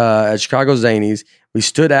 at Chicago Zanies. We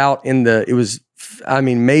stood out in it was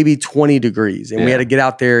maybe 20 degrees, and we had to get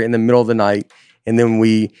out there in the middle of the night. And then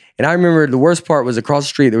I remember the worst part was across the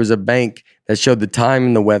street there was a bank that showed the time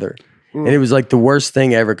and the weather. And it was like the worst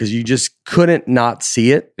thing ever because you just couldn't not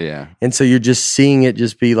see it. Yeah. And so you're just seeing it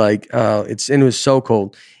just be like, and it was so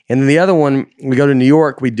cold. And then the other one, we go to New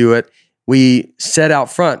York, we do it. We set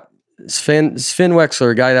out front. Sven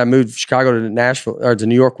Wexler, a guy that I moved from Chicago to Nashville or to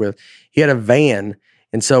New York with, he had a van.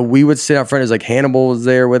 And so we would sit out front. It was like Hannibal was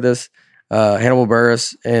there with us, Hannibal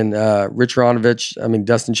Buress and Rich Ronovich.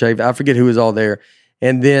 Dustin Chafe. I forget who was all there.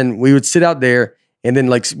 And then we would sit out there. And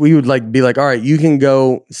then we would be like, all right, you can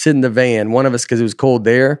go sit in the van. One of us, because it was cold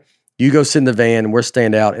there, you go sit in the van and we're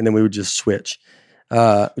stand out. And then we would just switch,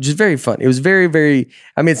 which is very fun. It was very, very,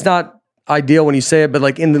 it's not ideal when you say it, but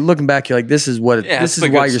like looking back, you're like, this is why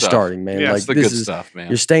you're starting, man. Yeah, like it's the good stuff, man.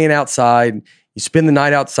 You're staying outside. You spend the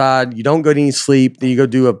night outside. You don't go to any sleep. Then you go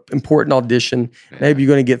do an important audition. Yeah. Maybe you're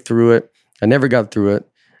going to get through it. I never got through it.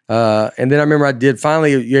 And then I remember I did.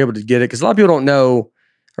 Finally, you're able to get it because a lot of people don't know.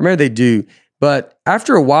 Or maybe they do. But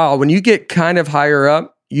after a while, when you get kind of higher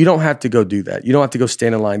up, you don't have to go do that. You don't have to go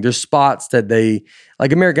stand in line. There's spots that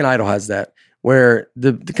like American Idol has that, where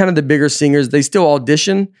the kind of the bigger singers, they still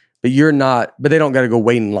audition, but you're not, but they don't got to go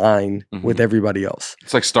wait in line with everybody else.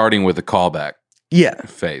 It's like starting with a callback Yeah.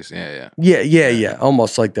 phase. Yeah. Yeah.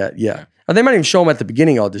 Almost like that. Yeah. They might even show them at the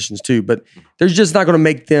beginning auditions too, but they're just not going to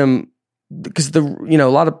make them, because a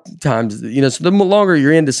lot of times, so the longer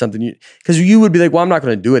you're into something, because you would be like, well, I'm not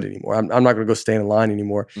going to do it anymore. I'm not going to go stand in line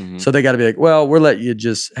anymore. So they got to be like, well, we'll let you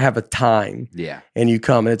just have a time. Yeah. And you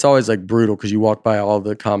come, and it's always like brutal because you walk by all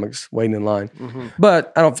the comics waiting in line.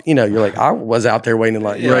 But I don't, you're like, I was out there waiting in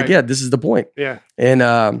line. You're like, yeah, this is the point. Yeah. And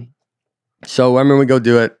so I remember we go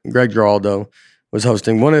do it. Greg Giraldo was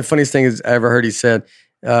hosting. One of the funniest things I ever heard, he said,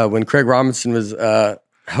 when Craig Robinson was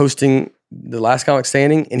hosting The Last Comic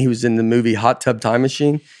Standing, and he was in the movie Hot Tub Time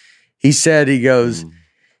Machine, he goes,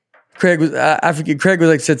 Craig was, I forget, Craig was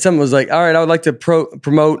like, said something, was like, all right, I would like to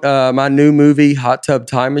promote my new movie, Hot Tub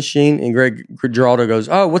Time Machine. And Greg Giraldo goes,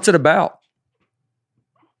 oh, what's it about?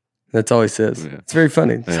 That's all he says. Yeah. It's very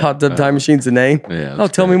funny. Hot Tub Time Machine's the name. Yeah,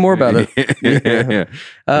 tell me more about it.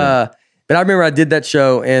 But I remember I did that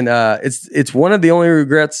show, and it's one of the only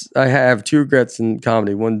regrets I have. 2 regrets in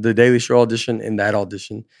comedy: one, the Daily Show audition, and that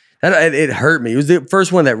audition. It hurt me. It was the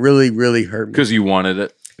first one that really, really hurt me. Because you wanted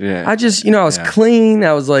it. Yeah. I just, I was clean.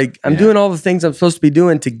 I was like, I'm doing all the things I'm supposed to be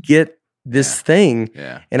doing to get this thing.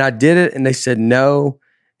 Yeah. And I did it, and they said no.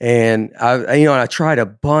 And I tried a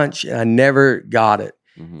bunch, and I never got it.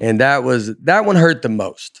 And that one hurt the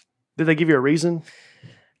most. Did they give you a reason?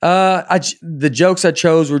 The jokes I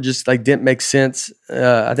chose were just like didn't make sense.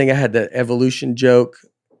 I think I had the evolution joke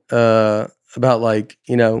about like,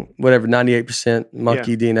 whatever, 98%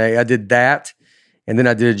 monkey DNA. I did that, and then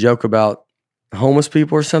I did a joke about homeless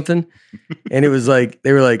people or something. And it was like,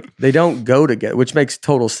 they were like, they don't go together, which makes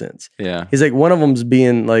total sense. Yeah. He's like, one of them's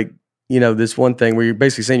being like, this one thing where you're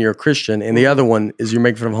basically saying you're a Christian, and the other one is you're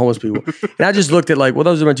making fun of homeless people. And I just looked at like, well,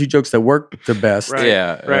 those are my 2 jokes that work the best. Right.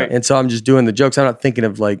 Yeah. Right. And so I'm just doing the jokes. I'm not thinking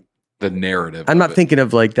of like the narrative. I'm not thinking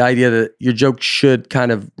of like the idea that your joke should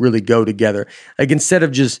kind of really go together. Like, instead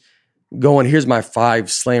of just going, here's my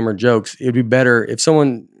 5 slammer jokes, it'd be better if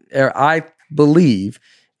someone, I believe,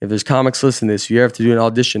 if there's comics listening to this, you have to do an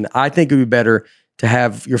audition. I think it would be better to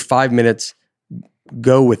have your 5 minutes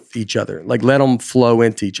go with each other. Like, let them flow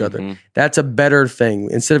into each other. That's a better thing.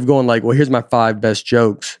 Instead of going like, well, here's my 5 best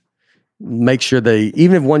jokes. Make sure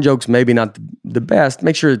even if one joke's maybe not the best,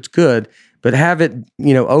 make sure it's good, but have it,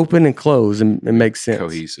 open and close and make sense.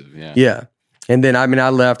 Cohesive. Yeah. Yeah. And then, I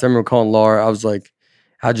left. I remember calling Laura. I was like,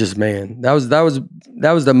 that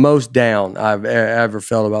was the most down I've ever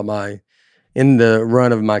felt about in the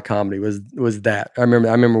run of my comedy was that. I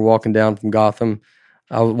remember walking down from Gotham.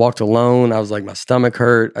 I walked alone. I was like, my stomach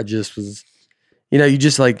hurt. I just was,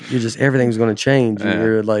 everything's going to change. And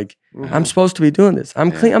you're like, I'm supposed to be doing this.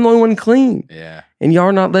 I'm clean. I'm the only one clean. Yeah. And y'all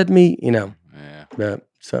are not letting me, Yeah.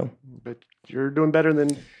 But you're doing better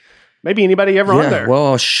than maybe anybody ever on there. Well,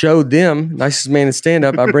 I'll show them. Nicest man in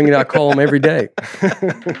stand-up. I bring it out, call them every day.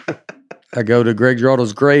 I go to Greg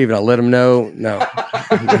Giraldo's grave and I let him know. No,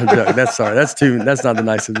 that's not the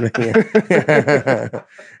nicest man.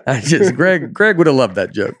 Greg would have loved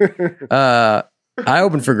that joke. I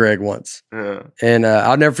opened for Greg once, and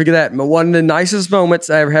I'll never forget that. One of the nicest moments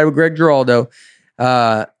I ever had with Greg Giraldo.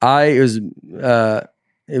 It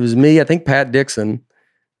was me. I think Pat Dixon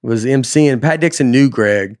was emceeing. Pat Dixon knew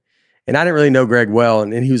Greg, and I didn't really know Greg well.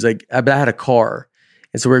 And he was like, but I had a car,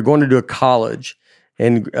 and so we were going to do a college.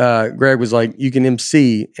 And Greg was like, you can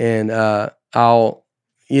MC and I'll,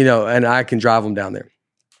 and I can drive them down there.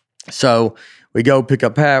 So we go pick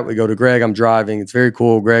up Pat. We go to Greg. I'm driving. It's very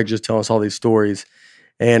cool. Greg just telling us all these stories.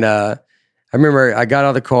 And I remember I got out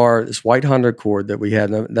of the car, this white Honda Accord that we had,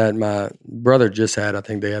 that my brother just had. I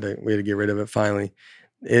think we had to get rid of it finally.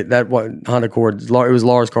 That Honda Accord, it was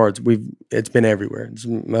Laura's car. It's been everywhere.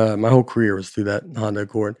 My whole career was through that Honda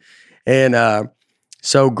Accord. And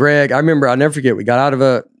so Greg, I remember, I'll never forget, we got out of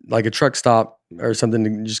a truck stop or something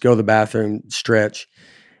to just go to the bathroom, stretch.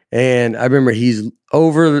 And I remember he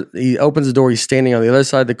opens the door, he's standing on the other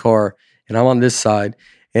side of the car, and I'm on this side.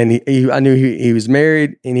 And I knew he was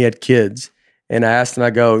married and he had kids. And I asked him, I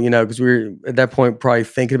go, because we were at that point probably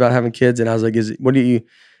thinking about having kids. And I was like, what do you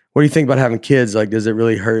think about having kids? Like, does it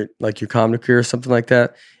really hurt like your comedy career or something like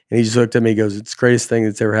that? And he just looked at me, he goes, it's the greatest thing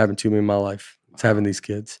that's ever happened to me in my life. It's having these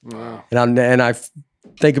kids. Wow. And I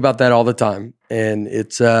think about that all the time. And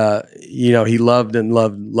it's, he loved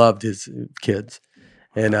his kids.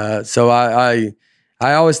 And so I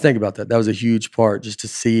always think about that. That was a huge part, just to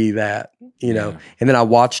see that, And then I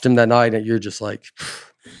watched him that night, and you're just like,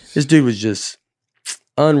 this dude was just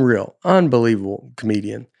unreal, unbelievable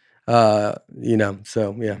comedian. So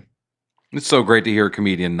yeah. It's so great to hear a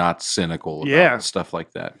comedian not cynical about stuff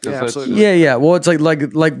like that. Yeah, absolutely. Yeah. Well, it's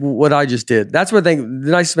like what I just did. That's what I think.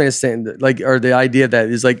 The nicest thing is saying, or the idea that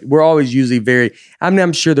is like we're always usually very. I mean,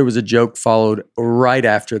 I'm sure there was a joke followed right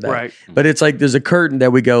after that, Right. But it's like there's a curtain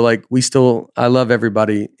that we go like I love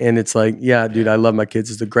everybody, and it's like yeah, dude, I love my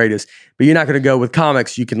kids. It's the greatest. But you're not going to go with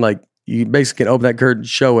comics. You can you basically can open that curtain,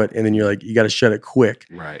 show it, and then you're like you got to shut it quick,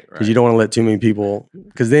 right? Because you don't want to let too many people.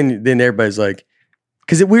 Because then everybody's like.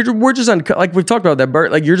 Because we're just like we've talked about that,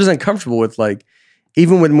 Bert. Like you're just uncomfortable with like,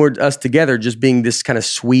 even when we're us together, just being this kind of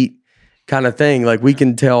sweet kind of thing. Like we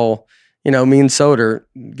can tell, me and Soder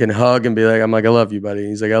can hug and be like, I'm like, I love you, buddy.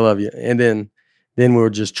 He's like, I love you, and then we'll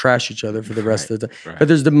just trash each other for the rest of the time. Right. But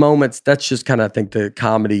there's the moments. That's just kind of I think the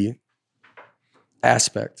comedy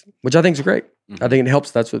aspect, which I think is great. Mm-hmm. I think it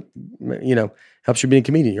helps. That's what helps you being a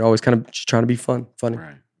comedian. You're always kind of just trying to be funny.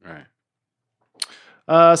 Right.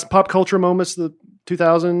 Some pop culture moments. The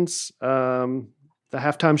 2000s, the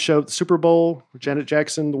halftime show at the Super Bowl, Janet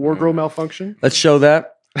Jackson, the wardrobe malfunction. Let's show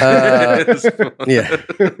that. Yeah.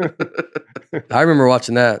 I remember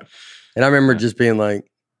watching that. And I remember just being like,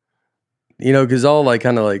 because all like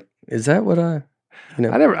kind of like, is that what I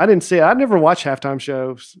didn't see it. I never watched halftime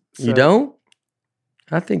shows. So. You don't?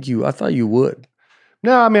 I thought you would.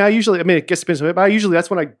 No, it gets expensive, but that's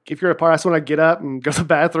when if you're at a party, that's when I get up and go to the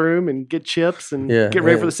bathroom and get chips and get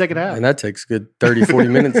ready for the second half. And that takes a good 30, 40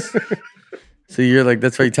 minutes. So you're like,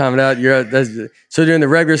 that's why you time it out. So during the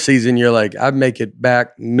regular season, you're like, I make it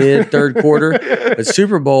back mid third quarter. But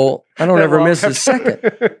Super Bowl, I don't ever miss a second.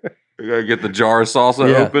 You gotta get the jar of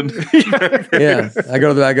salsa open. Yeah. I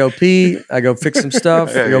go pee, I go fix some stuff,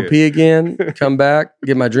 I go pee again, come back,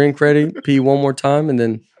 get my drink ready, pee one more time, and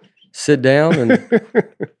then sit down and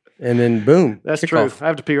then boom. That's true. Off. I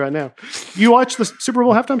have to pee right now. You watch the Super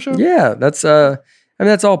Bowl halftime show? Yeah, that's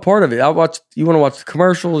that's all part of it. You want to watch the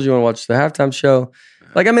commercials, you want to watch the halftime show.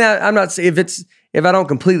 Like I'm not saying if I don't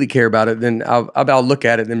completely care about it, then I'll look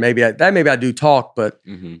at it. Then maybe I do talk, but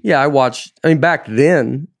I watched. Back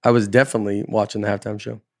then I was definitely watching the halftime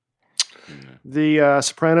show. The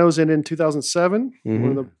Sopranos ended in 2007. One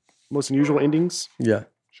of the most unusual endings. Yeah,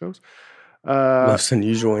 shows. Most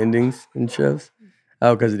unusual endings in shows.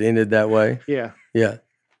 Oh, because it ended that way. Yeah,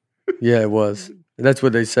 it was. That's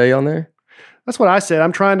what they say on there. That's what I said.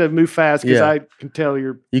 I'm trying to move fast because I can tell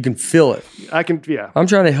you can feel it. I can. Yeah, I'm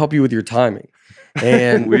trying to help you with your timing.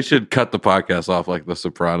 And we should cut the podcast off like The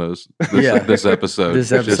Sopranos. This episode.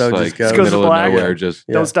 This episode just goes middle of nowhere.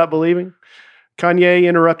 Don't stop believing. Kanye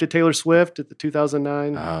interrupted Taylor Swift at the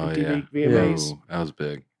 2009 MTV VMAs. That was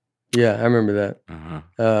big. Yeah, I remember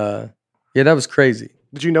that. Yeah, that was crazy.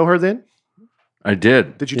 Did you know her then? I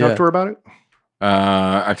did. Did you talk to her about it?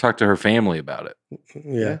 I talked to her family about it.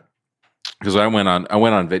 Yeah. Because I went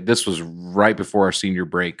on. This was right before our senior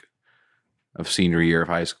break of senior year of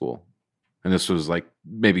high school, and this was like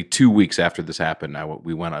maybe 2 weeks after this happened.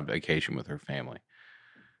 We went on vacation with her family,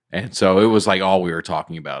 and so it was like all we were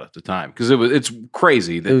talking about at the time because it's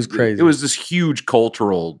crazy. It was crazy. It was this huge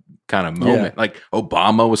cultural kind of moment. Yeah. Like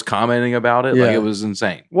Obama was commenting about it. Yeah. Like it was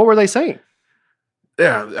insane. What were they saying?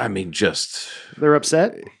 Yeah, they're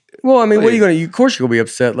upset. Well, what are you going to? Of course, you're going to be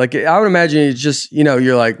upset. Like I would imagine, it's just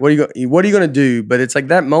you're like, what are you going to do? But it's like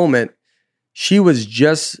that moment. She was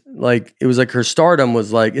just like it was like her stardom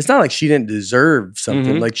was like it's not like she didn't deserve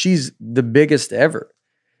something. Like she's the biggest ever.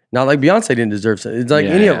 Not like Beyonce didn't deserve something. It's like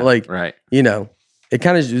right. It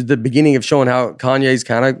kind of is the beginning of showing how Kanye's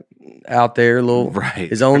kind of out there, a little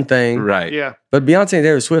his own thing. Right. Yeah. But Beyonce and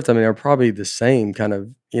Taylor Swift, are probably the same kind of.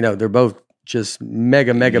 They're both just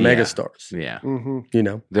mega stars. Yeah.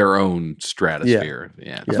 Mm-hmm. Their own stratosphere.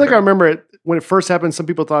 Yeah. I think I remember it when it first happened. Some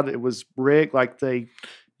people thought it was rigged, like they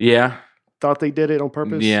thought they did it on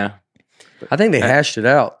purpose. Yeah. I think they hashed it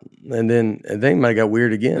out, and then they might have got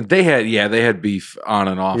weird again. They had beef on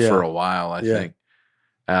and off for a while, I think.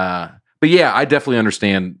 But yeah, I definitely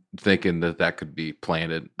understand thinking that could be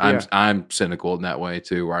planted. I'm cynical in that way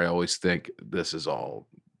too, where I always think this is all,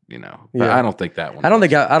 But I don't think that one. I don't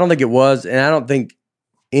think it was, and I don't think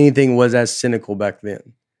anything was as cynical back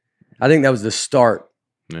then. I think that was the start.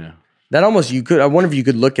 Yeah. That almost I wonder if you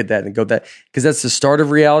could look at that and go because that's the start of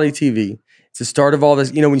reality TV. It's the start of all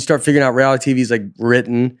this. When you start figuring out reality TV is like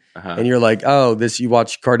written, and you're like, oh, you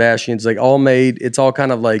watch Kardashians, like all made. It's all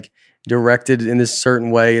kind of like directed in this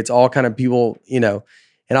certain way. It's all kind of people, and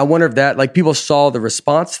I wonder if that like people saw the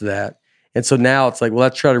response to that, and so now it's like, well,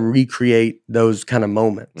 let's try to recreate those kind of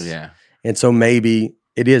moments. Yeah, and so maybe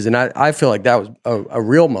it is, and I feel like that was a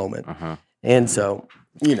real moment, and so.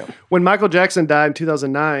 When Michael Jackson died in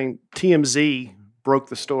 2009, TMZ broke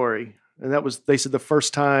the story. And that was, they said, the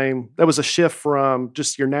first time, that was a shift from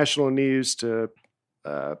just your national news to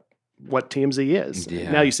what TMZ is.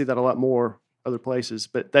 Yeah. Now you see that a lot more other places,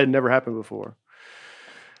 but that had never happened before.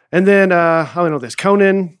 And then, I don't know this,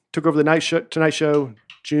 Conan took over the Tonight Show,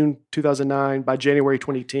 June 2009. By January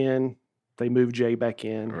 2010, they moved Jay back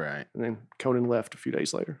in. Right. And then Conan left a few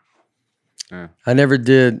days later. I never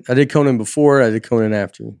did. I did Conan before. I did Conan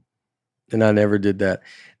after. And I never did that.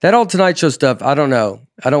 That all Tonight Show stuff, I don't know.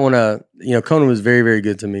 I don't want to, Conan was very, very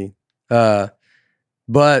good to me.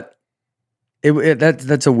 But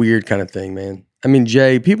that's a weird kind of thing, man. I mean,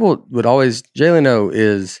 Jay Leno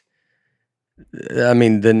is,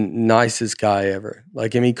 the nicest guy ever.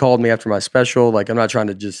 Like, he called me after my special. Like, I'm not trying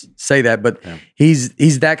to just say that, but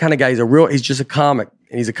he's that kind of guy. He's just a comic.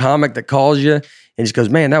 And he's a comic that calls you and just goes,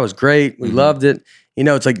 man, that was great. We loved it.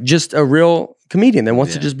 It's like just a real comedian that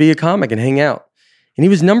wants to just be a comic and hang out. And he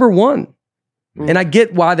was number one. Mm-hmm. And I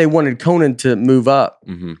get why they wanted Conan to move up.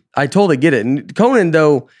 Mm-hmm. I totally get it. And Conan,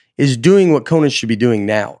 though, is doing what Conan should be doing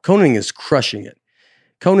now. Conan is crushing it.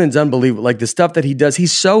 Conan's unbelievable. Like, the stuff that he does,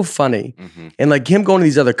 he's so funny. Mm-hmm. And like him going to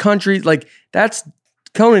these other countries, like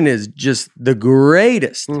Conan is just the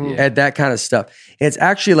greatest at that kind of stuff. And it's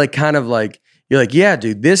actually like kind of like, you're like, yeah,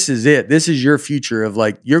 dude, this is it. This is your future of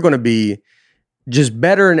like, you're going to be just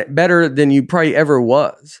better and better than you probably ever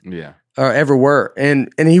was. Yeah. Or ever were. And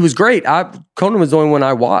he was great. Conan was the only one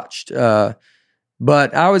I watched.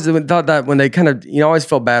 But I always thought that when they kind of, I always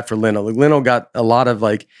felt bad for Leno. Like, Leno got a lot of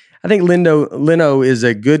like, I think Leno is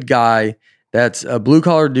a good guy. That's a blue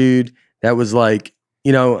collar dude that was like,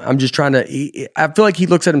 I'm just trying to, I feel like he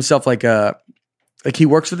looks at himself like he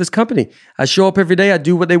works for this company. I show up every day. I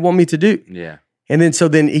do what they want me to do. Yeah. And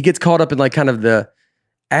then he gets caught up in like kind of the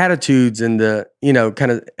attitudes and the,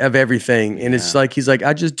 kind of everything. And it's like, he's like,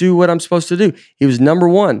 I just do what I'm supposed to do. He was number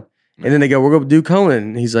one. And then they go, we're going to do Conan.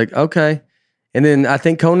 And he's like, okay. And then I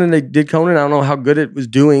think they did Conan. I don't know how good it was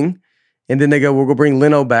doing. And then they go, we're going to bring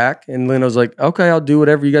Leno back. And Leno's like, okay, I'll do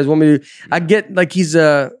whatever you guys want me to do. I get like he's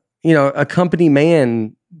a company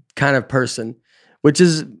man kind of person, which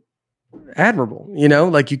is admirable.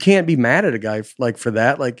 Like, you can't be mad at a guy like for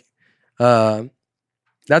that. Like,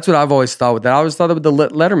 that's what I've always thought with that. I always thought that with the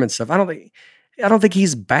Letterman stuff. I don't think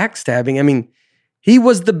he's backstabbing. I mean, he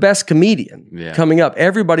was the best comedian coming up.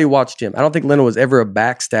 Everybody watched him. I don't think Leno was ever a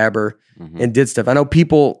backstabber and did stuff. I know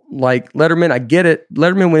people like Letterman. I get it.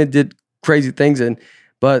 Letterman when it did crazy things,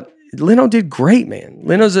 but Leno did great, man.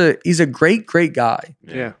 He's a great, great guy.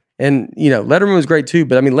 Yeah. And Letterman was great too.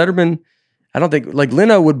 But I mean, Letterman, I don't think like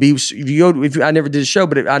Leno would be. I never did a show,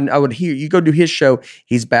 but I would hear you go do his show.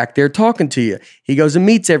 He's back there talking to you. He goes and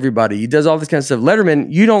meets everybody. He does all this kind of stuff.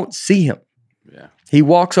 Letterman, you don't see him. Yeah. He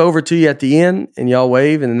walks over to you at the end, and y'all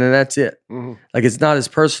wave, and then that's it. Mm-hmm. Like, it's not as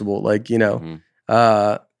personable. Like, you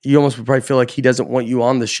almost would probably feel like he doesn't want you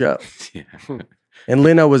on the show. Yeah. And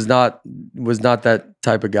Leno was not that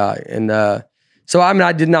type of guy. And so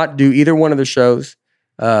I did not do either one of the shows.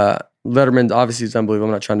 Letterman obviously is unbelievable.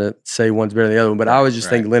 I'm not trying to say one's better than the other one, but I always just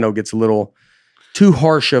think Leno gets a little too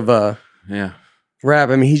harsh of a rap.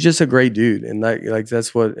 I mean, he's just a great dude, and like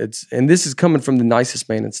that's what it's. And this is coming from the nicest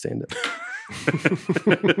man in stand-up.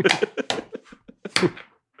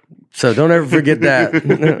 So don't ever forget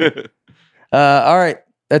that. All right,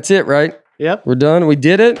 that's it, right? Yep, we're done. We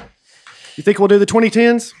did it. You think we'll do the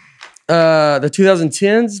 2010s? The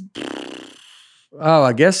 2010s? Oh,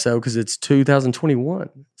 I guess so, because it's 2021.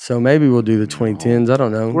 So maybe we'll do the 2010s. I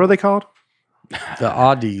don't know. What are they called? The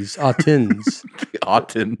Audis, Autins. The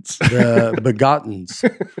Autins. The Begottens.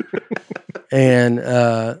 And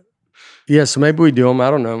so maybe we do them. I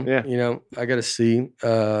don't know. Yeah. I got to see.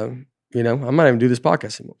 I might even do this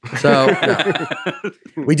podcast anymore. So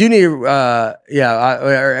we do need.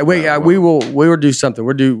 We will do something.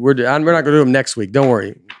 We're not going to do them next week. Don't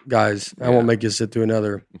worry, guys. I won't make you sit through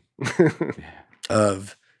another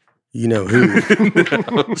of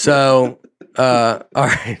who. So all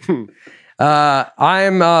right.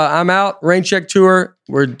 I'm out. Rain Check Tour.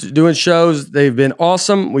 We're doing shows. They've been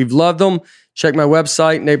awesome. We've loved them. Check my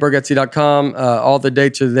website, natebargatze.com. All the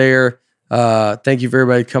dates are there. Thank you for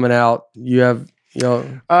everybody coming out. You have,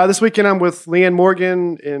 this weekend I'm with Leanne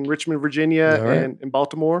Morgan in Richmond, Virginia, and in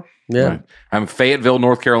Baltimore. Yeah. Right. I'm in Fayetteville,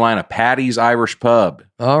 North Carolina, Patty's Irish Pub.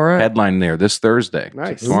 All right. Headline there this Thursday.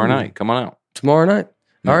 Nice. Tomorrow night. Come on out. Tomorrow night.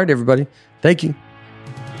 All right, everybody. Thank you.